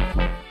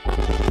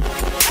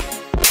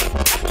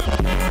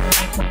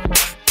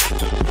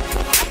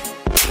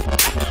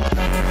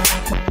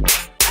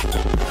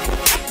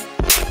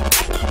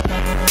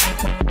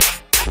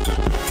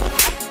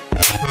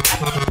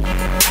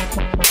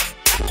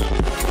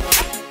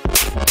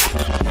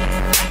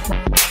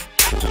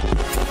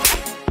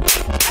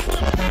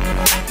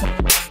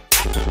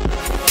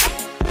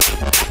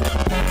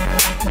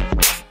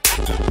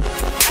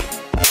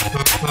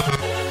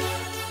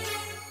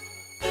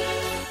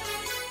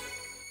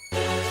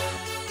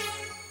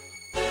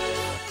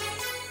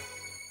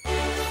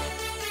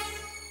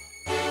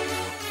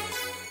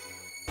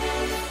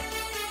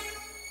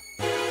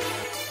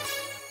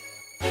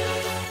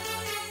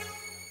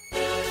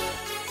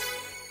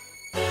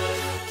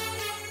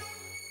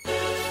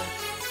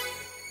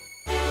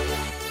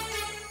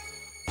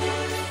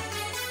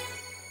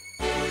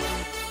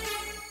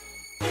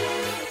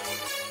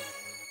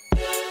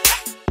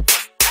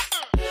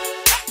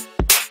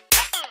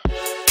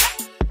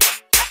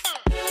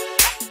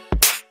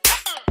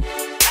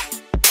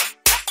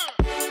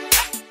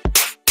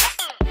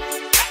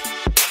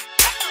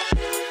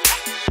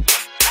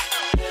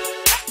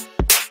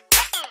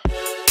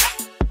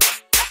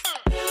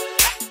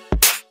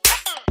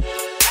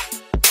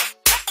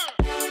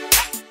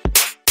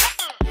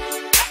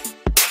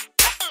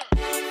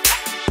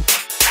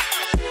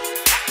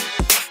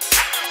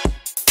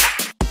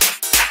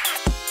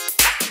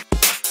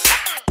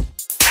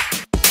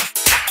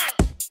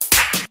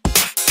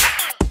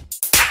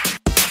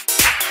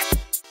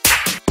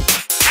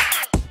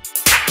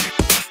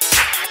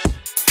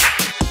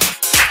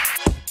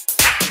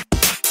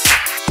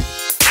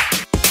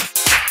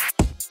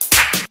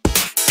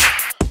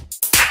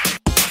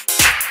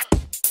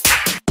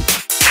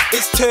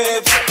 It's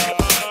Tibbs.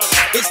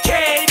 It's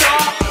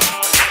K-Dot.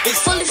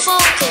 It's fully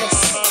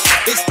focused.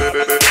 It's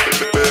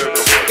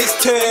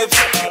Tibbs.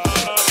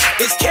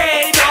 It's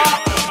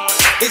K-Dot.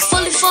 It's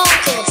fully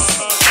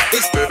focused.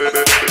 It's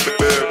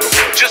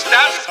Just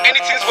dance,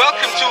 anything's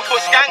welcome to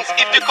 2-foot skanks.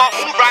 If you can't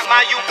move right,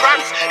 man, you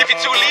prance. If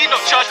you're too lean,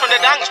 up charge from the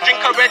dance. Drink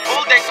a Red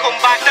Bull, then come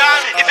back down.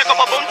 If you got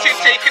a bum tin,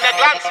 taking a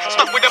glance.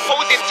 Stop with the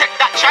posing, take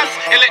that chance.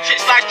 Electric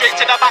slide straight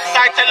to the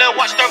backside. Tell her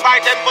watch the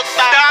ride, then bust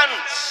that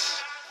dance.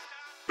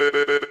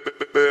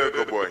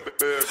 Boy.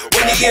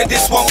 When you hear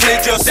this one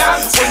play, just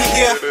dance. When you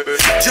hear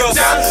just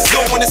dance.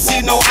 Don't wanna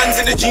see no hands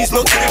in the jeans.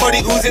 Look, everybody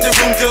who's in the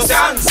room, just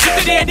dance. You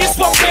can hear this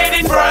one played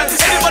in France.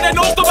 Everybody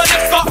knows the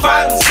left got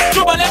fans.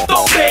 Drummer left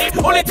don't play.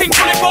 Only thing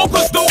fully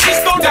focused, don't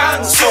is don't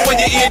dance. So when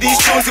you hear these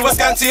tunes, you a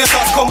scan to your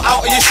socks, come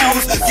out of your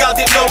shoes. Y'all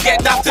didn't know, get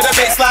daft to the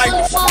baseline.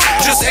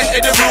 Just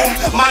enter the room.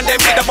 Man,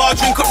 them hit the bar,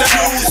 drink up the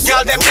blues.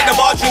 Y'all them hit the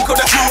bar, drink up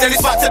the blues. Then it's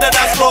back to the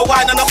dance floor,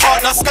 wine on the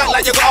partner, skank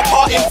like you got a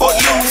part in foot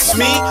loose.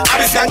 Me, I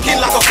be skanking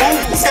like a fool.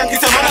 Skanking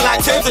to man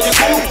like terms of your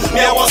cool.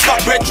 Me, I won't stop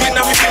brethren,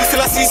 I refuse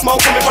till I see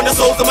smoke coming from the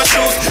soles of my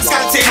shoes.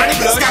 Skanking,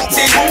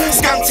 skanking,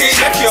 skanking,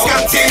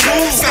 skanking,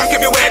 skank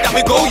everywhere that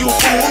we go, you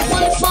fool.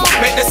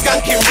 Make the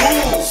skanking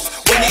rules.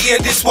 When you hear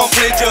this one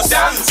play, just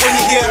dance. When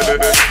you hear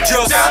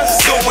just dance.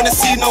 Don't wanna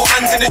see no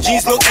hands in the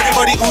jeans. Look,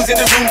 everybody who's in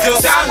the room,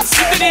 just dance.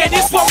 You can hear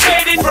this one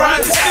played in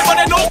France.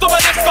 Everybody knows Drummer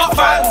left got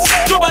fans.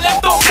 Drummer left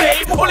don't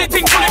play. Only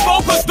thing fully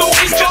focused, do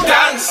is just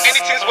dance.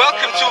 Anything's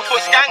welcome, 2-foot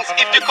skanks.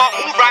 If you can't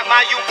move right,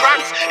 man, you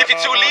prance. If you're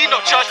too lean,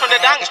 up charge from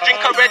the dance. Drink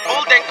a Red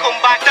Bull, then come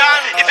back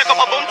down. If you got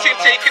a bum tin,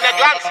 taking a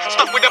glance.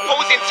 Stop with the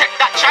posing, take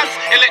that chance.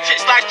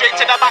 Electric slide straight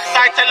to the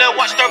backside. Tell her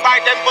watch the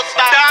ride, then bust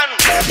that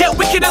dance. Get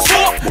wicked as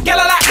fuck. Get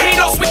her like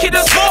Hados, wicked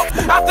as fuck.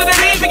 After the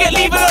rave, we get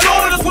leaving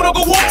alone. I just wanna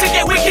go walk to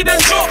get wicked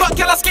and short. Got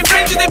girl asking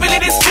friends, they really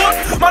this good.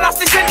 Man,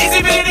 after sent is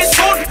he really this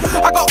good.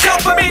 I got girl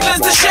from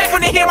Midlands to shake.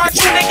 When they hear my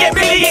tune, they get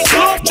really in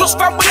club. Just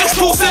fam with this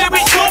cool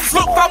celebrate clubs.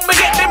 Look fam, we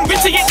get them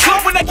gritty in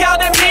club. When the girl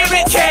them hear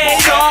it,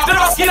 K-Dog.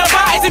 They're asking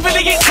about is it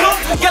really in club.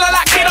 Girl, I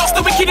like Hados,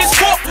 the wickedest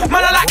fuck.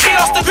 Man, I like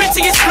Hados, the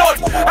grittiest blood.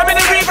 I'm in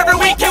the rave every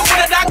weekend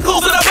with the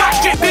ankles and the back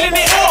strip, filling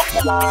it up.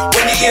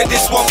 When you hear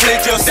this one play,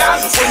 just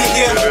dance. When you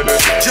hear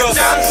just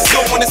dance.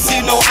 Don't wanna see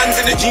no hands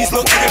in the jeans.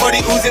 Look,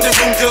 everybody who's in the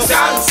room, just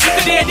dance. You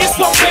can hear this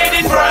one played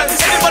in France.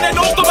 Everybody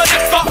knows Drummer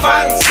left got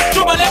fans.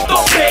 Drummer left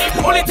don't play.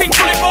 Only thing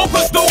fully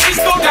focused, do is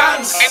don't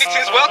dance.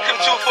 Anything's welcome,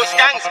 2-foot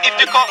skanks. If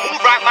you can't move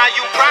right, man,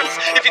 you prance.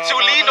 If you're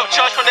too lean, up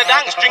charge from the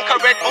dance. Drink a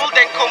Red Bull,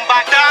 then come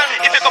back down.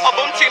 If you got a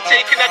bum tin,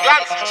 taking a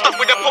glance. Stop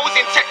with the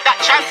posing, take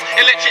that chance.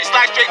 Electric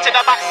slide straight to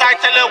the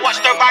backside. Tell her watch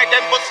the ride,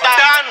 then bust that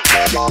dance.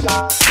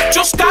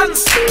 Just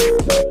dance.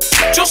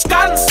 Just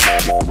dance.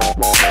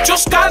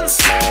 Just dance.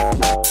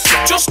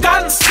 Just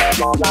dance.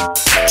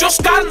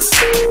 Just dance.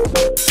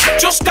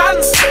 Just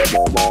dance.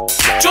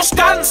 Just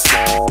dance.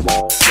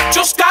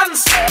 Just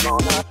dance.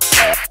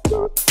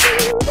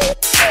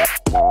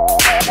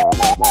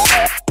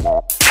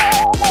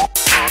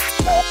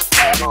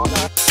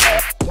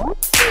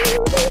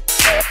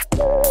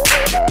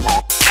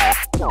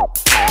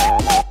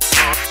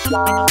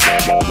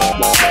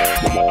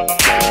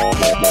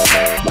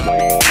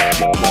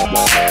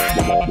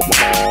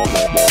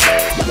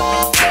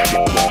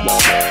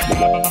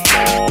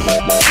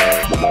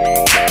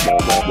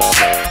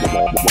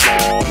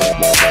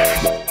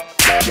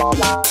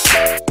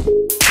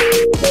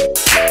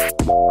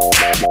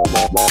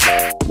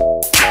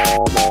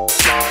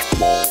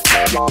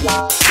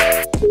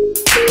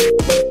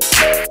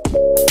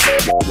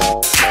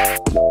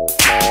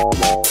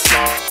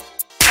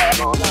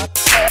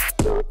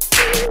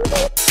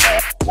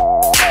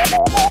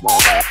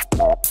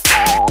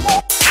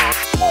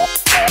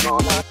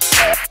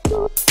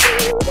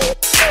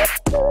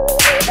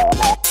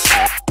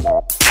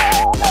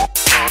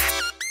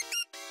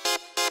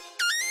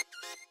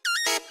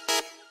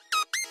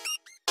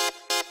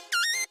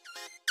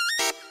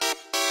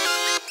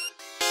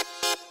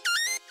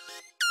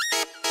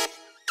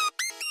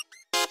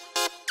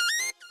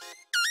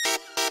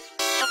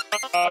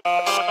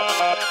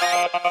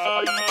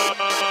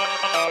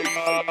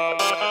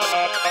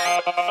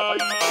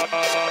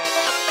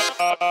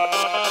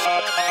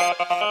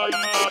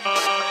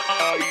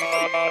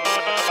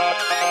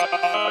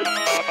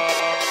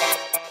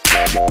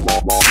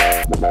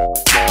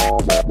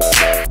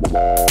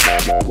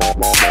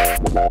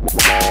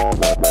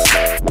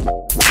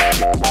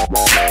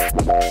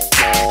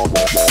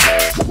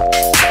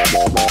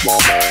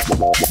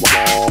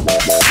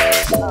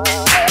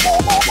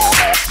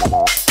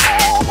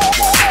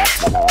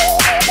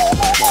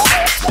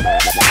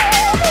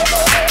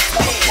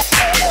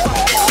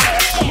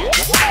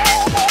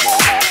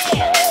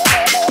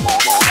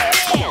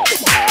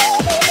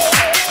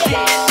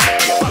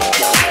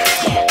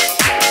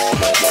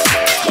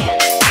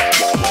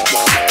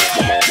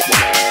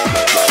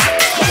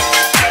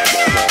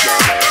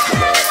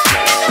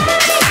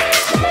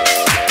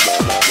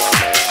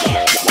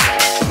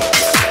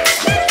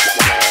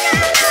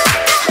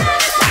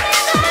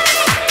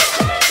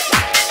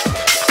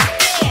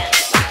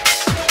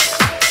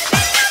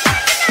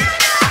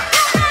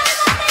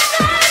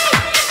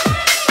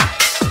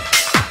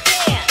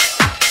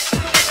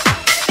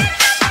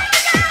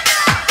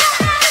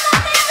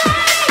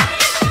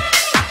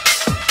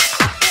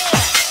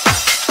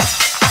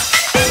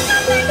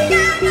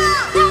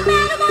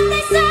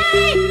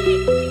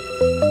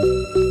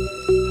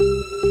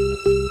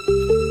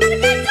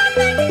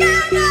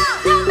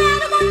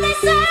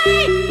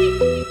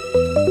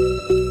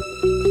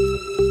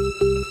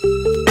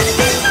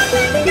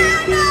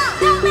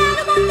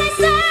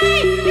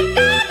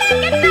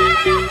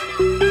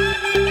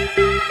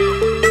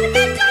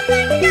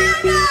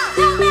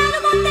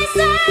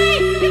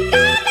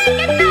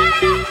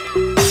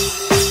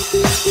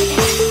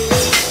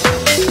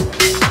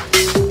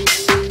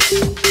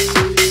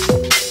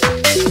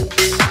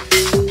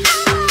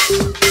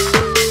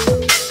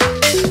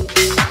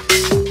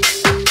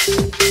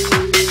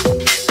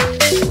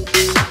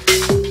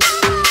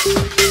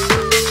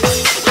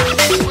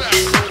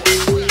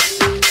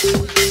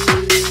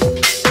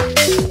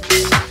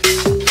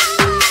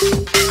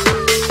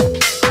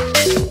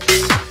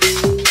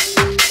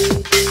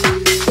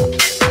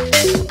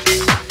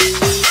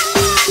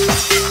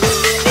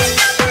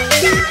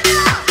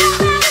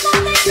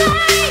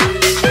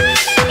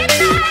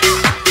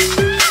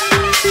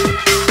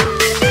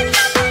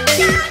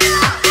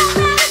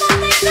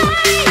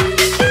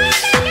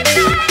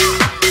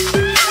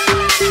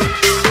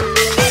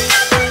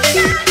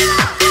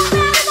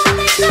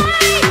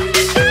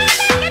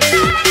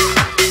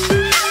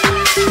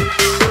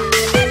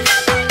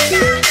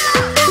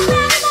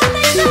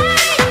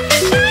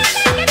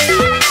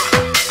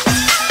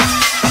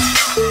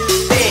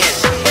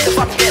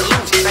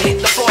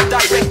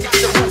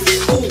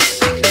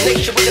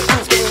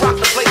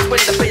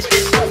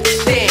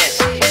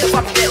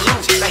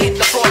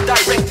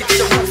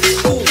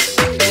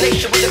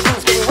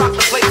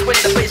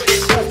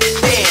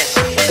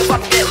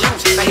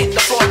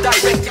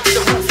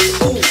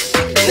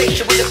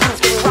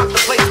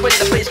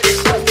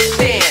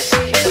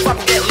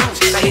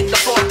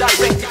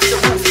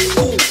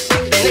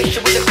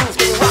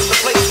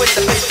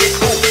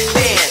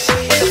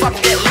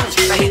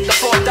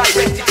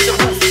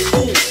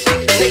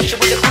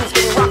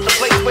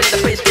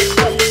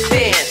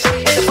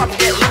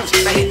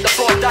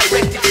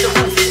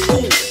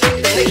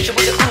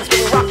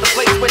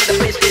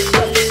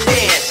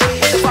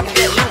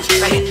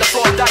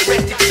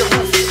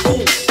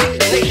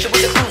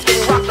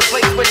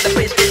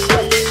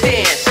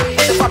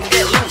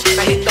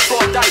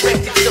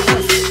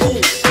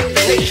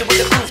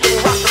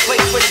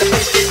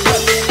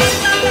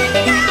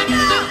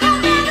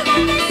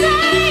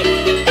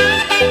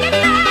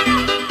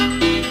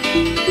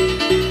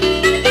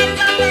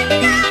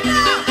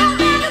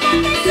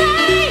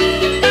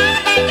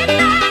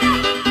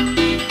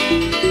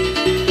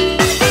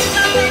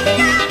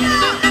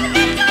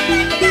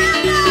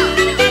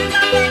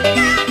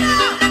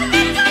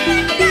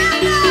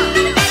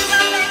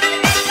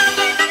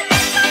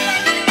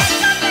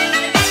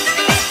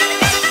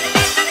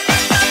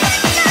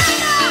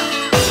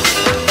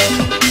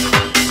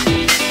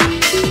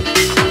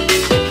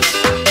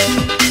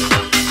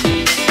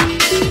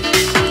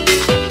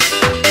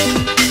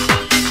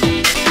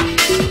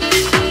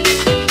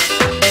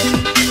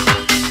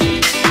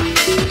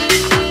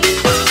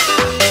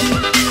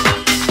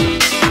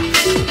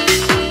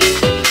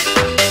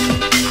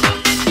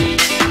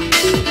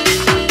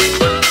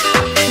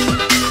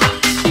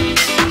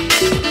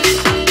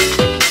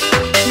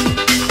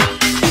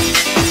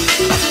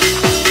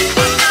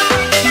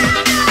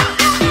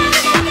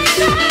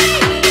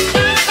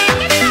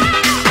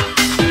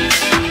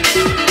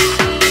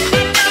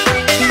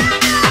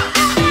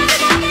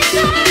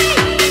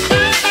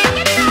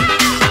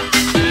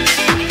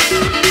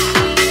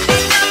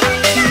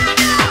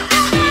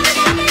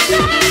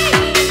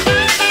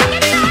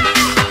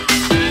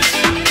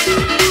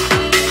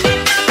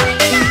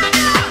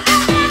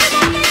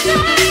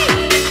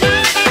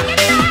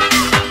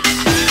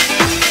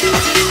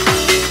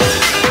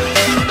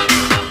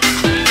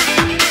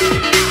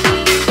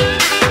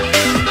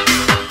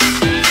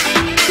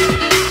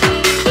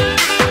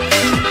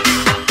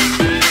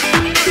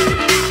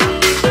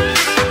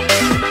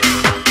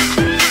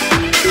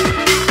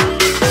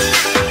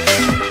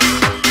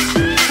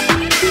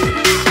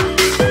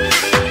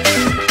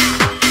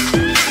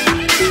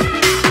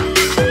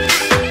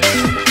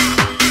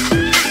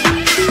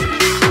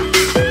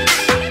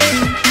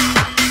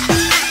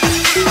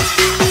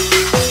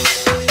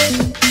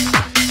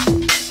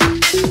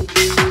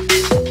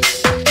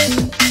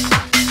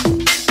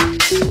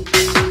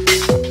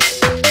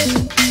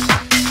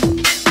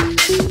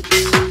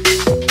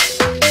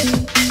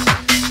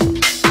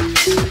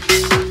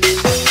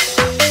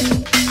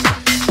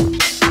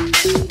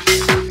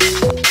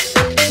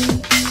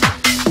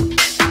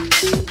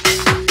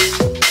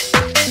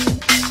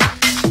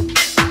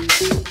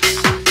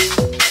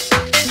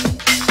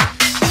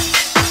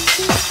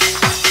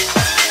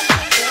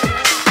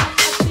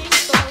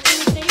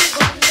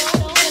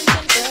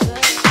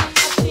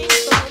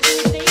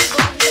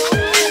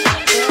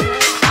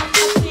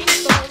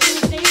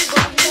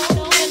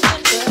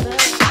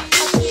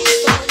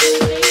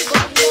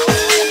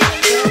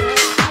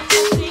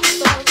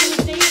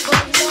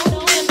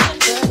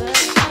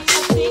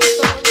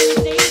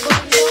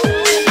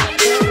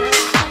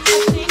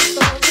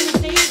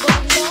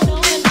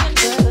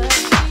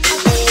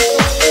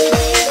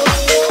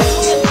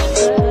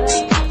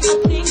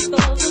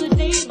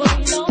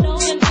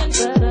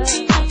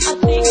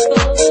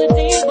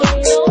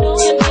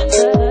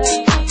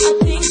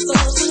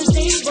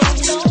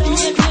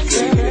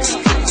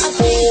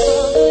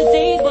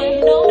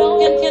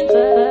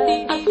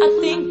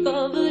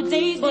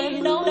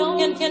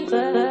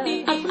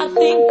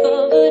 think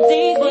of the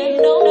days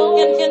when no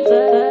one can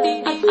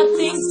buy. I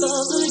think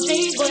of the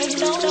days when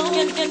no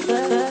one can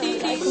buy.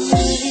 Like a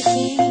movie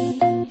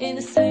scene in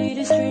the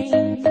sweetest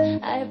dreams,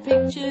 I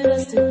pictured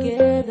us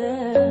together.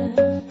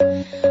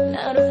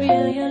 Now to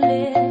feel your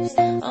lips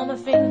on my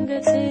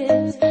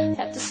fingertips,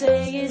 have to say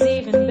is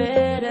even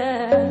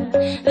better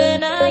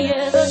than I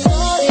ever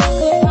thought it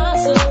could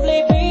possibly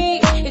be.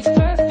 It's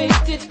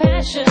perfect, it's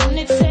passion,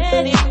 it's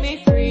setting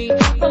me free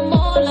from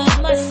all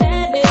of my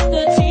sadness,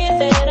 the tears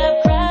that I've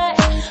cried.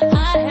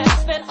 I have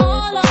spent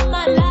all of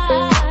my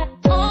life,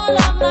 all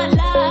of my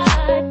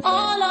life,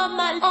 all of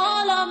my,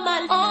 all of my,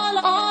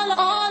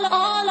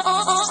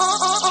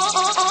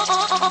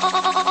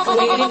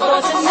 waiting for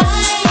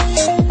tonight.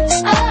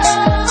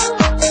 Oh,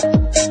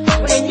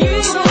 when you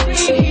will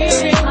be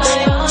here in my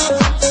arms,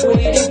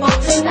 waiting for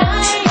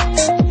tonight.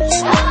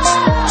 Oh,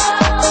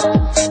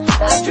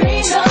 I've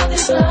dreamed of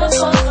this love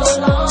for so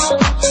long,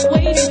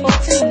 waiting for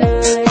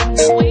tonight,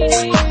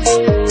 waiting,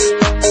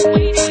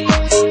 waiting,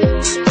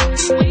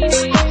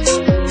 waiting.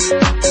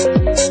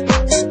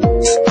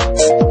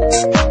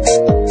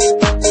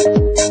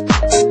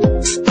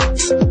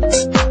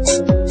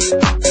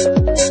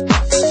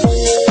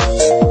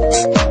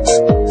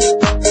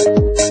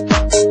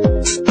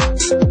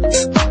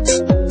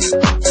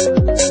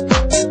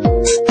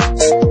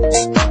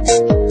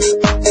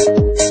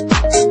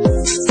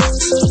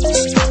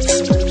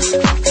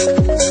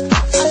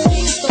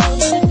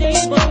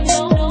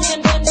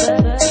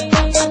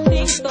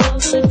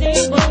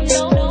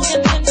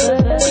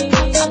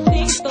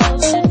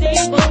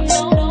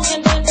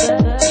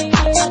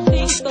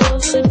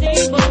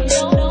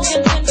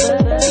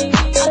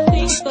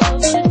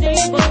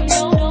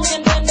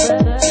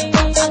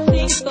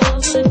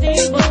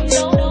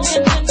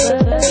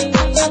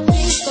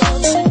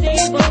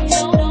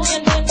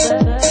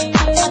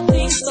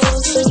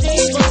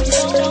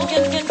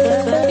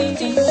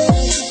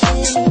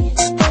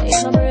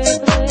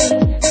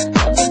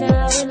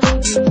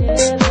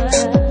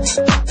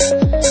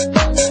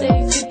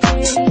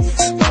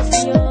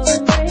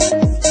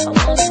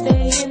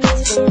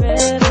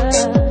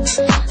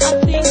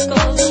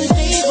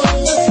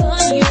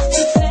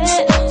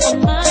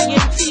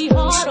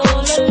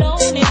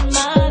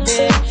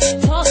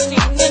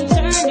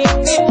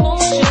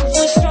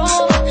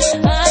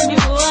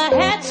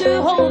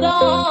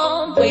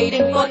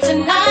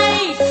 Tonight.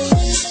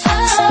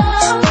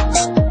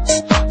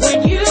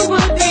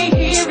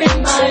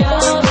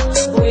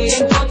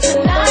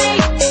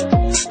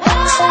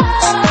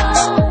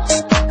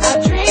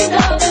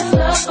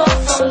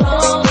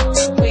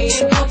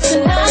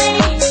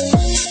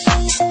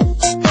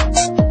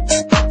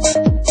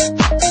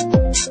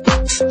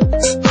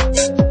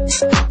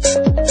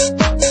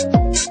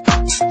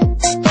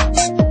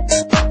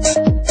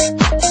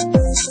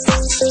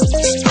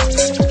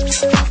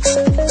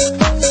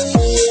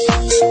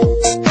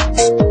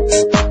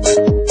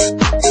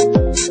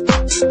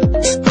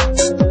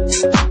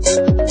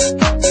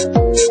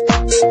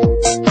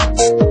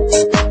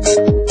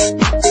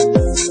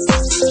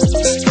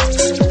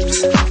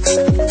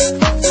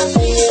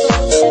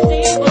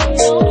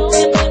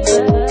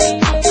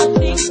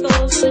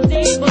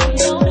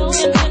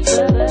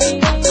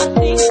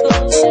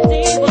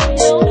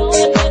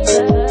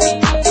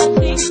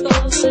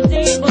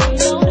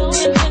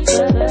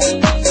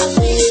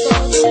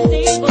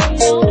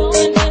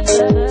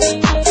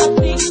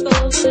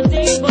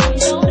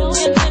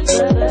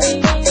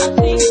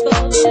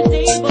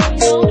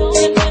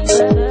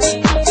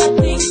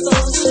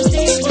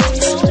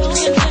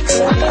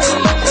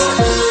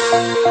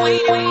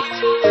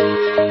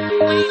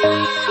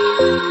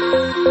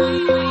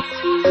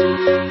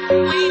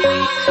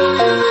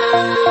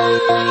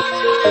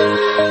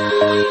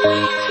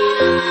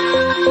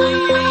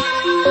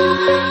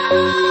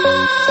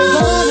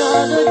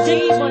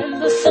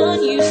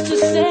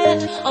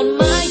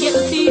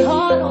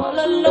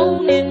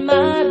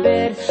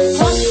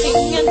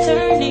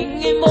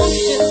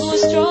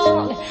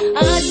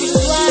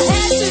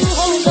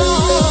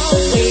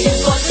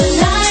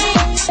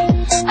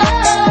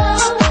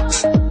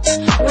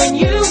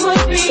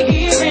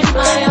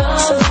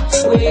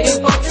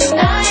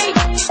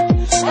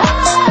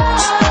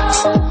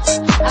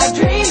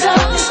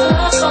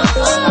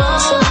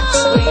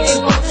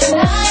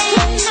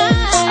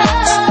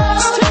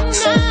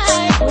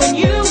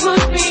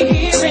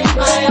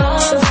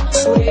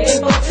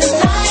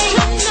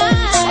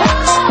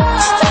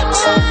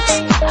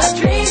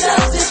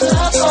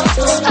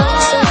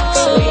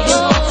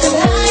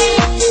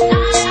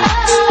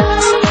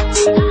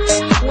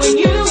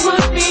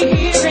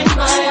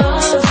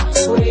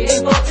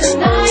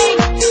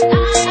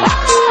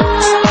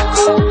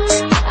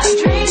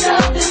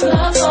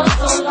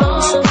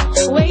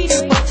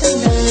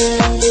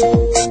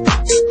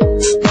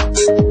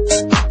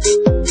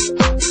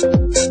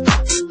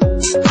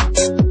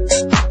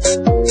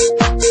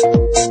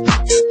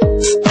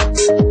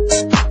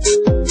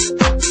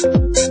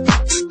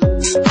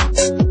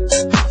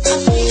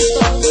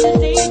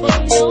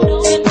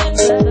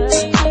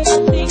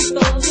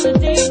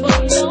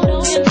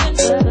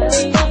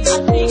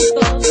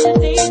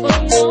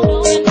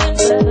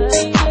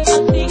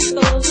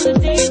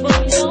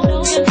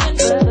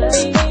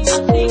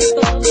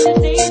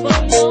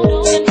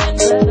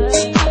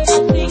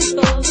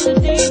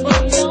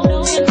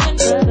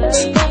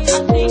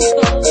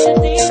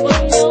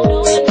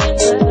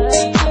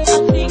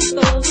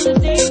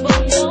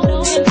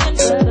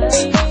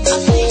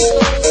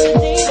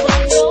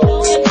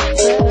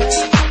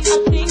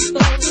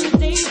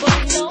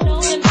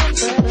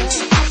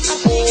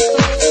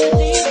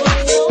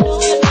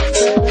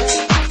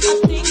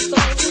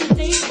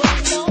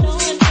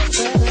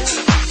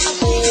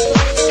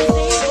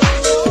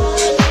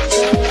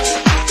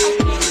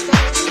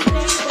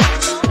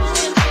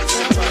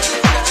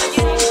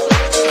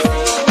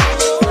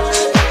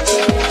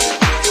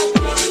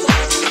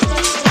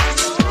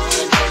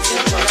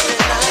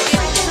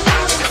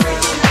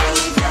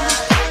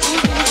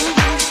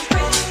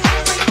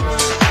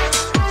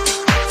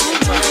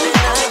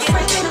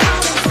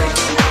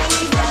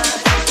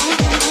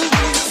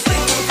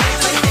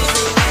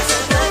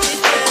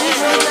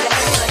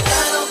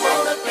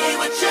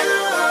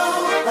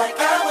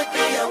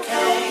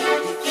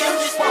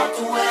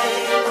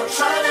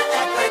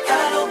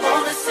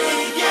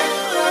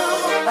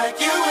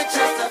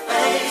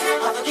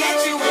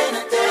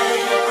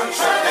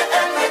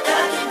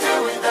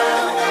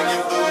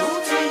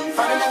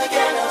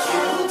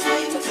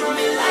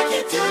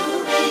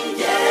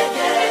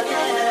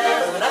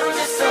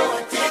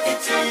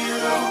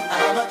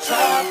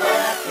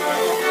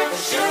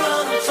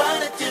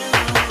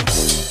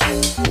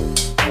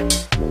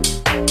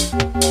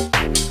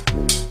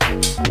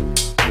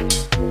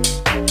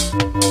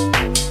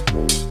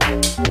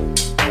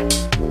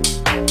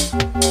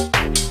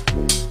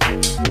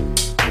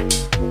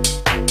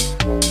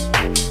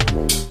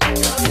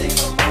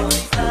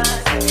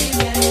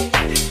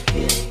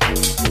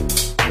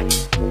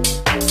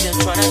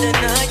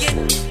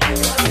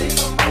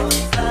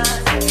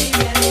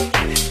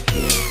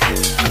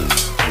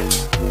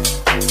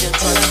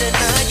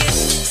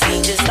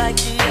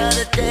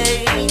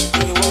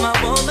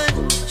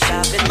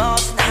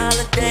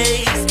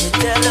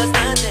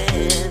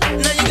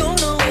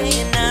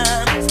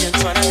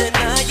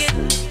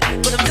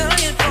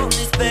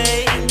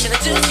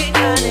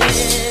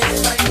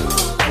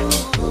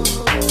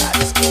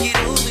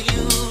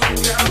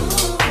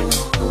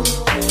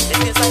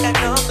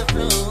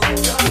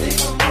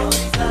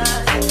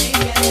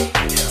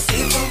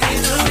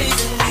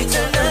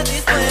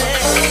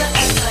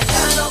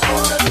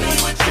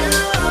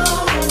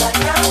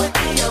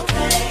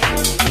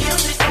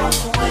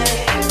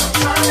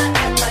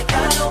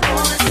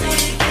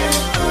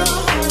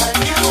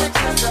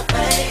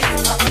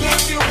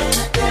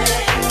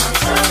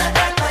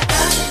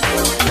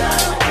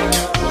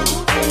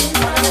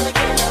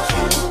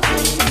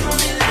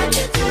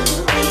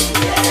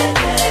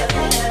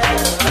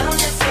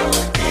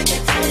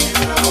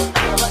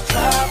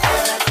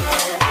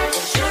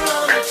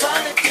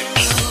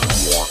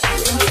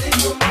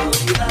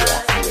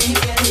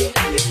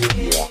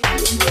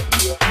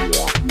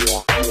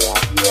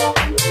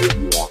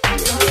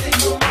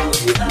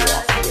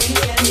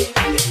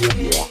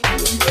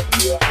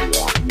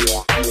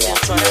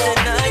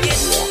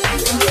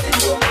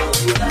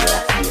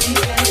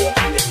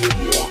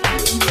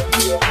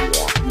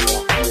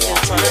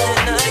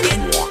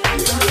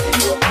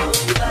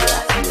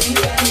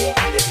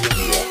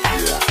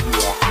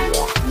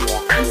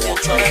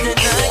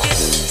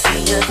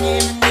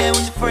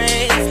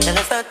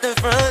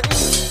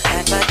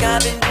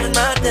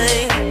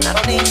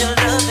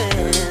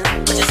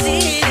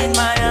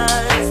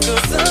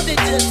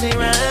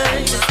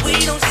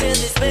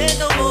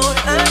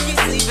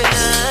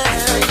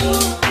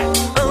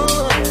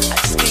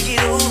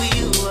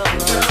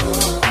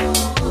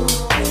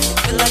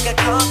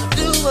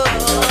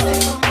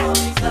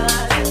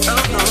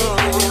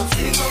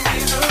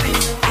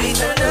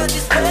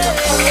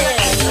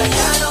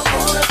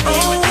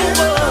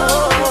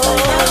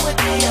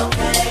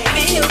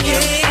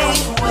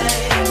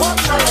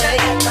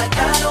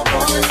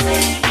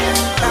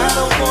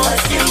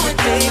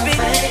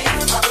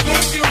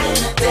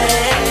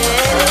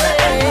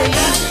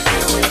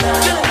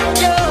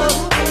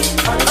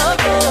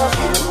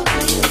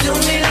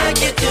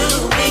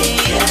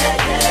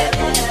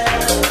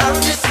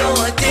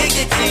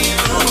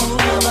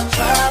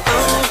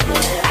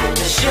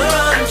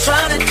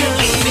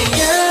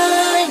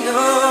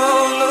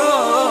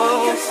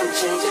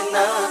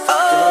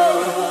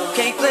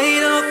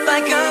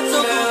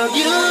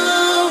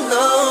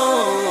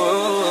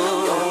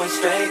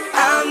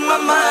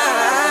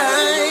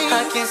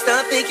 can't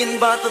stop thinking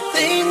about the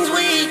things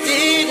we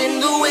did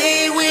and the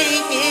way we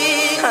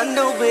hit. I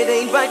know it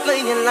ain't right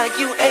playing like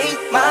you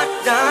ain't my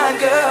dime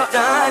girl,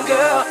 dime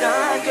girl,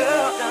 dime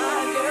girl,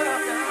 dime girl,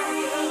 dime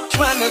girl.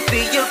 Trying to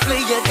be your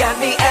player got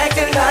me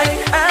acting like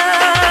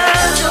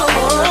I don't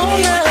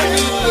want you.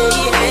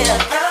 Yeah,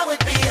 I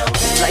would be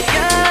okay. Like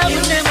I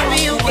would never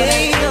be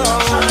okay, no.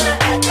 Trying to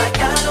act like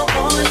I don't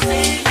wanna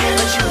see you,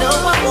 but you know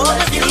I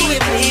wanna see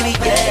it, baby,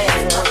 yeah.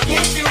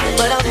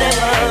 But I'll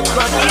never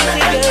come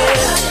easy,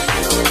 girl.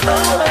 Oh,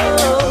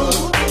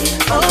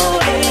 oh,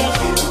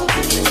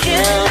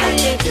 yeah.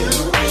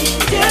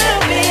 Tell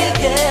me,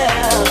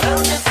 yeah.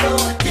 I'm just so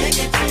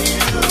addicted to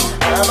you.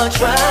 I'ma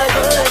try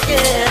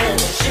again.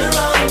 You're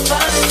all I'm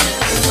trying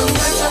to do.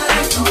 So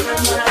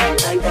much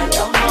like that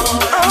no more.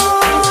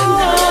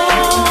 Oh,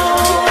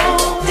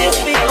 this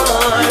be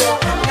hard.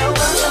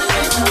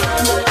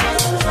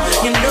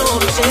 You know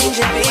I'm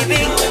changing,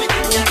 baby.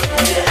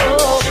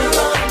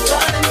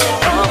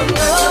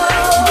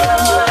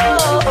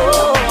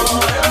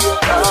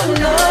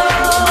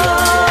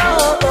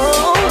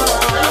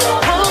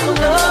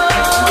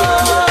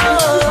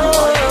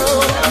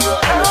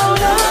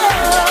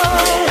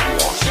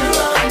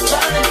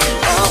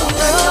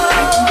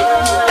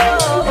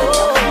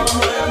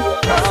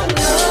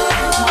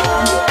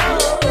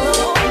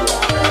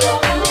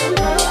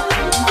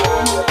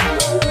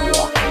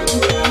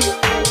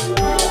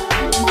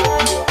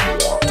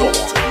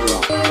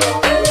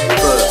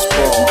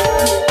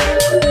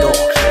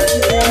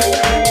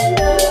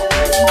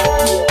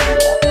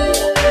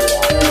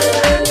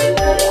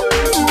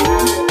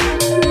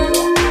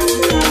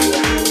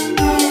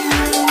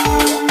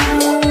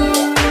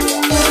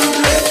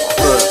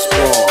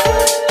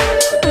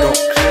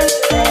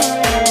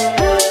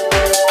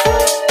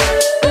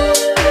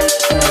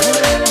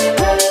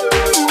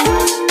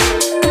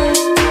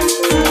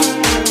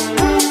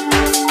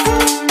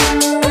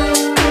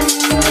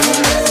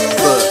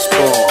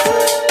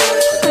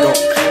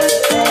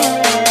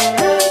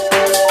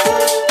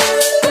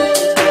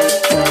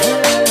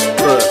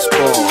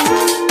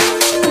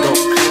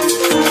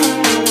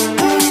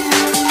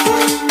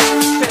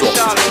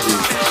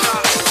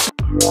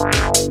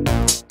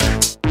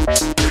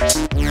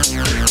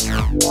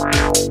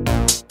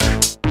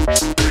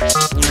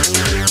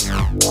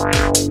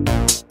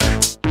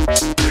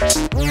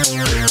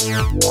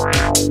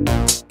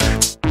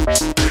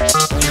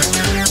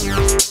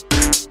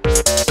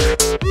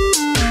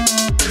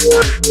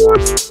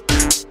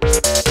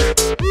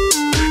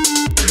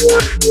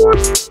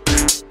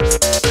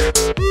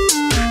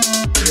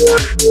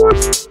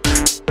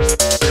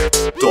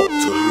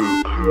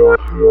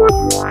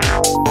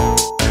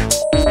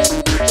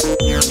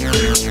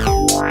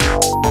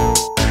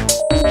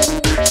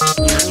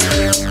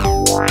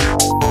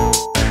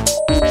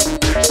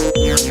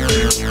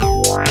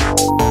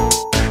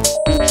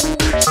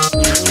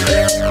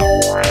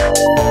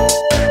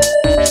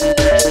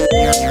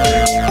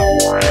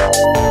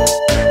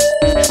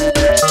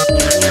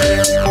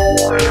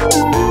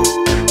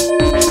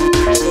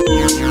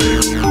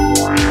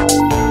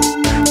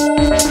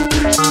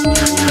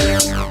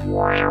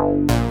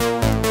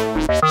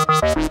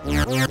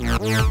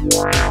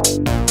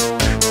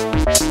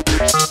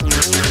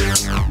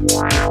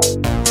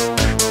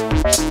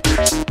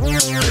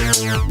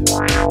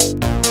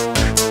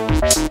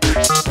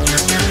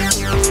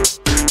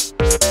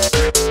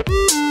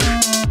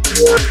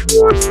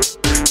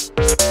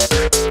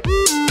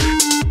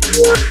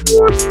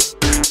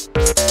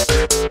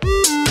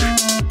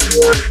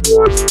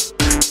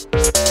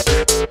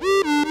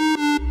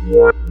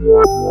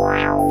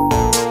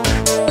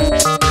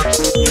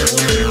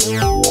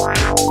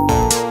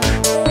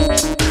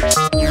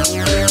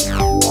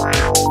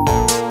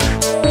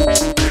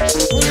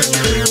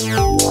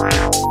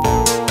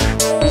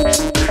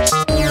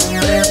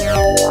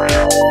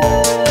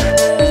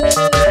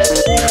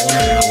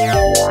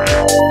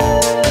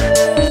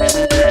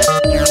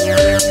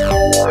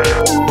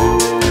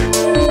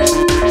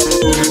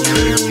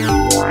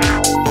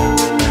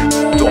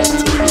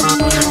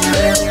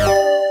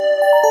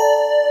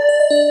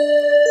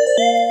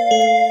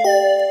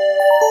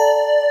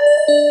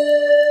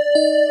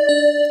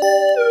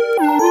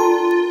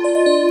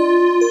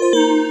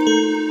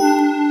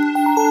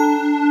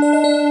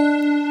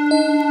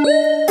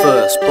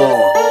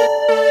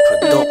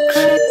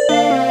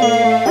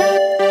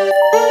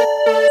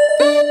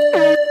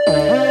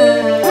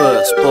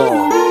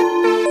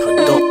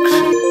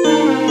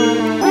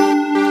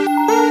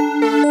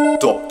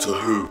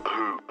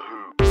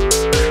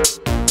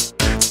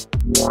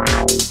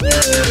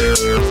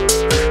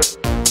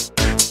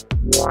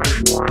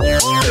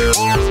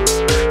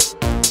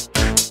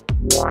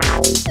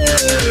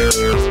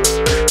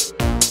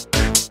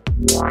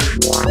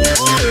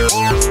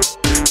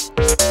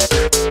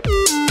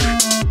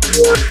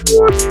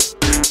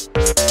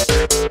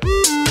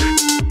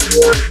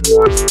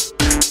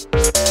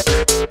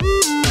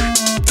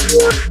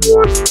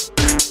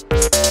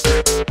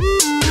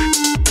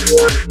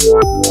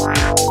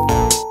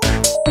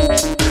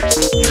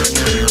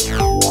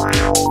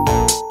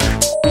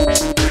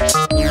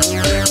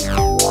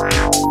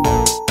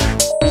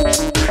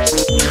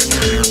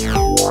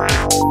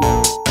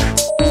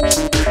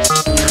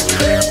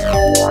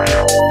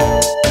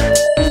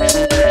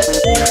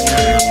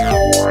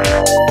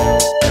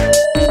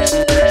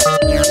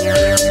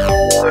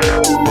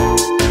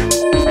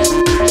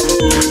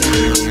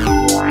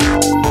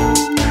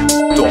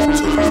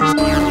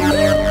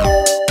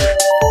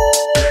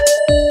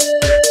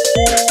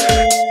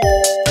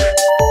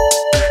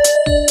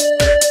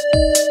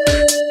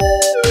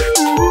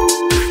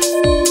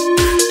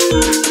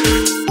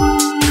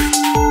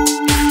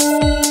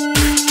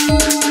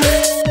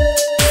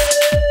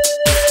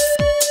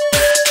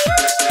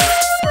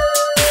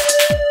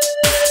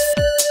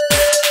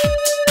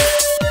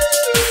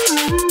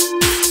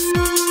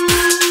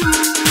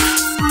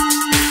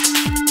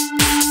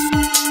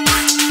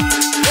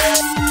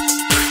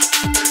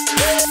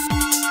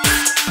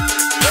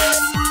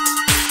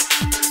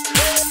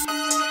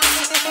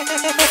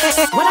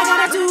 What I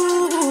gotta do?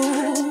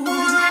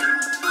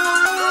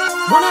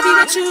 Wanna be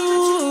with you?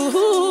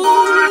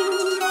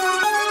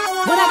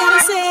 What I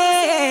gotta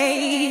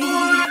say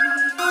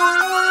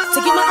to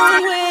get my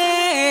own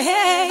way?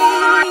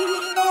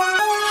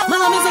 My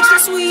love is extra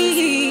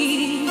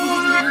sweet.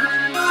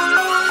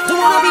 Don't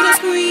wanna be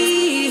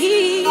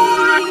discreet.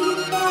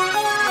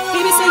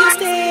 Baby, say you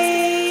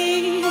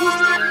stay.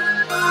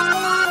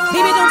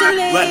 Baby, don't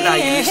delay. Right now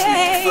you're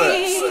listening to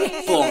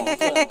First Born.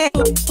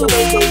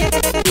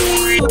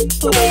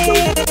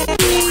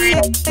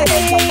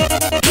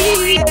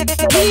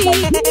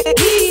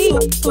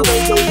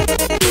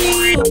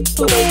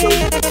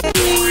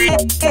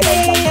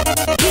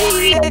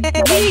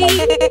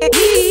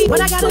 What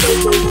I gotta do?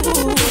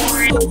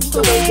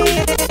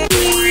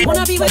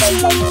 Wanna be with you?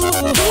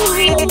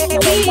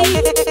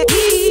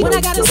 What I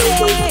gotta say? To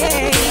get my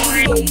own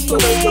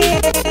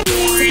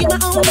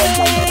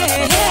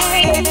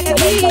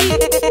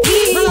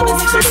way. My love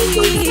is extra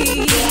sweet.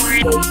 Don't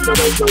wanna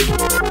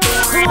be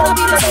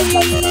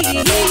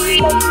discreet.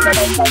 Baby,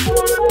 say you stay.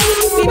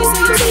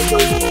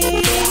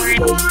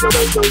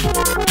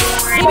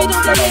 Baby,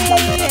 don't delay.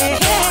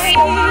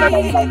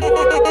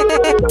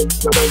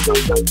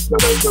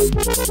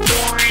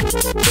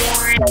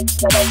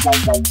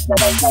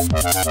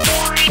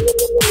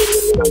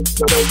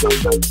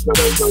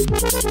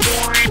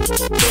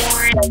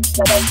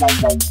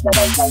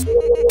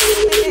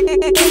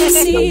 Can you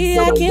see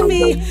I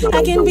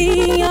can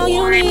be all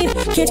you need?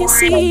 Can't you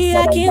see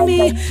I can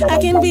be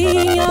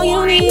all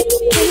you need?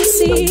 Can you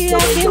see I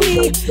can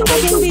be all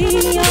you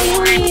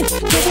need?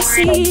 Can't you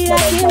see I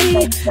can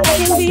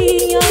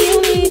be all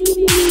you need?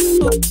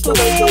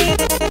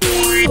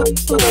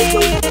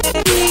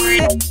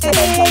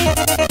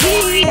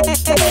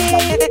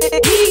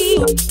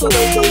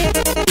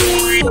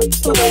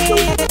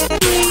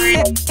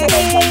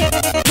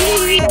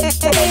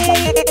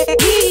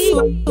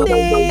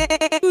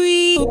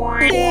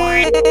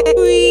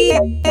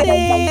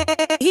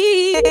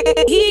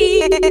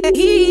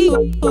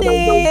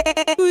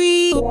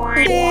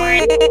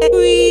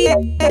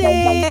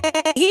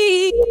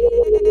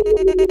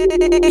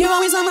 You're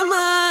always on my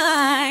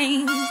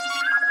mind,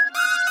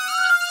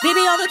 baby,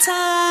 all the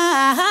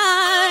time.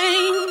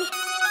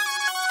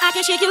 I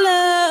can shake your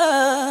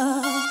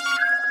love,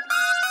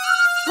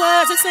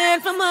 words are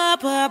sent from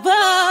up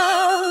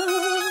above.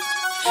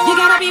 You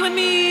gotta be with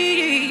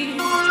me,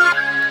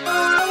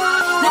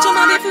 let your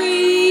mind be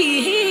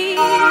free.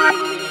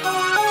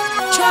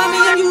 Try me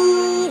and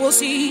you will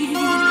see.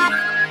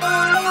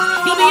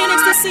 You'll be in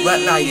ecstasy.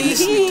 Right now you're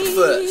listening to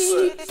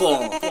First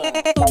Born.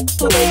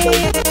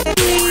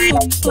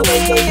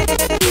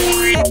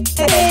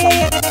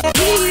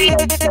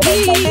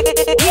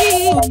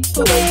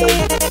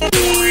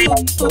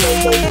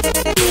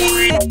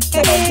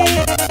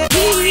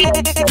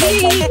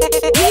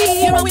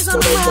 You're always on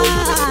my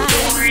mind,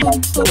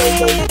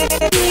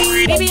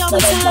 baby, all the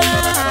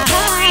time.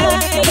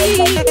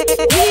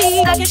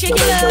 I can shake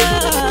your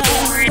love,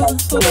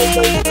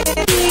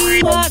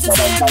 words are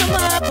sent from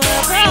up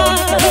above.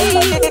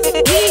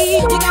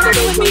 You gotta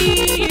be with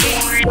me,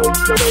 let your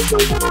mind be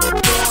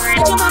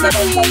free.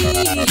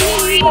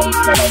 Try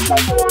me and you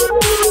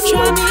will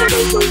see.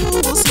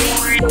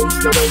 You'll be in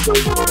ecstasy.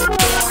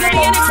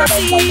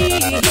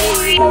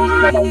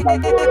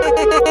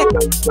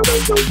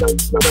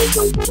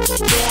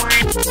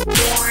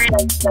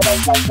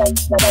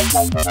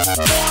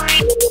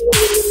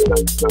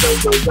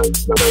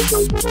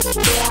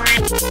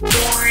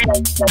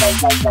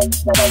 See,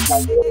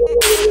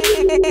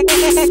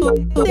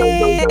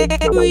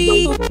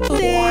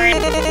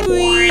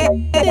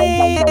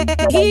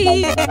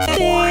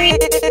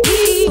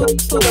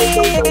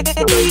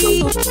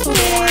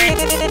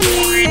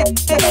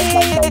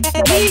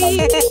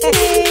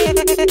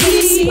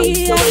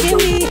 I can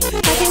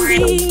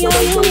be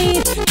all you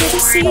need. Can't you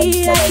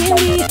see I can be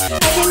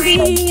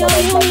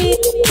all you need?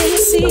 Can you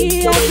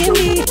see I can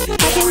be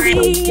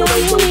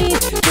all you need?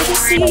 Can't you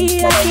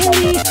see I can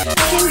be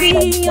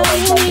all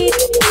you need?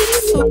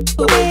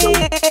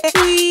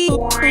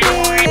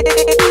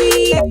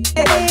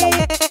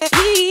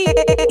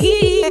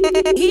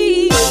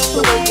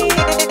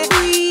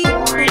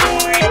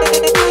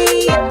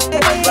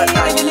 Right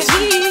now you're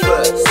listening to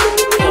First.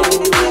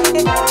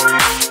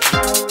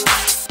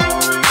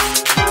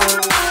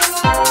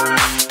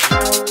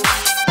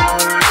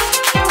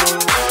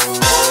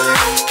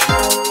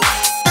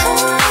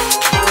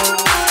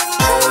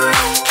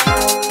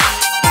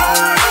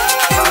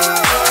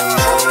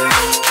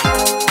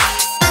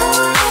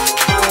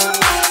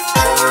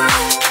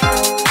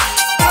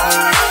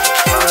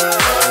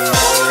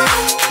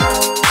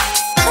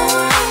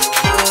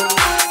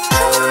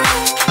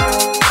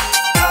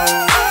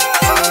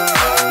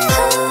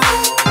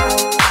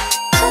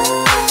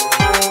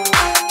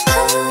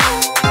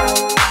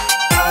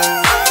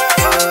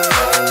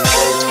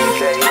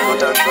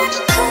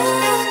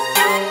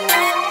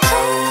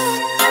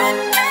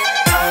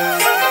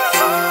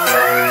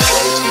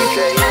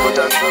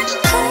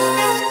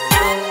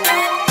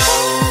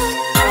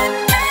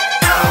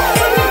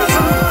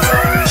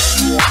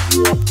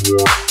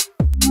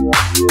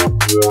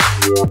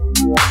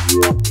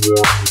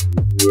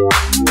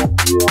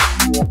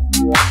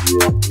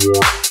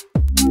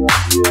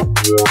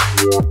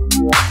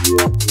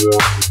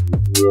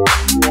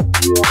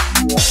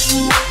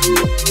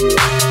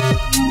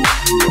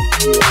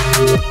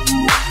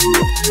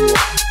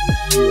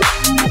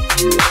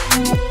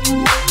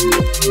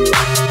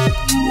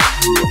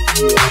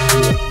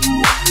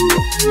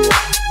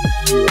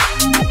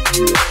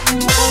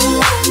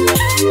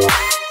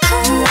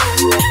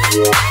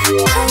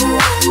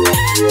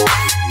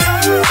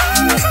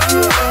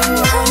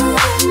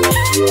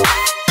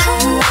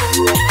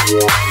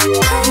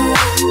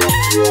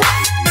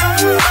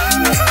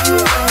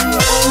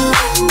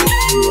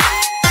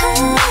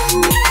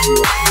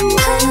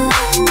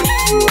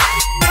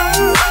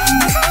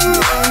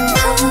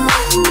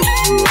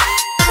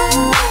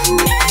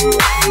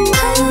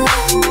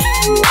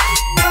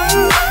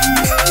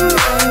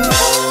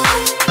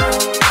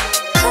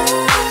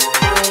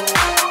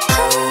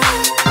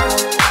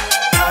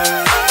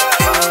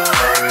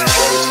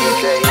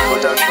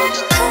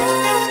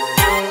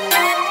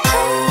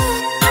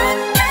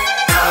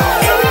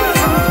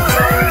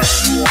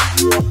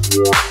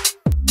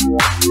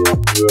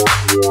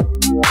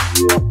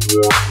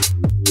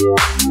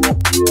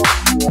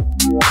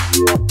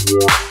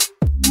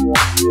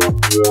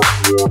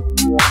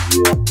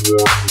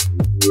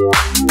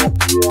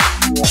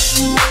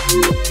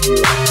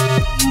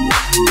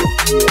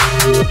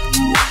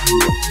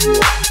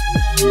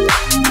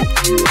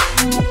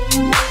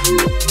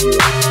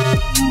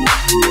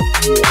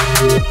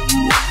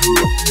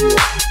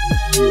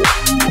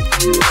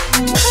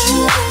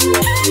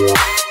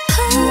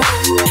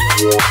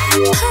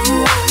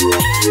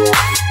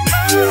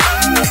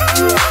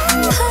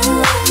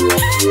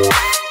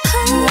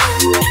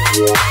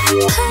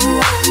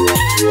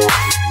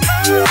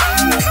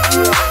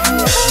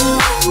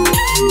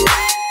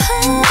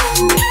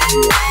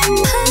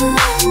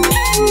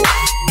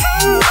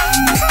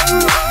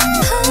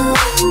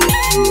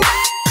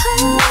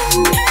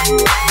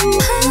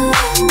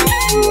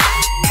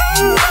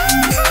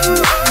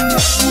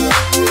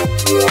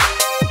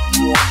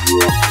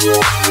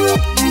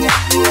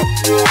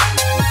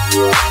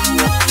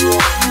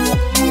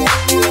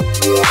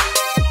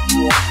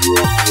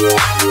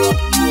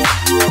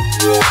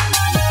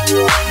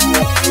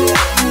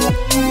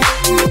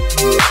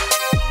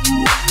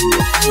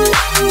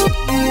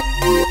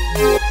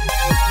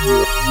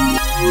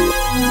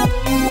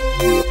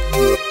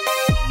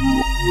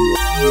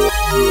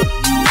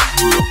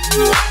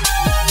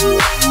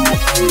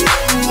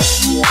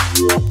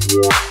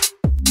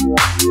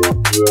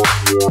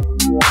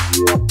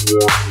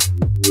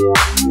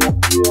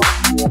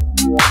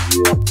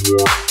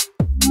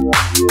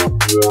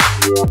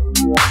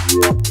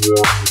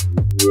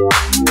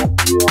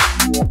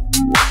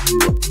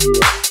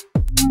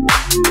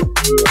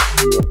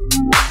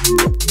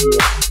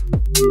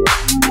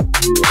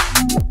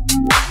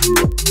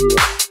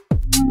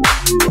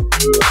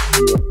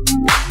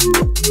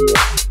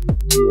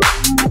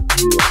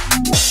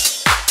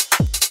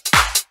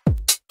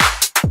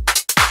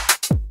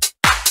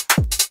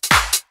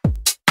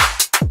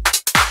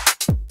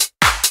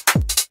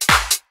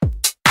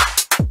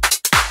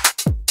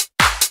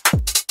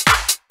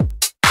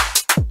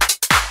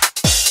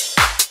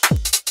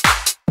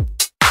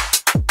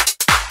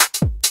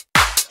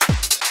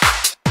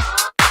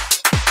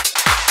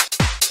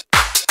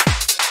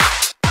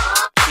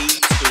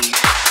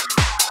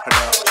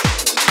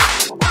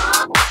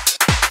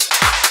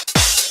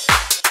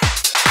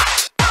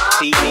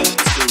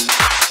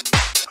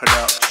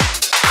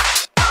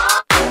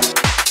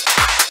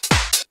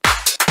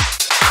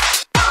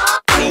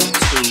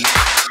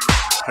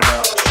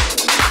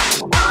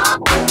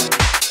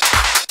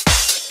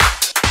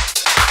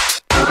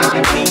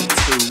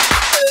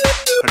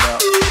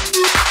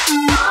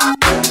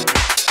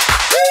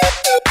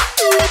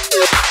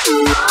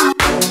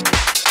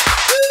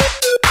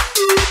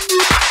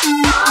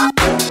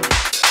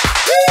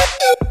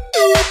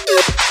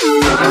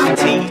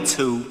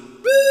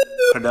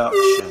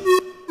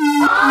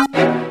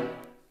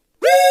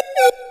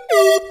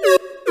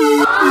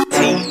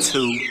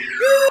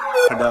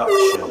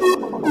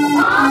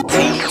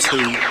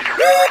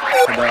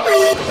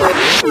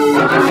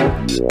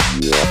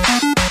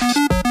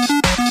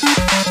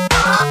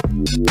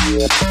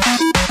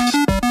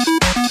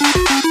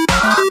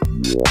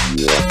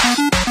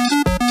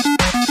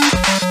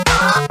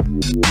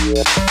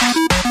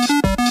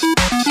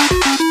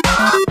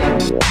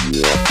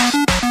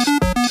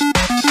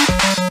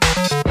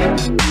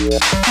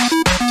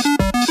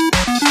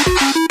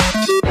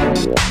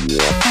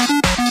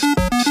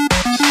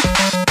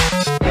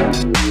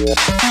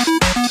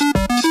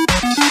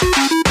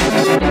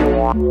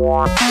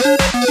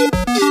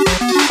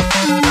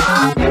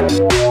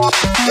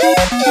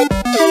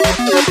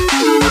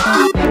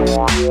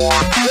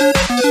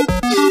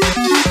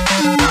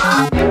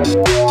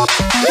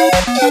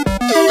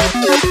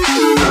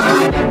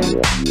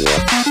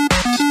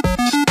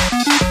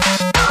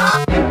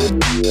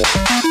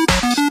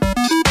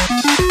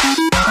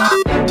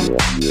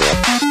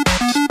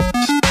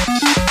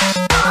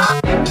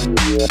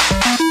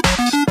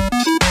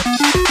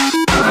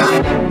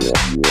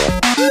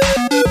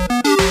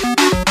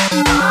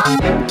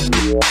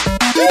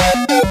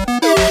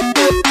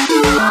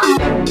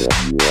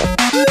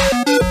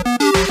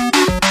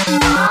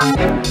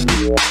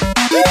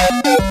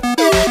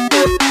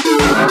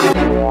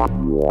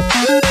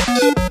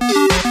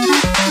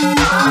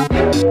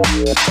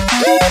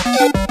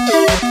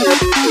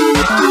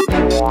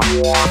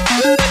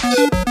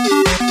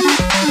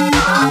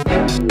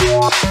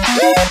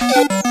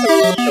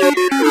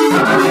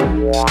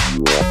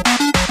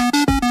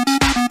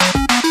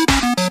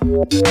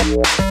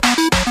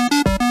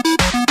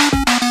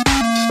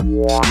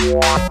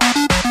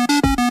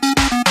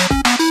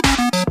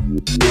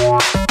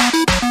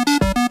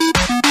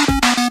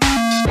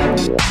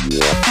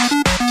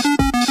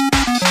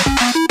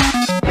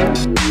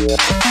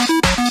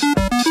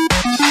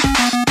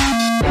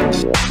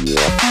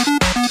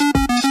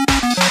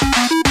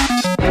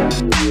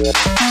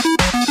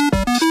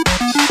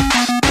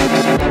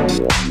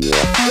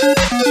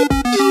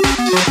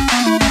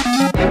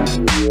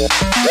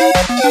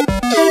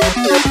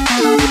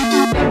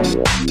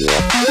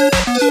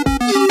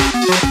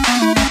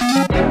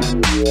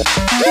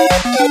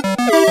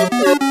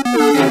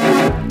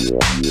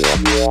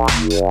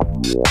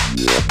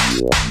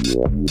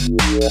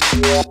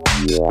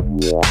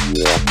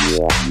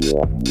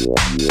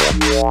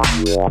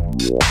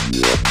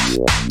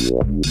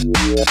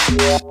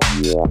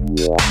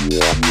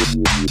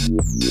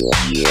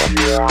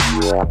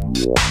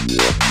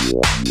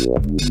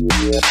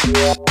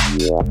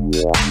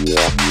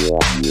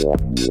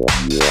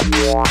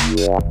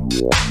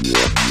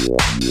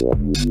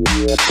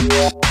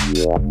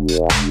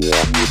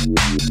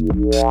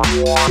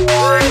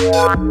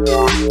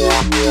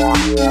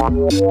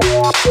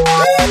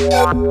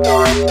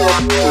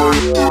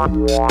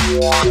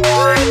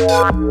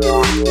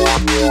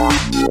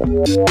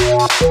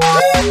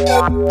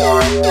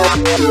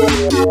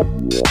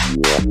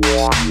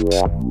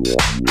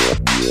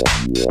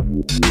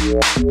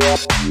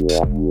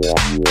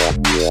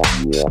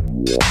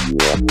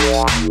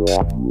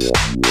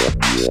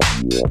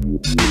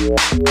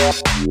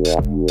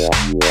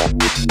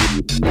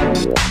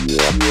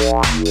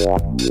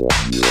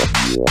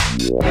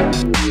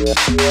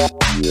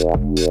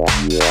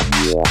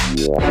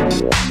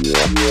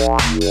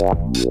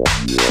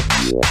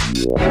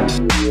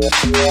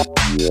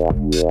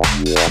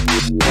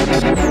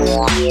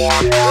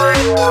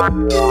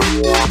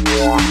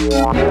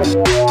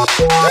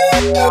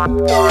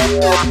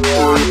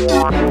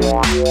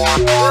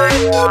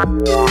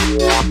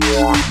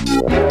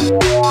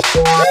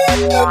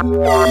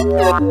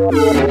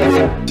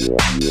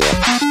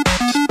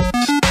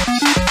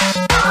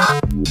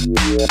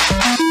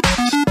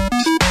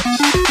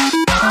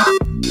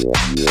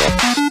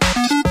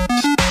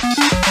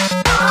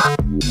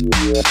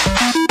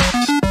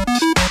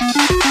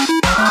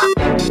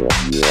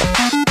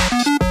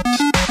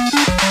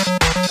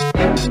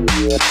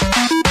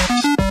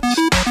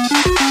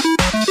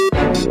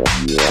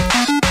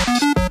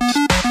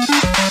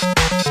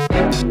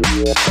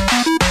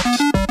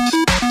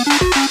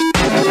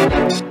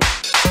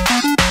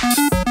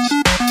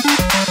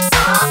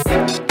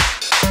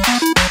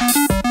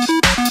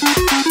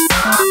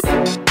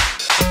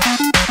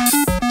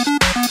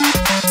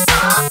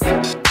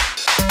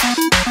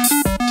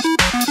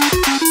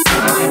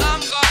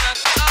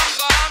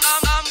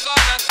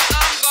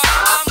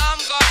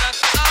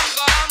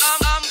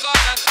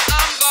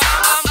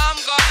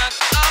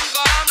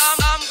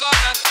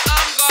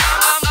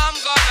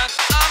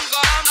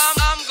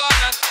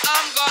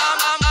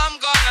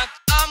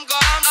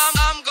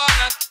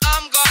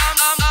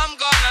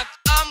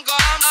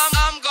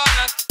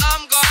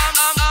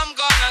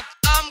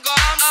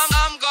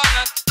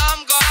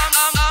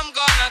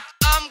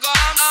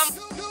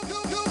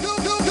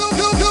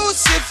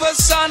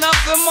 Son of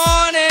the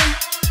morning.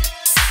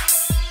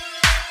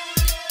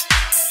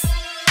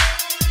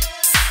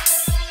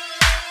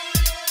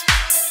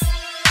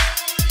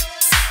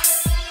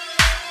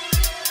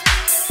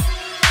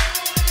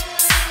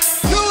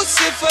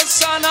 Lucifer,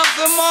 son of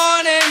the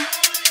morning.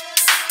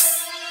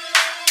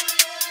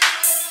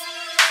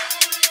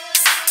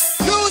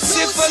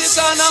 Lucifer,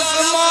 son of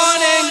the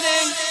morning.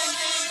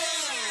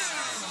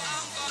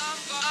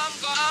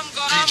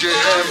 DJ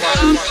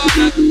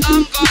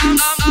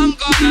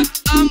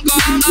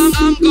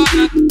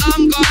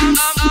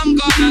I'm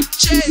gonna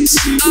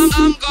chase you.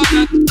 I'm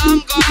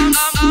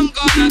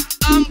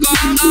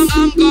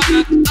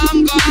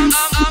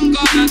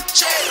gonna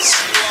chase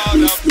you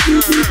out of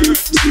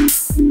earth.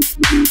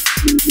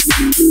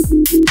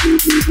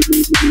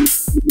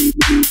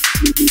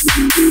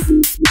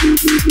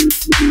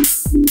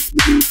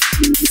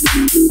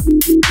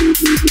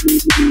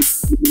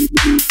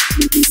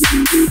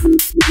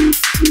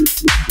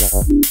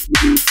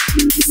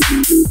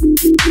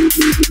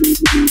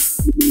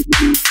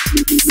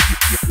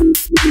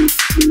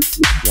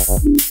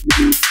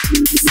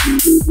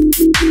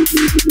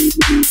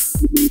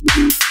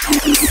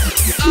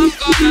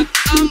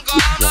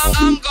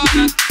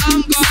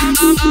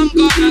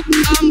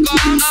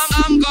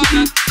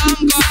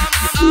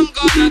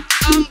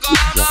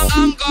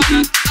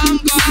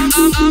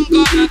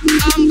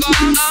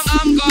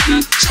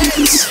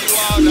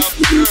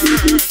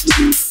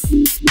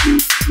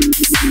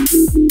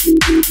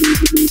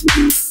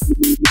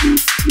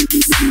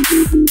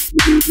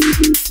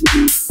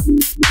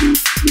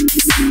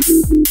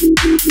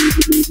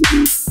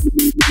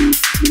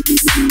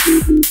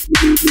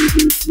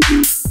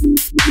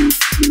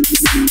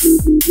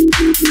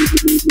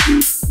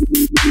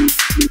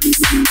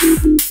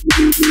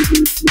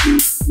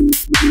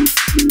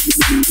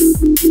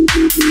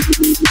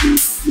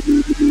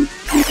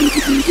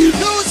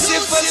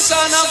 Lucifer,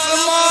 son of the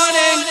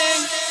morning.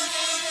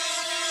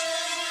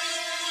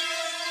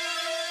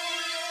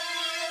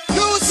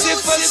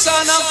 Lucifer,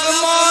 son of the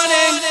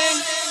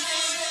morning.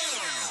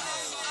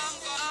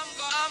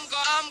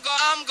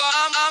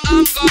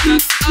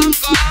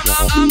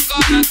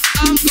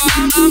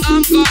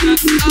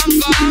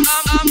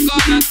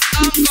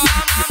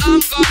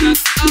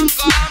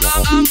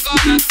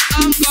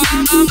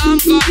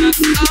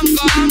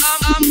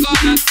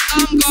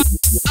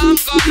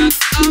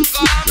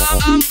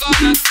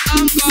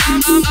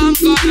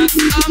 I'm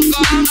gonna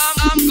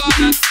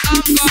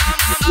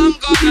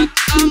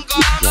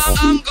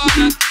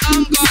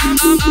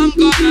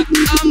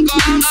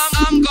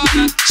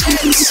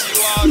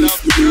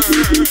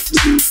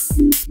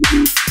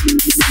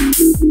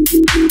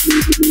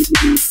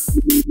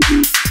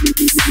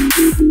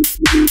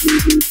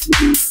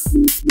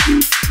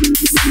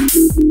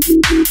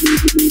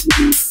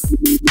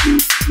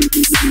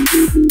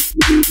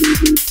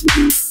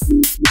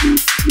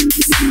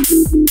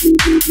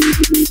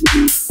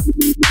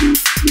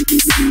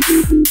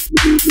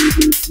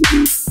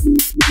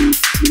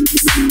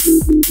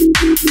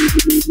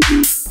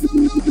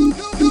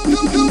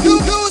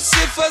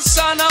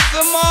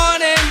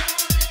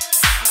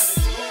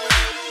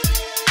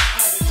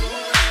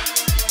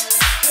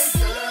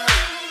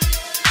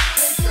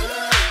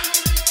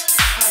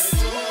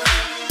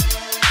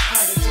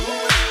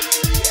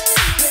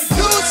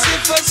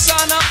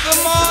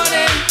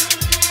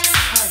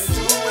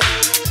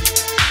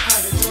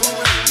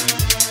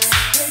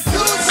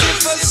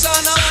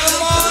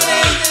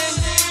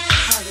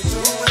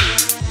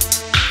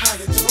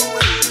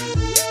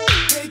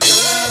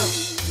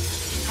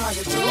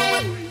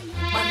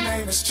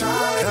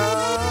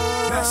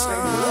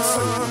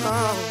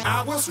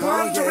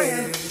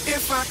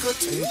could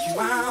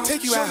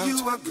take you out, show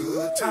you a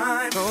good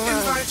time,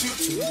 invite you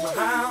to my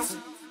house.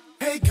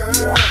 Hey girl,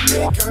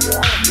 hey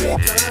girl, hey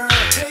girl,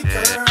 hey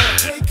girl,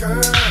 hey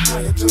girl, how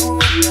you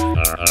doing?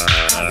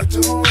 How you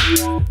doing?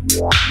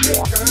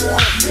 Hey girl,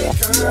 hey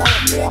girl,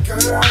 hey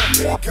girl,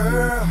 hey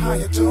girl, how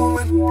you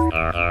doing?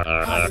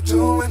 How you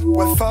doing?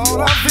 With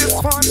all of this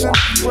fortune,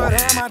 what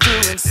am I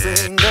doing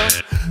single?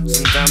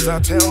 Sometimes I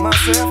tell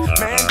myself,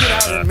 man, get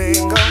out and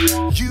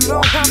mingle. You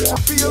don't have to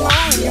be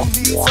alone, you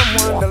need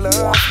someone to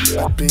love.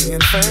 But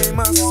being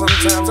famous,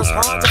 sometimes it's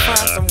hard to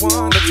find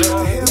someone to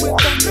trust. Here with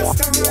that this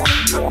time,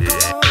 I'm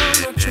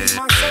gonna treat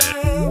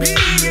myself.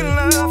 Being in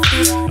love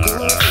is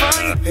good for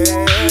your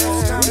head.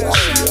 It's time to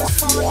share this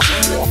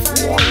fortune and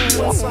fame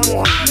with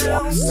someone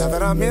else. Now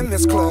that I'm in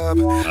this club,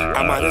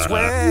 I might as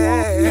well.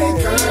 Hey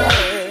girl,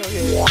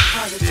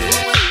 how you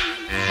doing?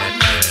 My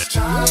name's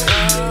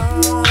Charlie.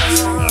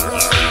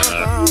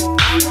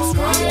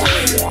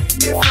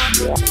 If I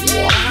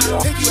could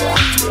take you out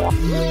to a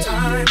good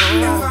time,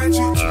 invite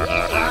you to my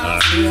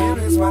house. Here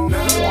is my number,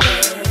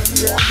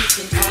 yeah, you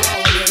can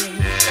call me.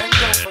 And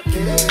don't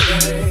forget,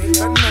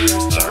 the name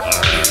is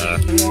Charlie.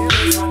 Here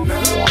is my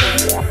number,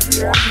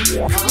 yeah, you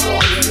can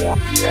call me.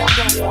 And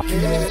don't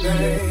forget,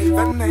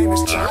 the name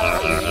is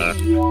Charlie.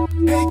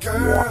 Hey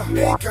girl,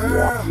 hey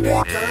girl,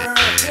 hey girl,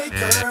 hey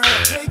girl,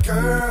 hey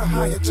girl,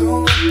 how you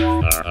doing?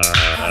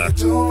 How you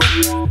doing?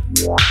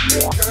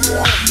 Hey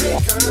girl, hey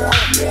girl,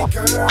 hey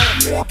girl,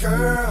 hey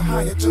girl, how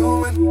you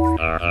doing?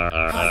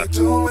 How you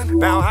doing?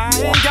 Now I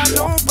ain't got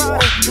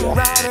nobody to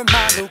ride in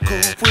my new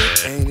coupe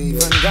with. Ain't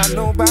even got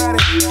nobody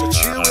to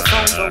chill with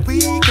on the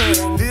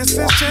weekend. This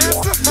is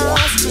just a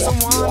house to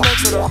someone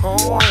next to the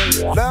home.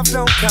 Love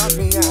don't count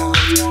me out,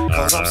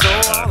 cause I'm so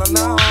all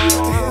alone.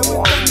 Here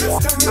with that this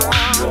time,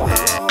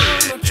 I'm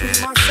gonna treat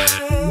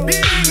myself.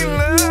 Being in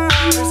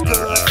love is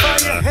good for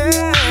your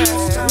head.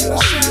 It's time to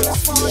share this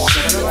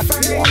fortune and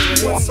fame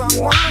with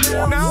someone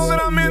else. Now that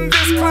I'm in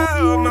this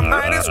club, I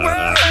might as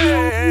well.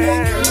 Hey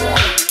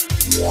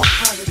girl,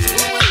 how you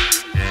doing?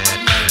 My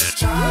name is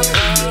Charlie.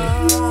 I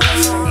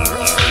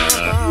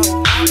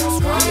was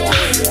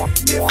wondering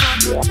if I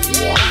could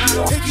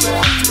take you out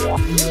to a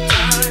good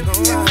time,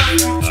 invite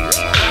you to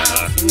my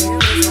house. Here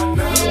is my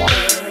number,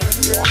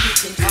 girl, you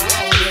can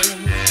call me.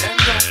 And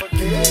don't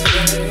forget,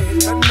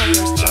 the name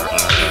is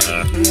Charlie.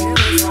 Here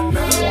is my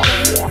number,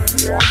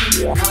 girl, you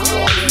can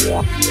call me.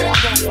 And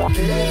don't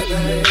forget,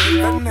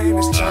 the name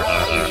is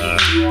Charlie.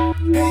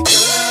 Hey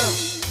girl,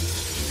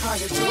 how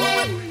you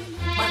doing?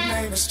 My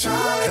name is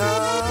Charlie.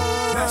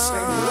 Last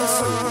name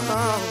Wilson.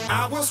 I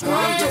was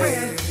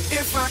wondering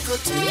if I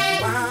could take you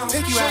out,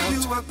 show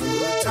you a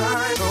good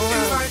time,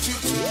 invite you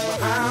to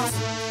my house.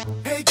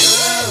 Hey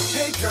girl,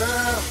 hey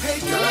girl, hey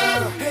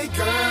girl, hey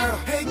girl,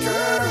 hey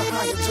girl,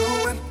 how you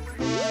doing?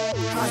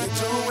 How you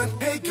doing?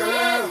 Hey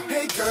girl,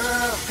 hey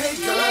girl, hey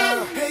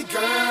girl, hey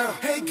girl,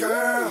 hey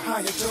girl, how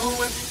you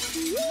doing?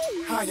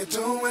 How you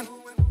doing?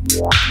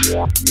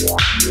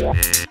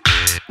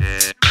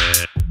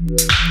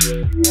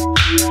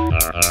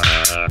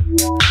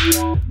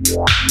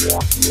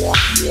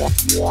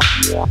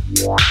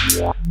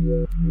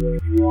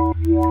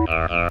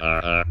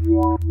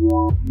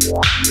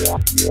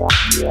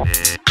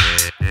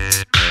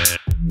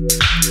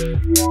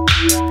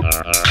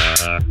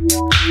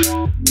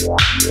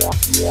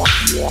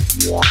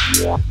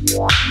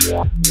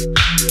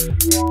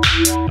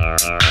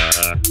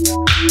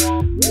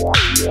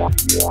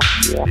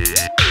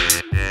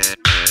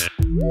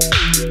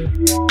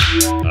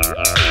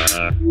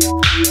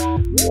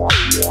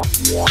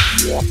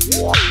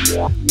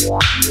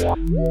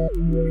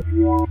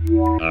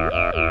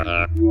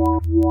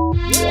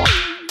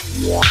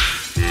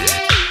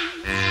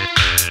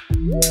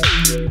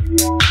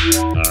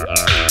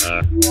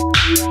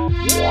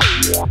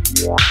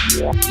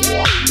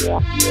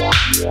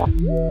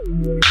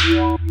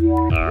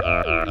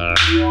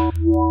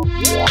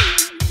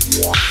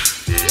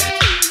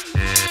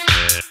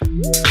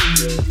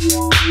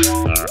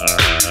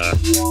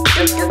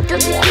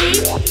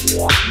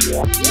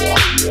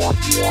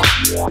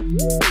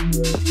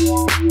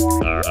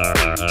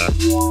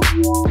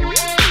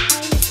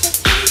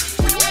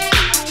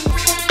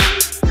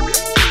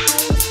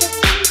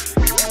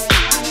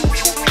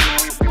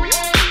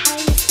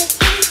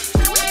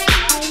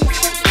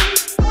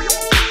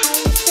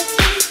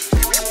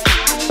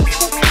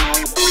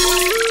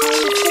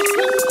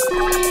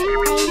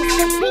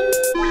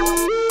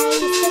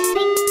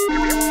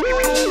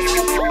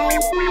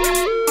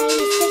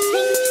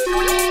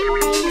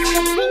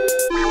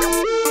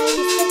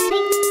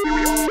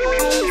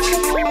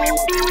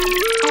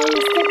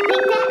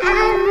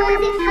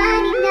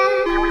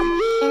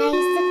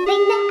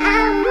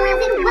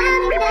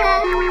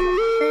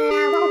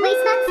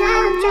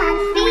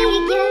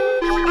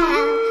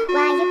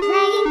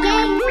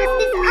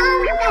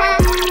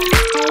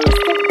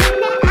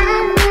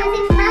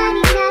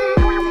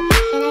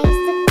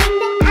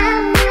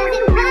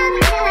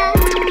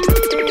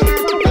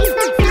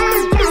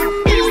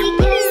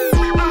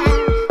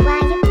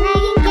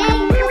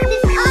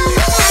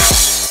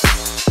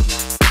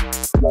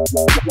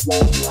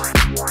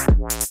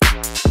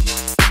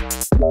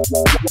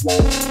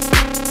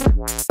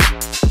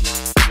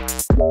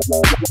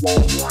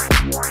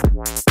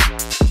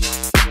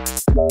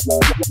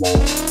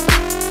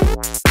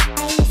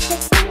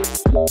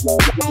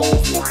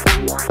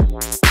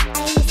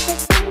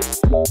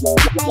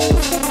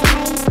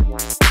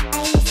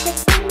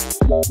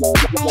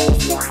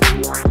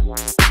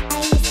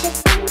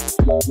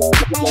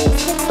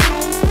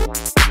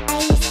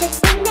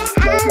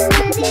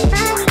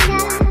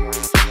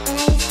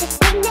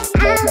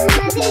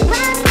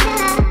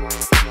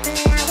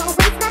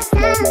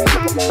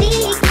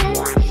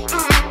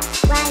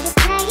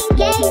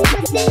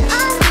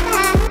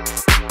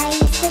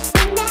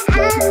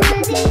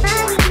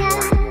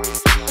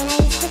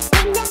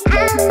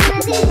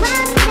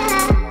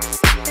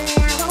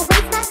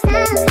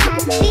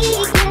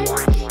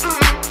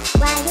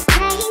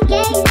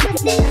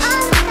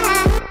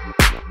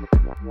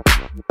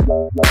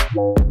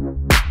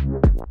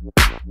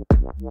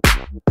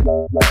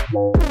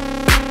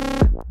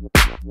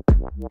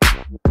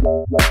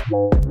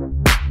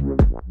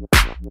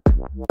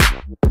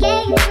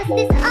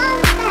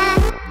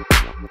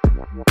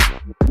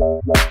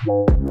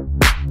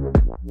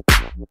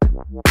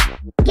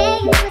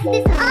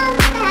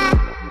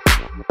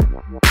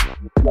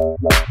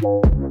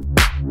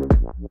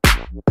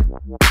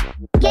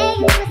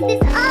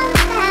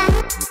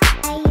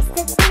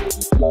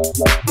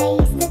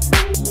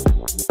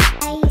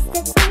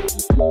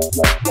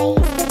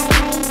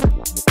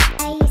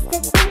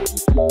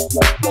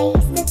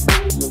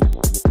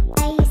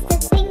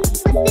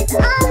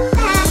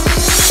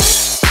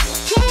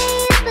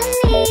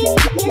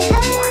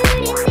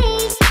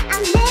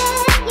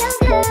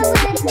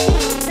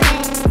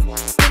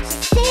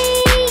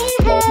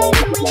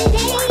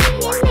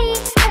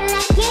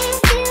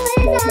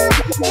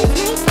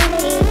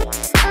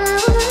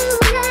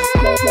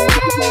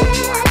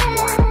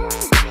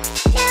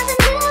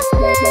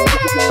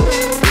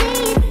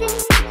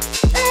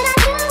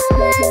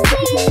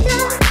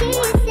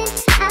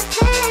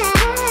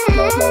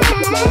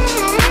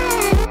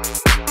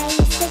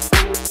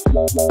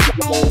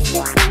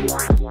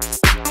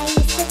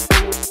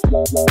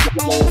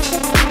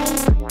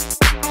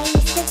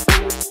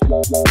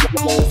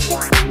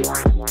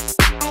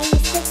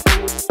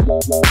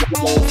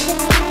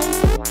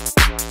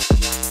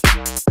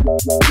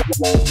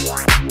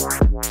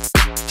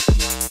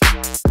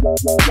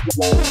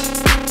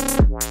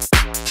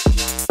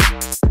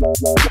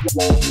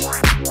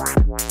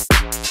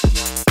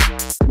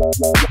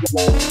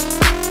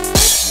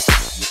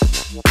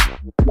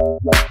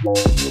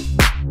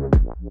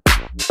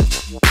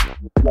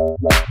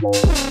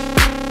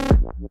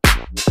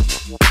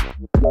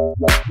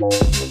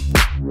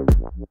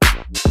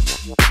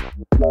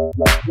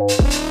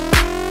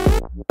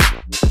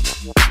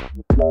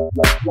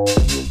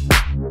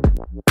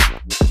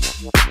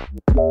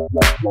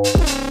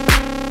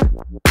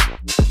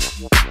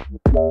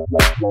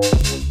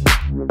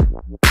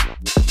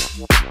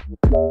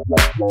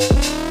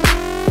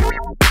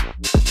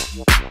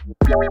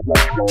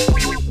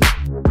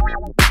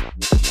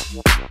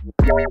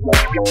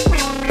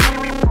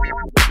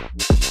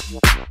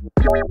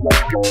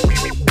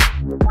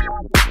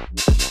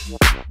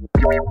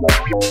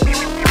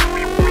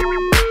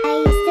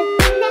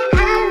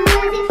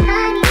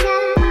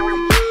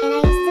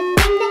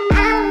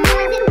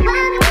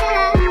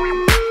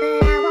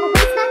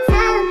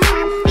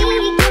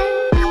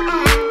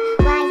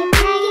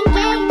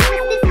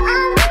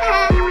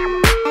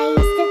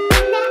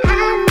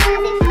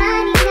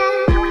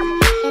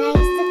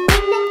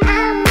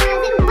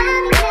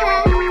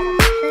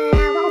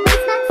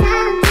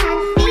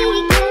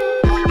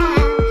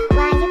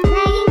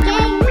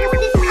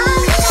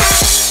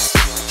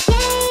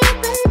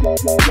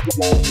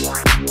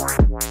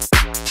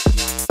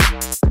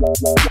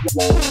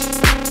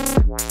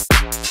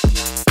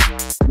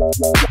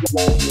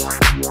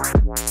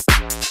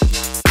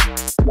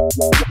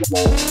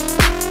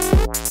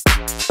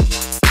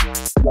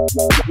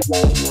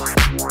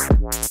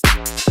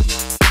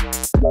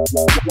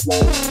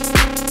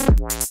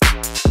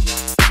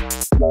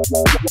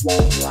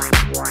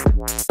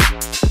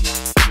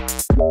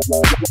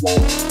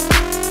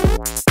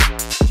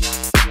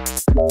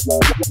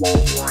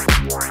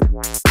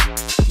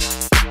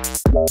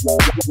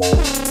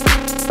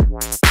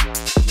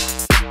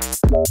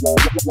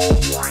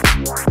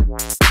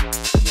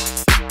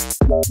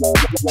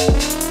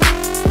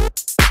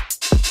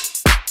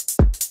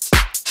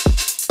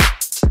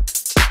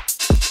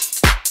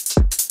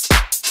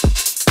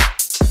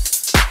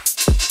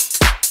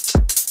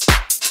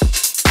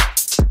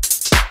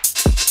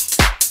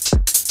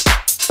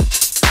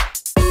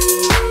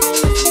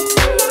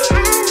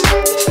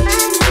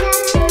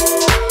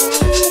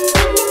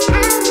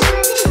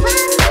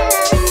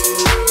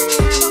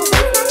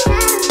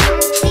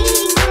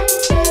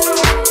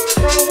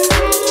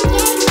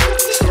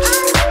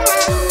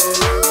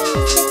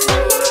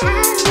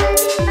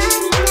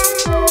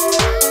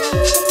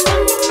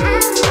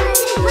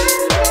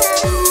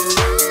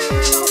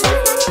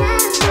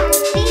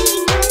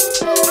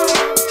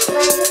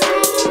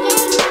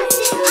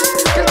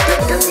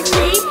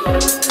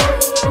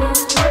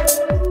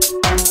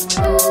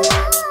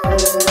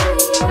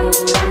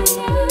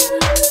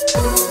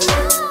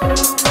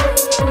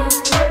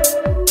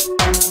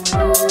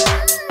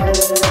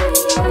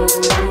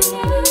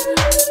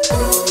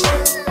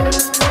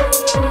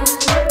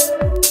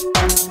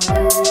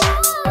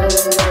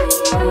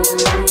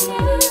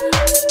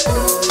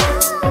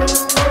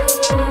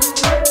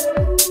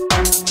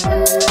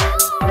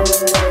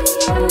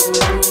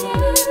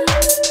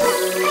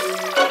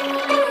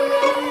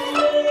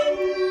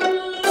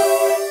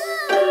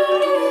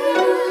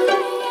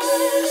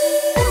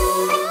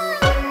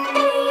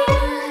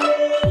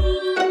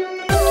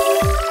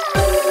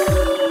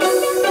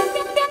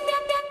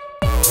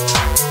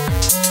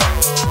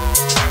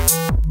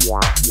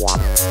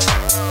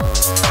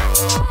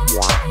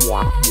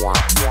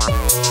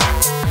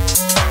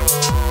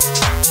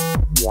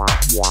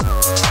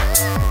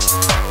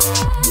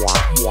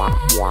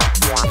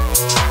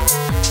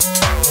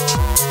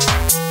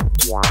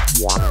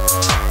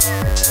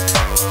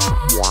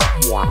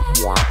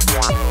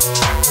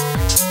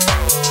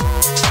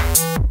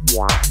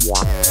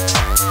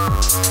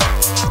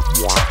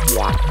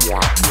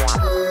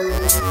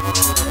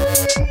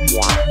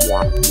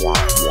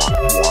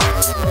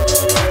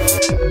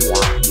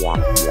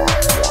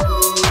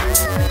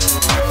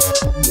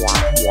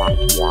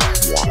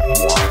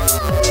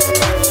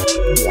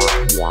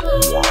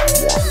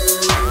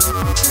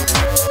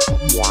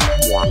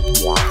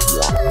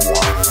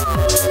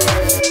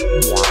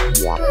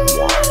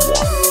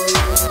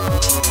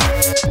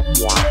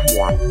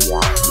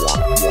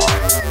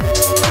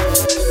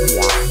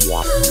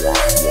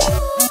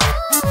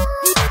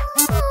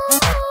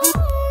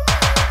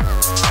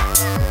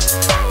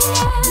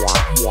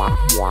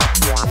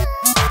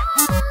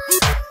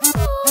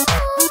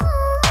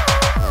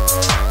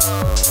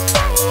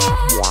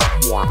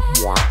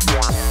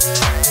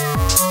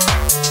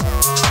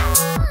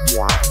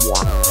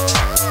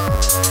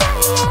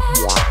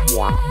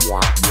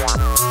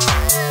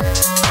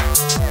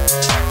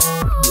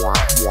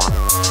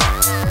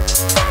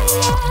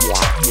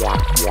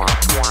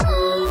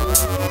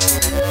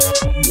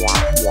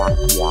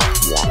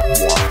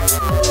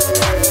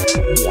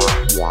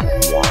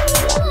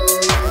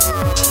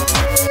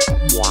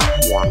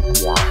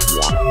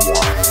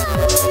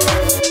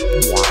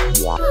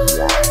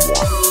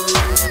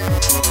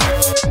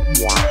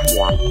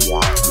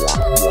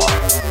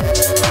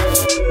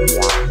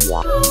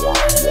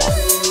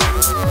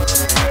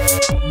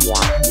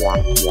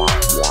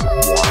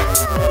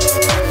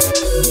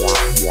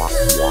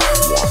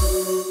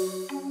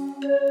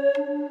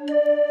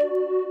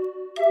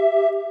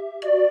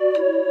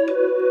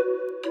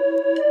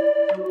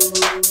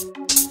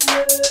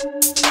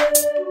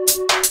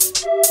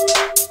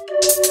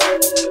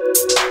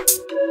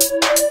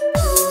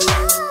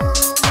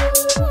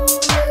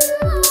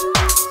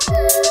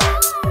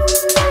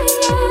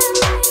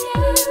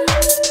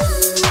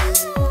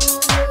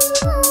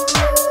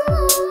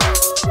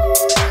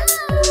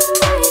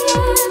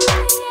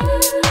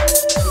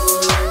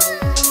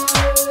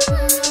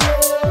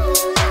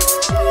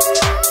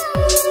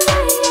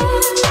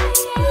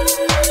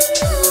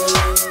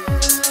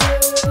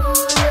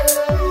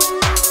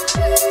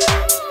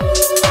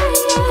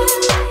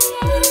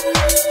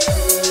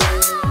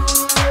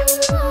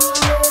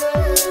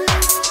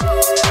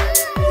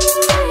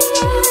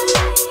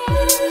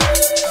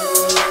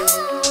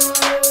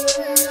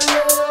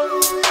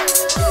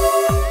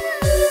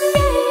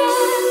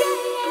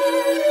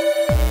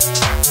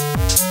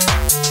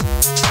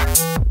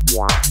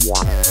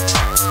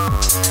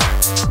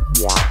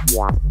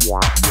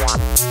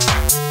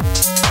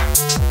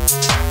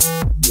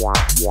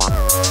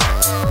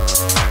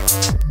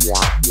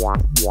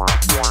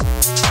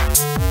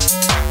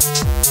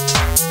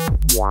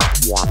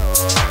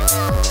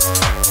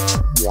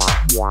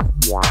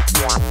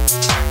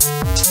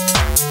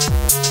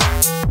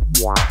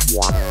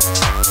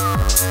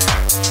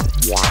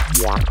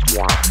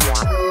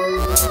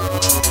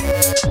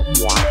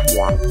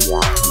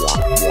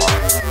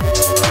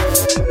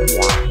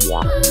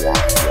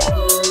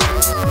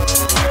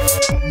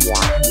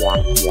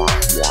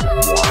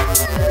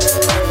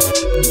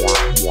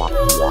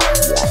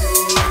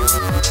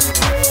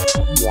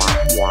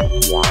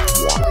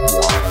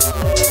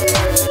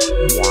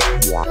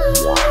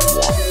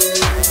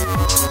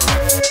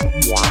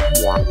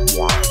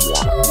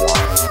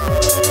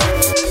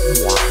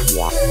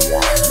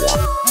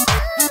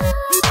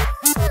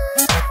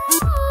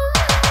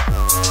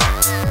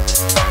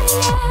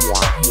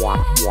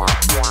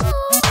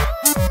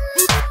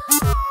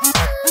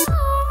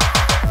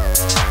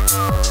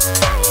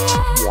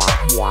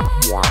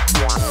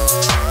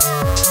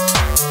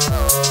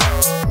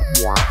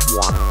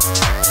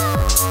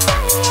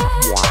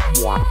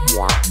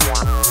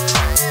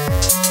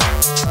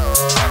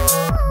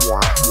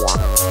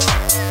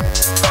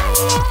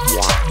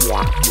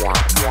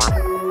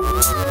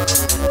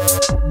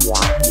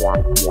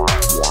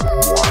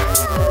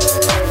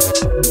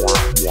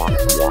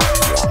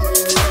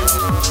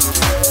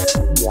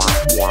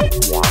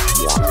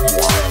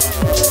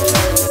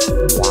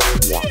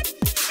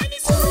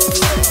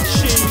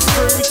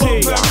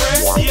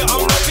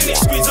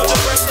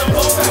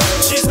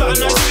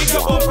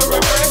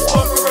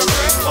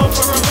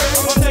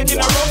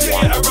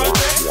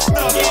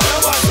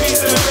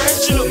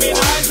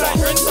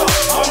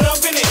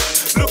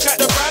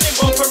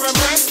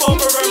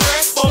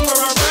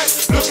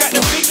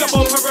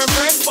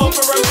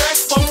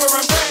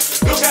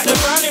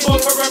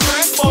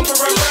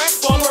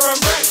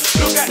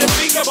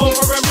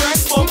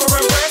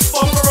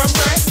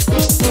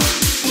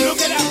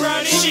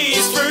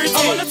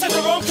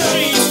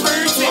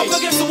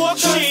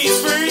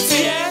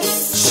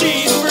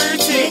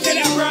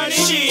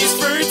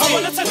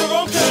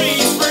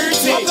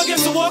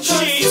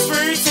 She's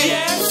fruity,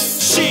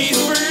 yes. She's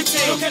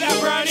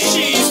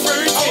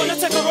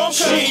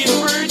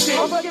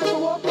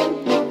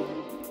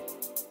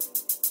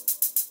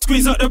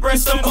squeeze up the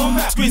breast and bump.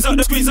 Squeeze up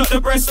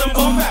the breast and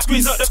bump.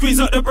 Squeeze up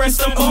the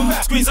breast and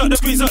bump. Squeeze up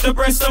the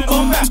breast and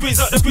bump. Squeeze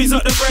up the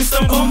breast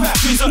and bump.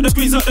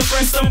 Squeeze up the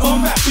breast and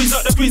bump. Squeeze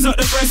up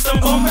the breast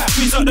and bump.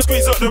 Squeeze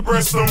up the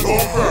breast and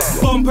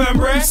bump. Bump and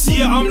breast,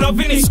 yeah, I'm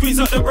loving it. Squeeze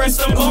up the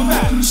breast and bump.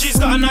 She's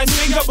got a nice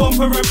figure,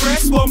 bumper and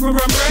breast, bumper and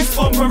breast,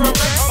 bumper and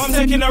breast. I'm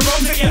taking a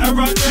roll to get her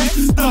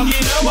undressed. Dog, you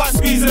know what?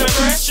 Squeezing her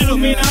breast. She look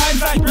me in the eyes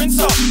like Prince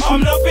up.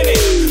 I'm loving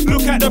it.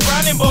 Look at the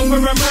branding,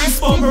 bumper and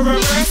breast, bumper and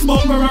breast,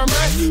 bumper and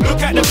breast.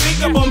 Look at the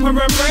figure, bumper and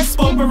breast,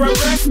 bumper and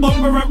breast,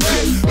 bumper and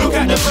breast. Look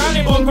at the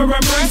branding, bumper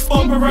and breast,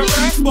 bumper and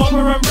breast,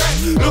 bumper and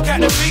breast. Look at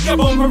the figure,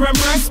 bumper and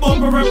breast,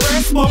 bumper and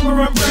breast,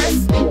 bumper and breast.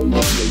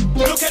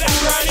 Look at that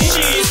branding,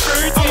 she's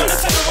fruity. I'm gonna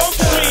take her off,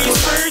 she's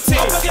fruity.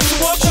 I'm gonna get to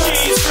walk,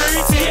 she's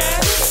fruity,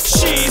 yeah.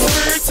 She's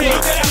fruity.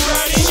 Look at that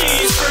branding,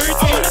 she's fruity.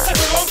 I'm gonna take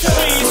her off,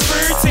 she's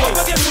fruity. I'm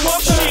gonna get to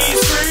walk, she's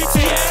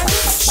fruity, yeah.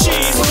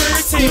 She's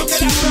fruity. Look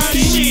at that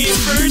brownie, she's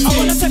fruity. I'm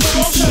gonna take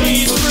her off,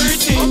 she's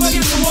fruity. I'm gonna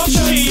get to walk,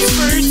 she's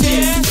fruity,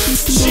 yeah.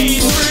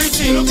 She's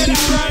fruity. Look at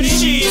that brownie,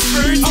 she's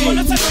fruity. I'm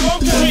gonna take her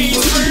off, she's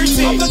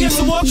fruity. I'm gonna get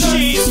to walk,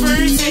 she's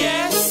fruity,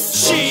 yeah.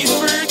 She's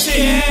fruity,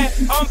 yeah.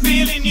 I'm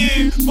feeling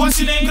you. What's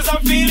your name? Cause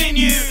I'm feeling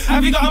you.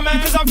 Have you got a man?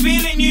 Cause I'm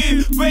feeling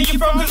you. Where you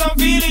from? Cause I'm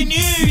feeling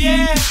you,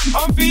 yeah.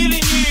 I'm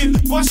feeling you.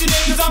 What's your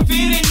name? Cause I'm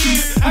feeling you.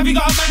 Have you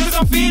got a man? Cause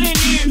I'm feeling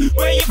you.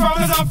 Where you from?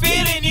 Cause I'm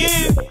feeling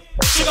you.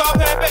 She got a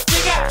perfect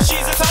figure.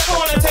 She's the type I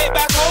wanna take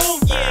back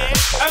home,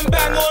 yeah. And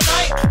bang all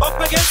night. Up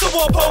against the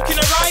wall, poking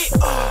her right.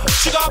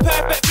 She got a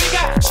perfect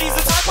figure. She's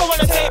the type I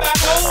wanna take back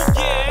home,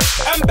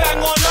 yeah. And bang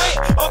all night.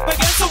 Up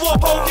against the wall,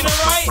 poking her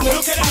right.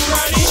 Look at that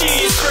brownie,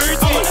 she's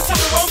fruity. I wanna take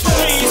her on,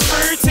 she's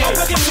fruity. Up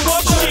against the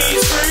wall,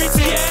 she's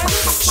fruity, yeah.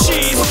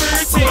 She's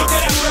fruity. Look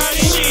at that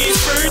brownie, she's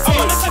fruity. I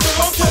wanna take her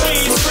on,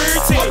 she's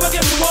fruity. Up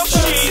against the wall,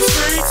 she's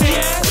fruity,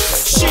 yeah.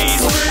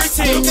 She's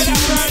fruity. Look at that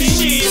brownie,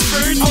 she's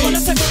fruity. I wanna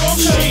take her on,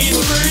 she's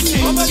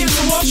fruity. Up against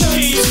the wall,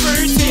 she's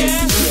fruity,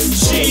 yeah.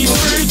 She's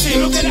fruity.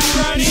 Look at that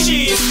brownie,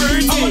 she's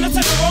fruity. I wanna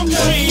take her on,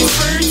 she's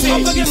fruity.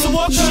 Up against the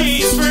wall,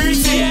 she's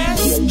fruity, yeah.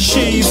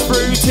 She's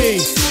fruity.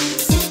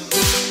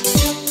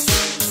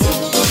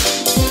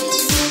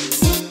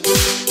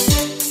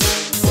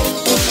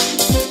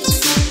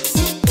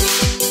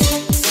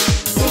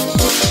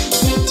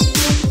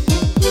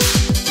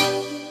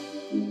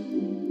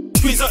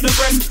 Squeeze up the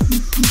breast,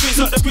 squeeze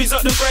up the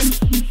breast,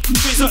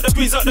 squeeze up the breast,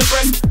 squeeze up the breast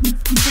and bump.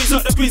 Squeeze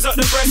up the breast,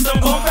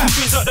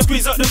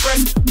 squeeze up the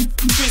breast,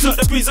 squeeze up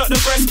the breast and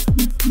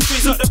bump.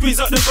 Squeeze up the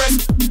breast and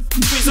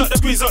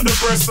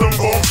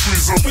bump.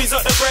 Squeeze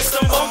up the breast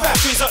and bump.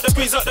 Squeeze up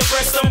the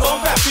breast and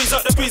bump. Squeeze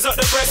up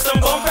the breast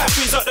and bump.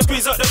 Squeeze up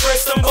the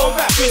breast and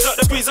bump.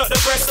 Squeeze up the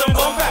breast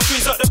and bump.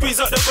 Squeeze up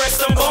the breast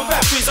and bump.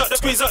 Squeeze up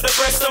the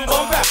breast and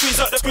bump.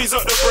 Squeeze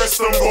up the breast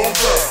and bump.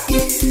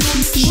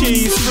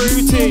 She's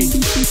fruity.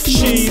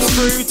 She's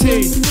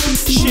fruity.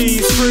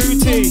 She's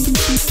fruity.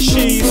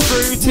 She's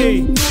fruity.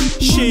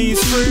 She's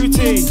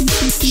fruity.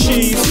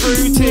 She's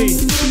fruity.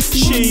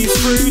 She's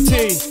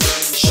fruity.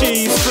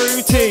 She's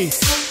fruity.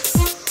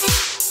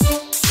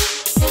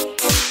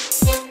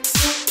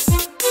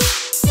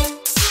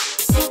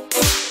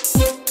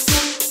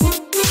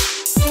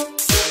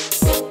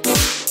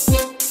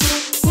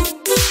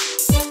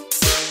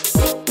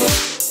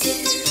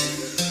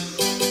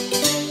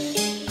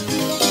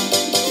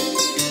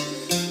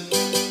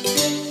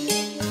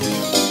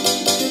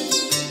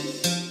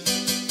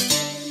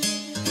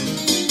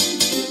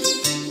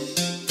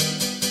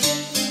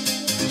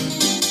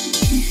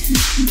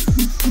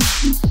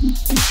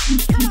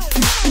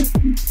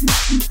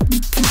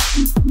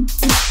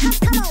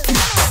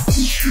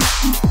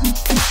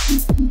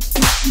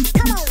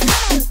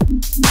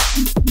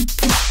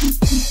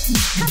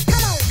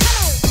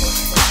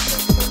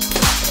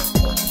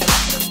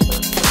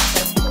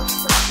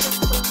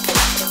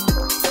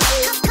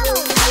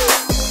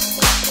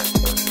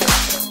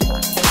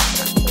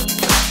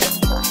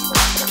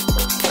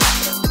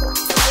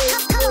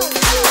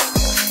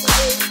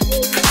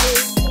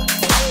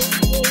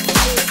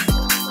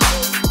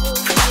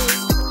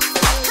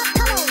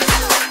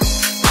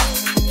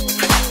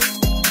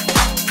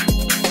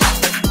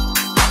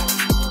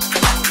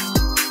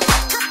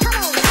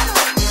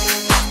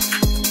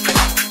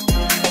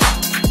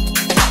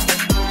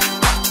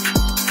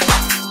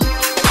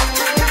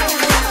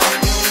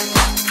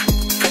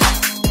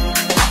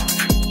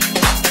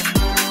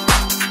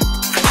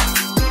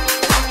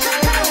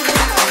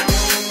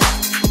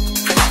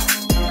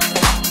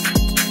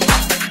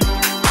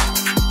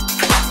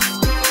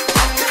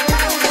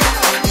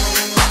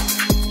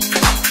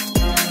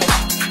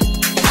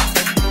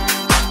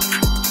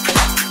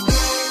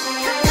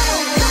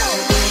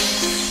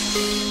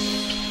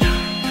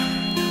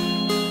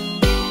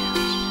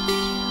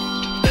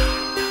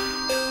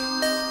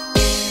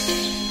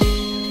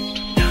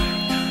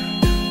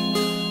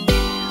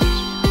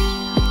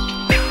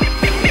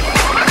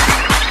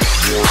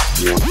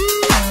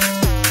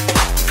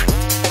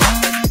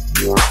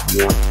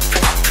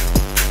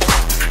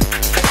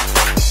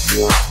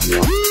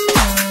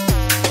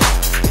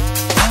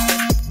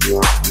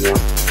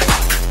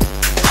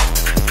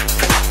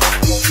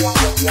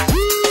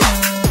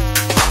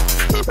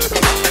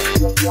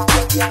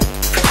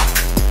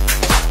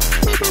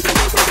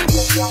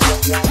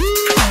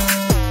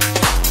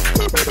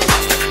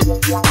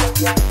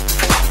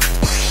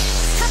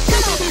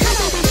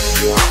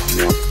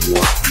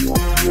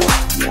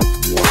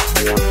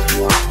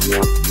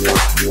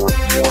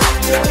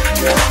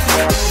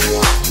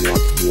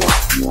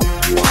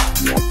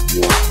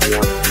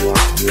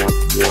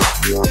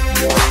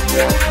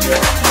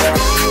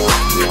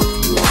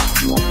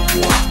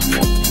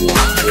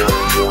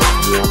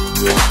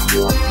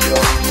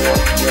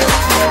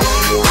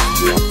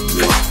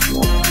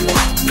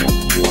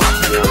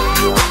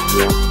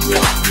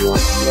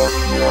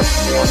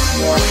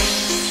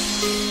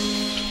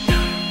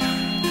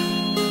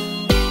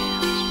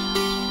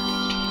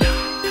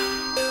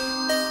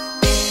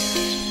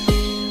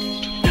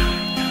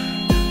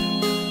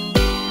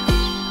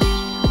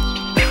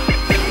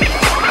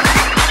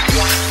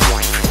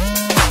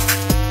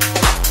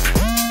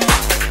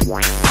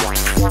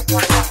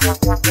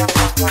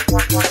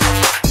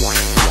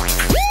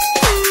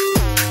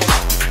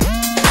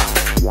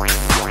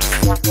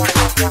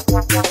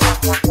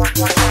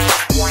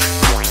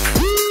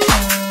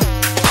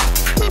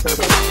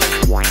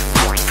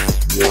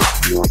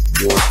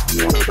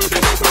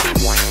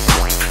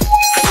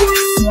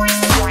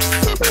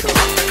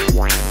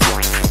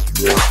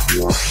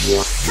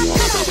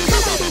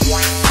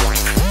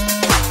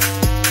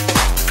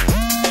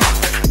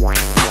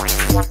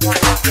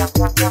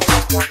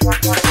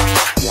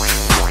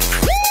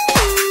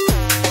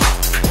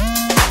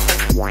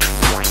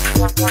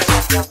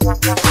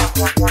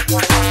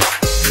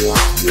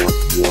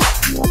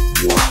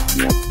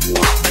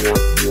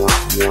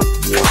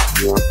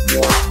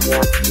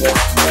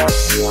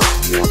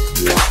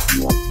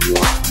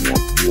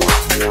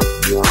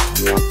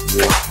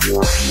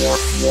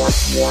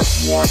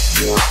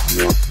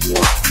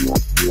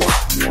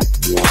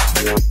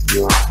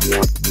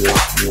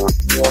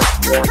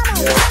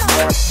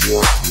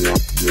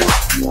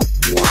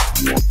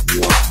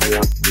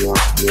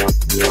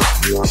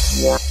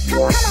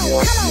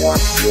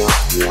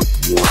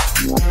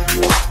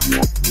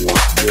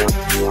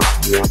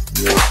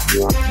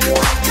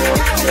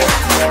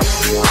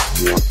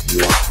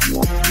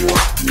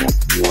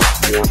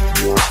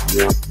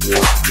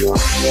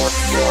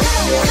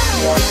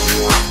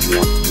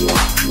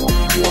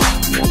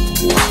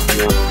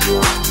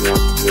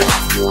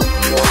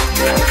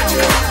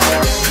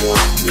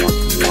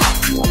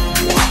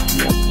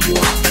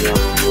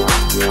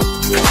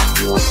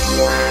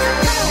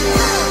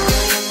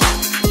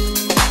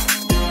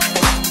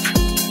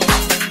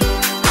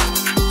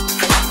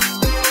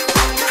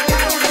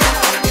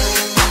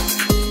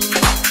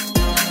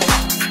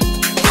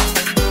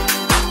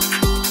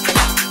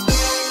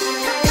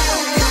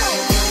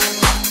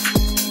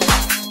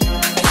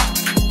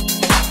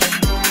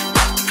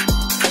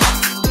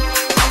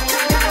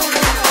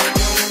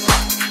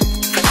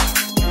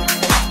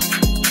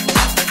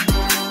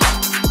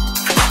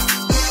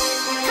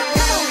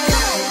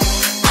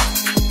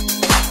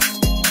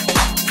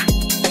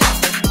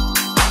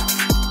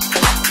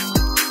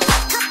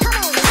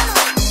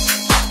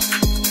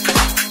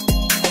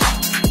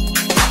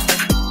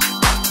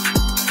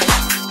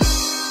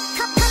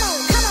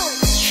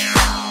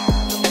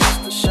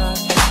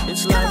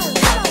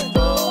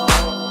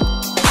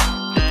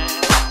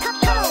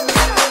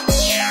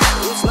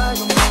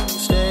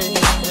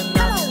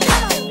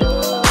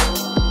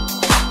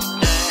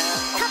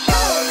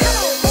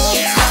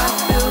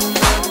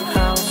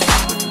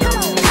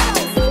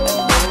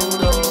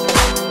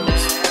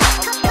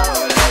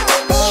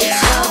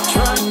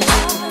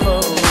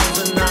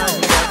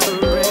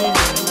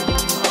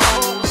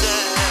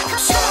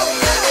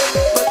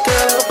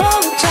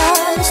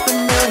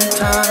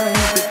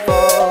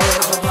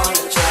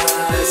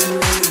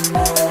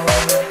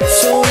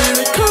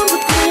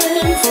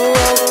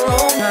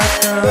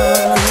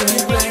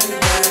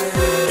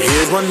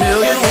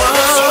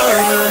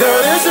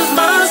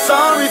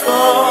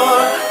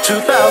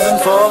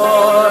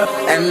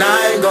 And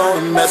I ain't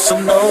gonna mess up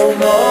no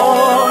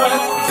more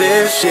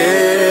this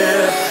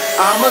year.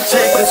 I'ma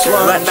take this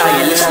one right now,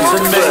 you listen chance to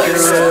and make it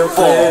real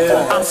clear.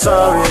 I'm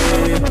sorry,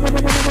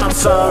 I'm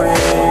sorry,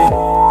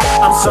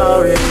 I'm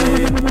sorry,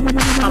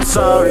 I'm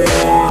sorry,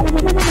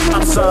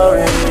 I'm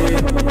sorry,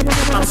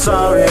 I'm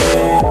sorry,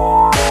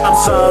 I'm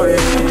sorry,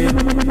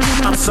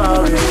 I'm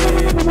sorry.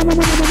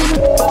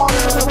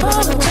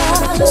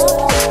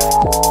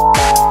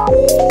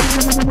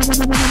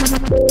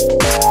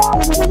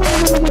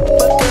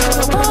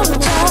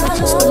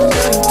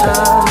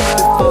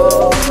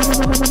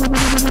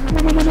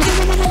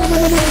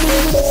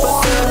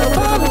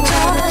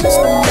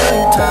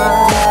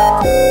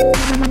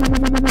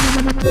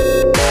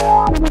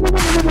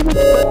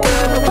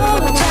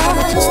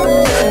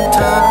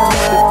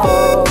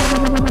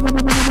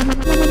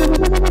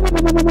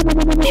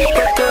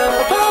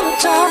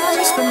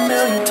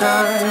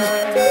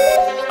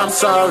 I'm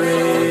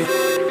sorry,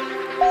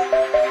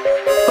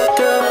 but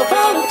girl,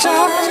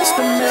 apologized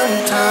a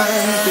million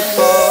times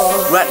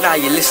before. Right now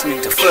you're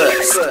listening to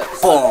First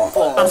Born.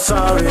 I'm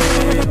sorry,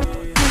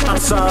 I'm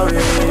sorry,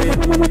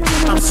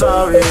 I'm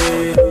sorry,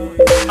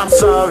 I'm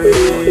sorry,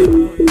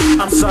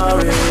 I'm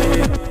sorry,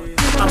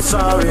 I'm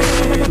sorry,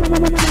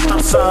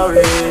 I'm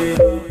sorry,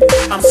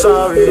 I'm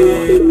sorry.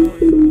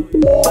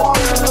 But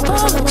girl,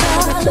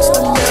 apologize just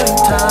a million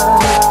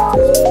times.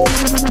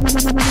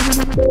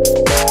 But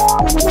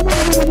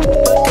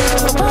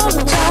girl,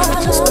 apologize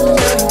just a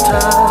million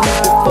times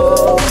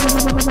before.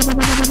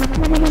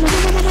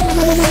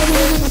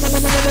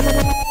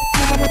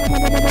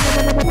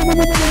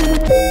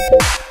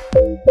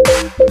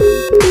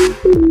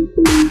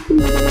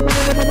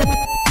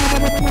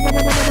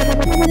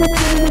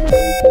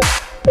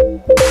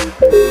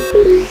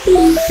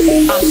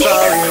 I'm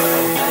sorry,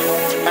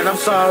 and I'm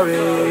sorry,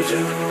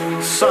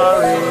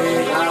 sorry.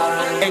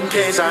 In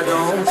case I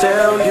don't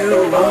tell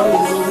you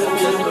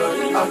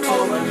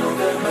October,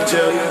 November,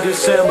 tell you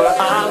December,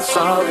 I'm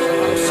sorry.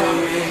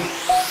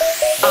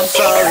 I'm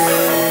sorry,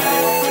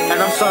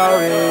 and I'm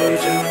sorry,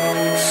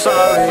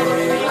 sorry.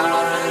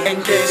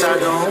 In case I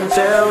don't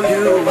tell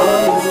you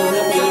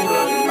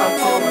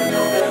October,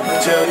 November,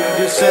 tell you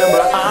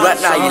December, I'm right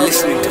now you're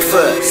listening to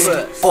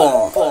First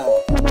Born.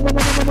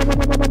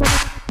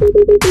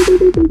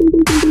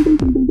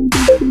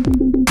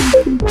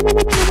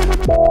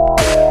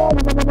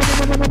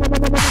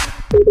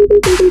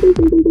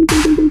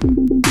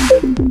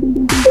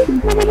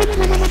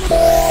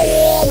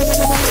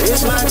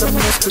 It's like a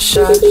missed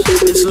shot,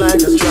 it's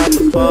like a drop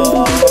of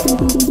ball.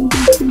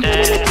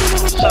 Damn,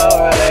 it's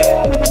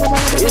alright.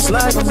 It's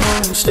like a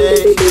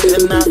mistake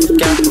and I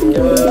forgot the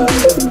words.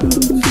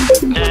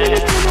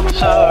 Damn,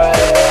 it's alright.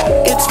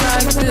 It's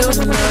like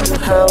building a new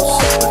house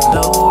with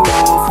no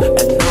roof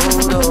and no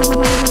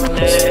door.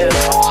 Damn,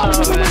 it's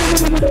alright.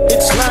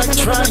 It's like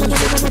trying to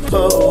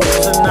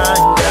propose and I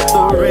ain't got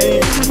the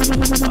ring.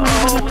 Oh,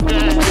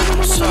 damn,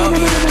 I'm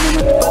sorry.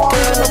 But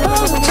girl,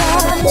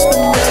 apologize a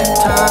million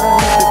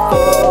times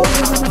before.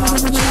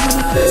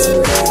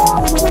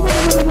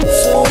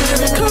 So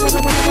here it comes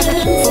again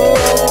for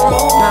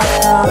all my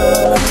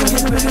time.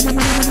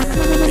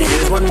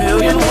 Here's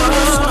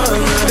 1,000,001.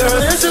 Girl,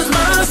 this is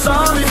my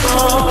song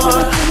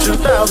before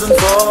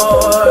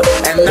 2004,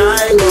 and I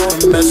ain't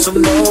gonna mess up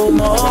no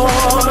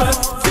more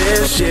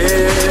this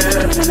year.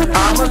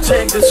 I'ma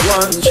take this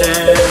one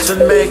chance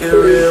and make it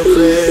real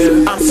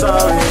clear. I'm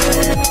sorry.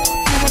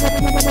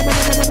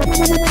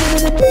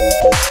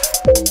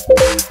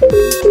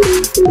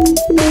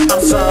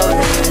 I'm sorry.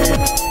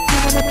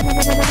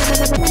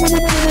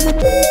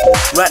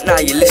 Right now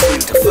you're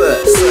listening to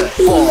First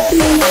Born.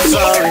 I'm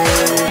sorry.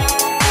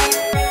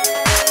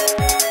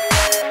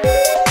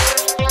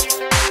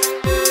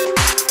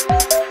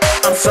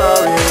 I'm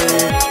sorry.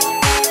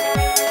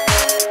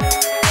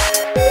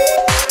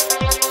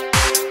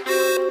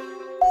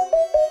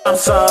 I'm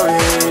sorry.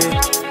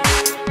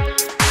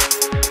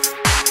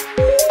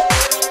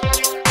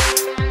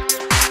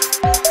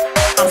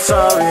 I'm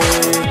sorry.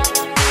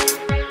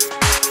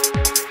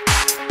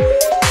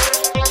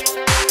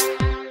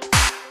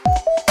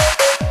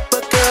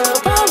 But girl,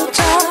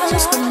 apologize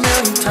just a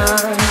million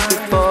times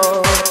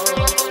before.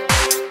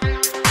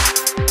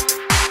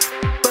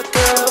 But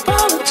girl,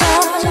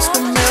 apologize just a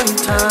million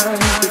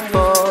times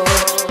before.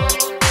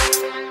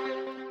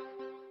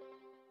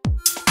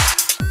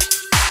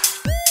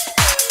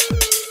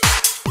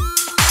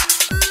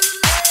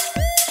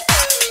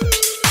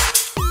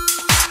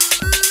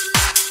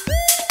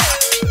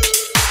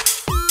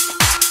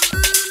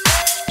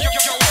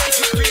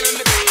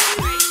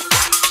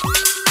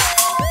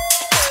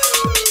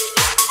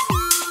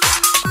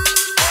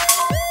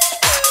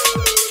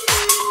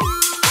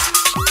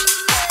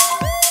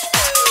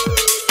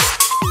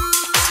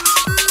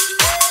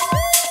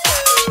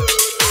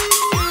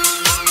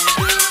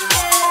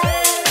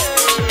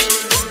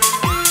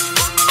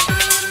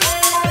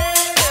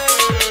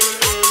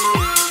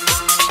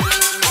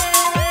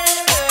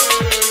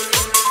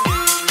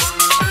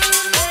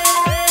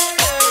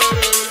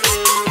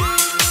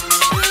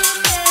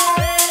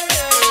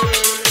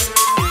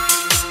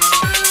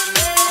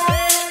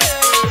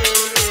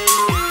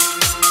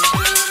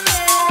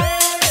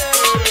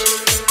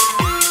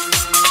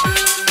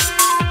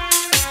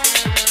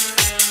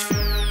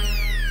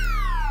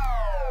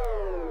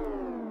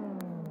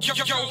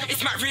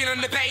 It's Matt Real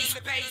on the bass.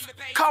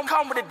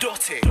 Come with the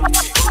dirty.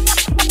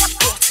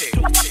 Dirty.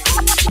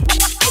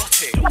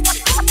 Dirty.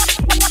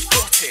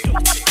 Dirty.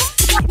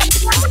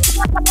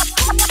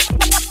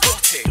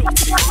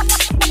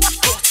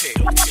 Dirty.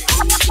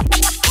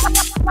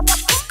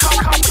 Come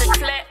with the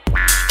clip.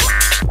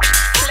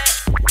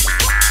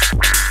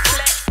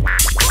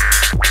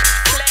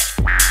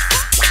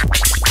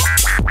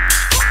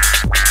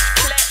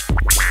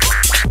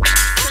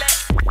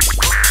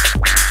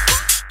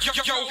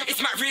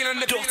 It's Matt Real on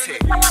the dirty.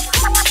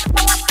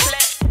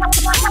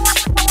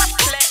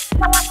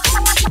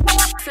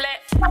 Flip.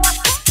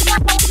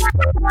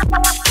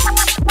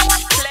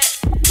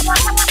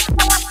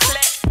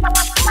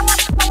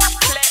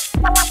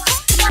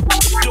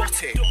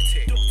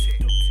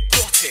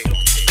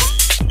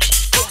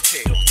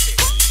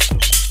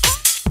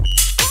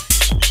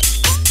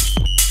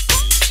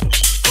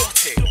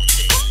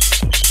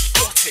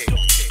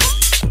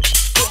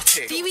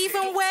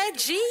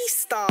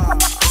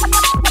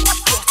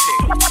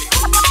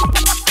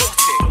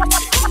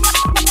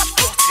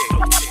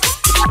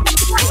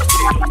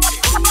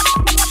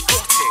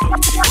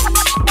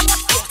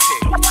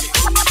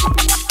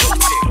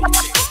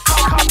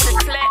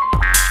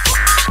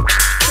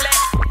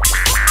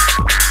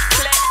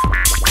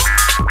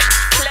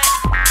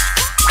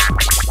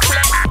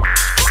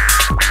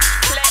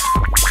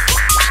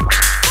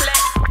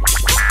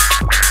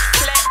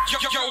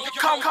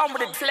 come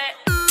with it. Flip.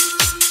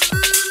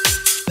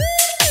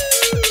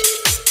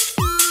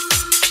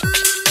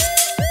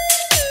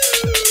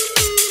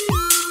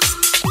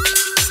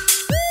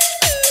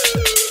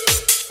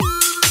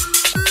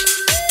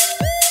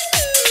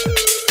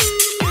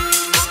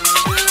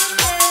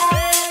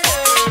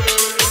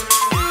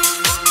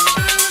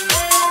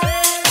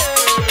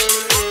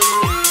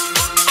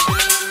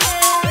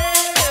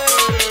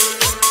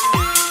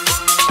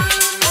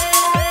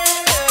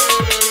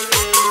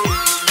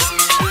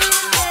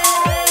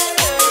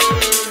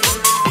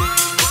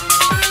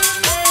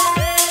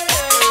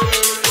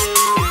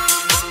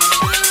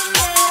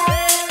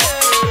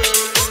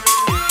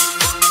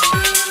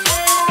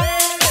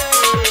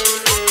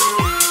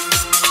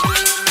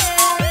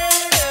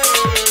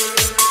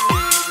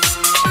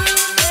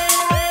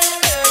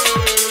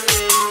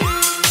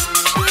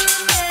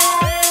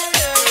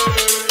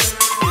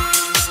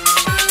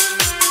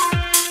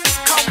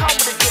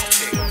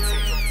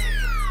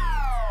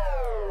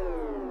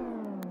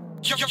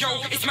 Yo,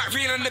 it's Matt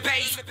Real on the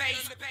bass.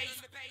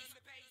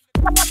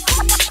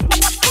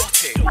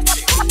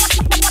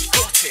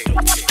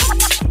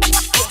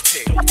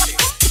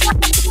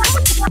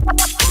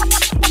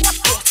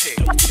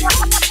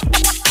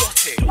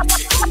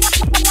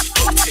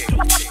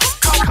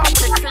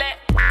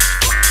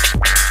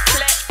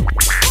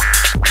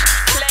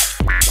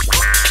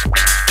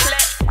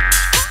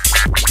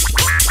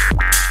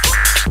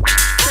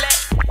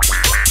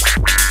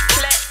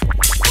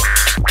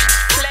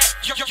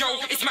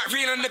 It's Matt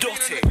Real on the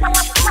dirty.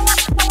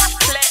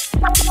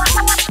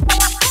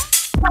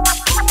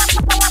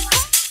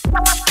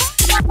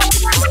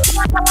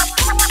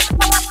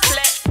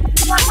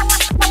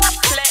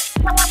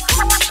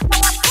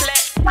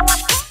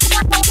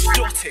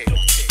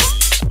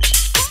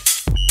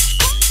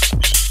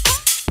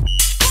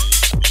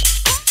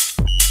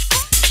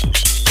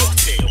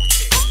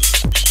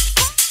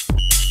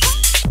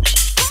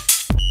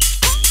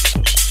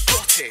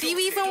 Do you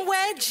even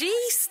wear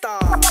G-Star?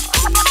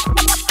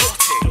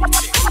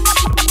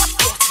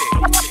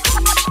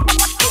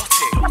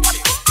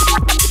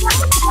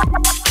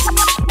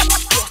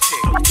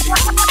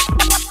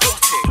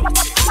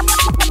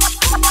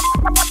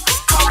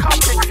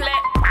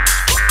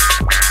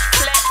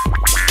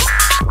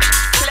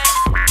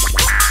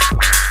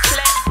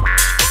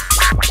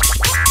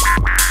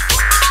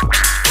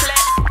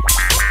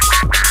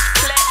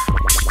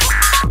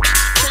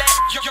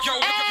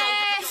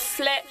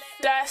 Flip,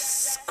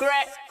 that's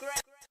great.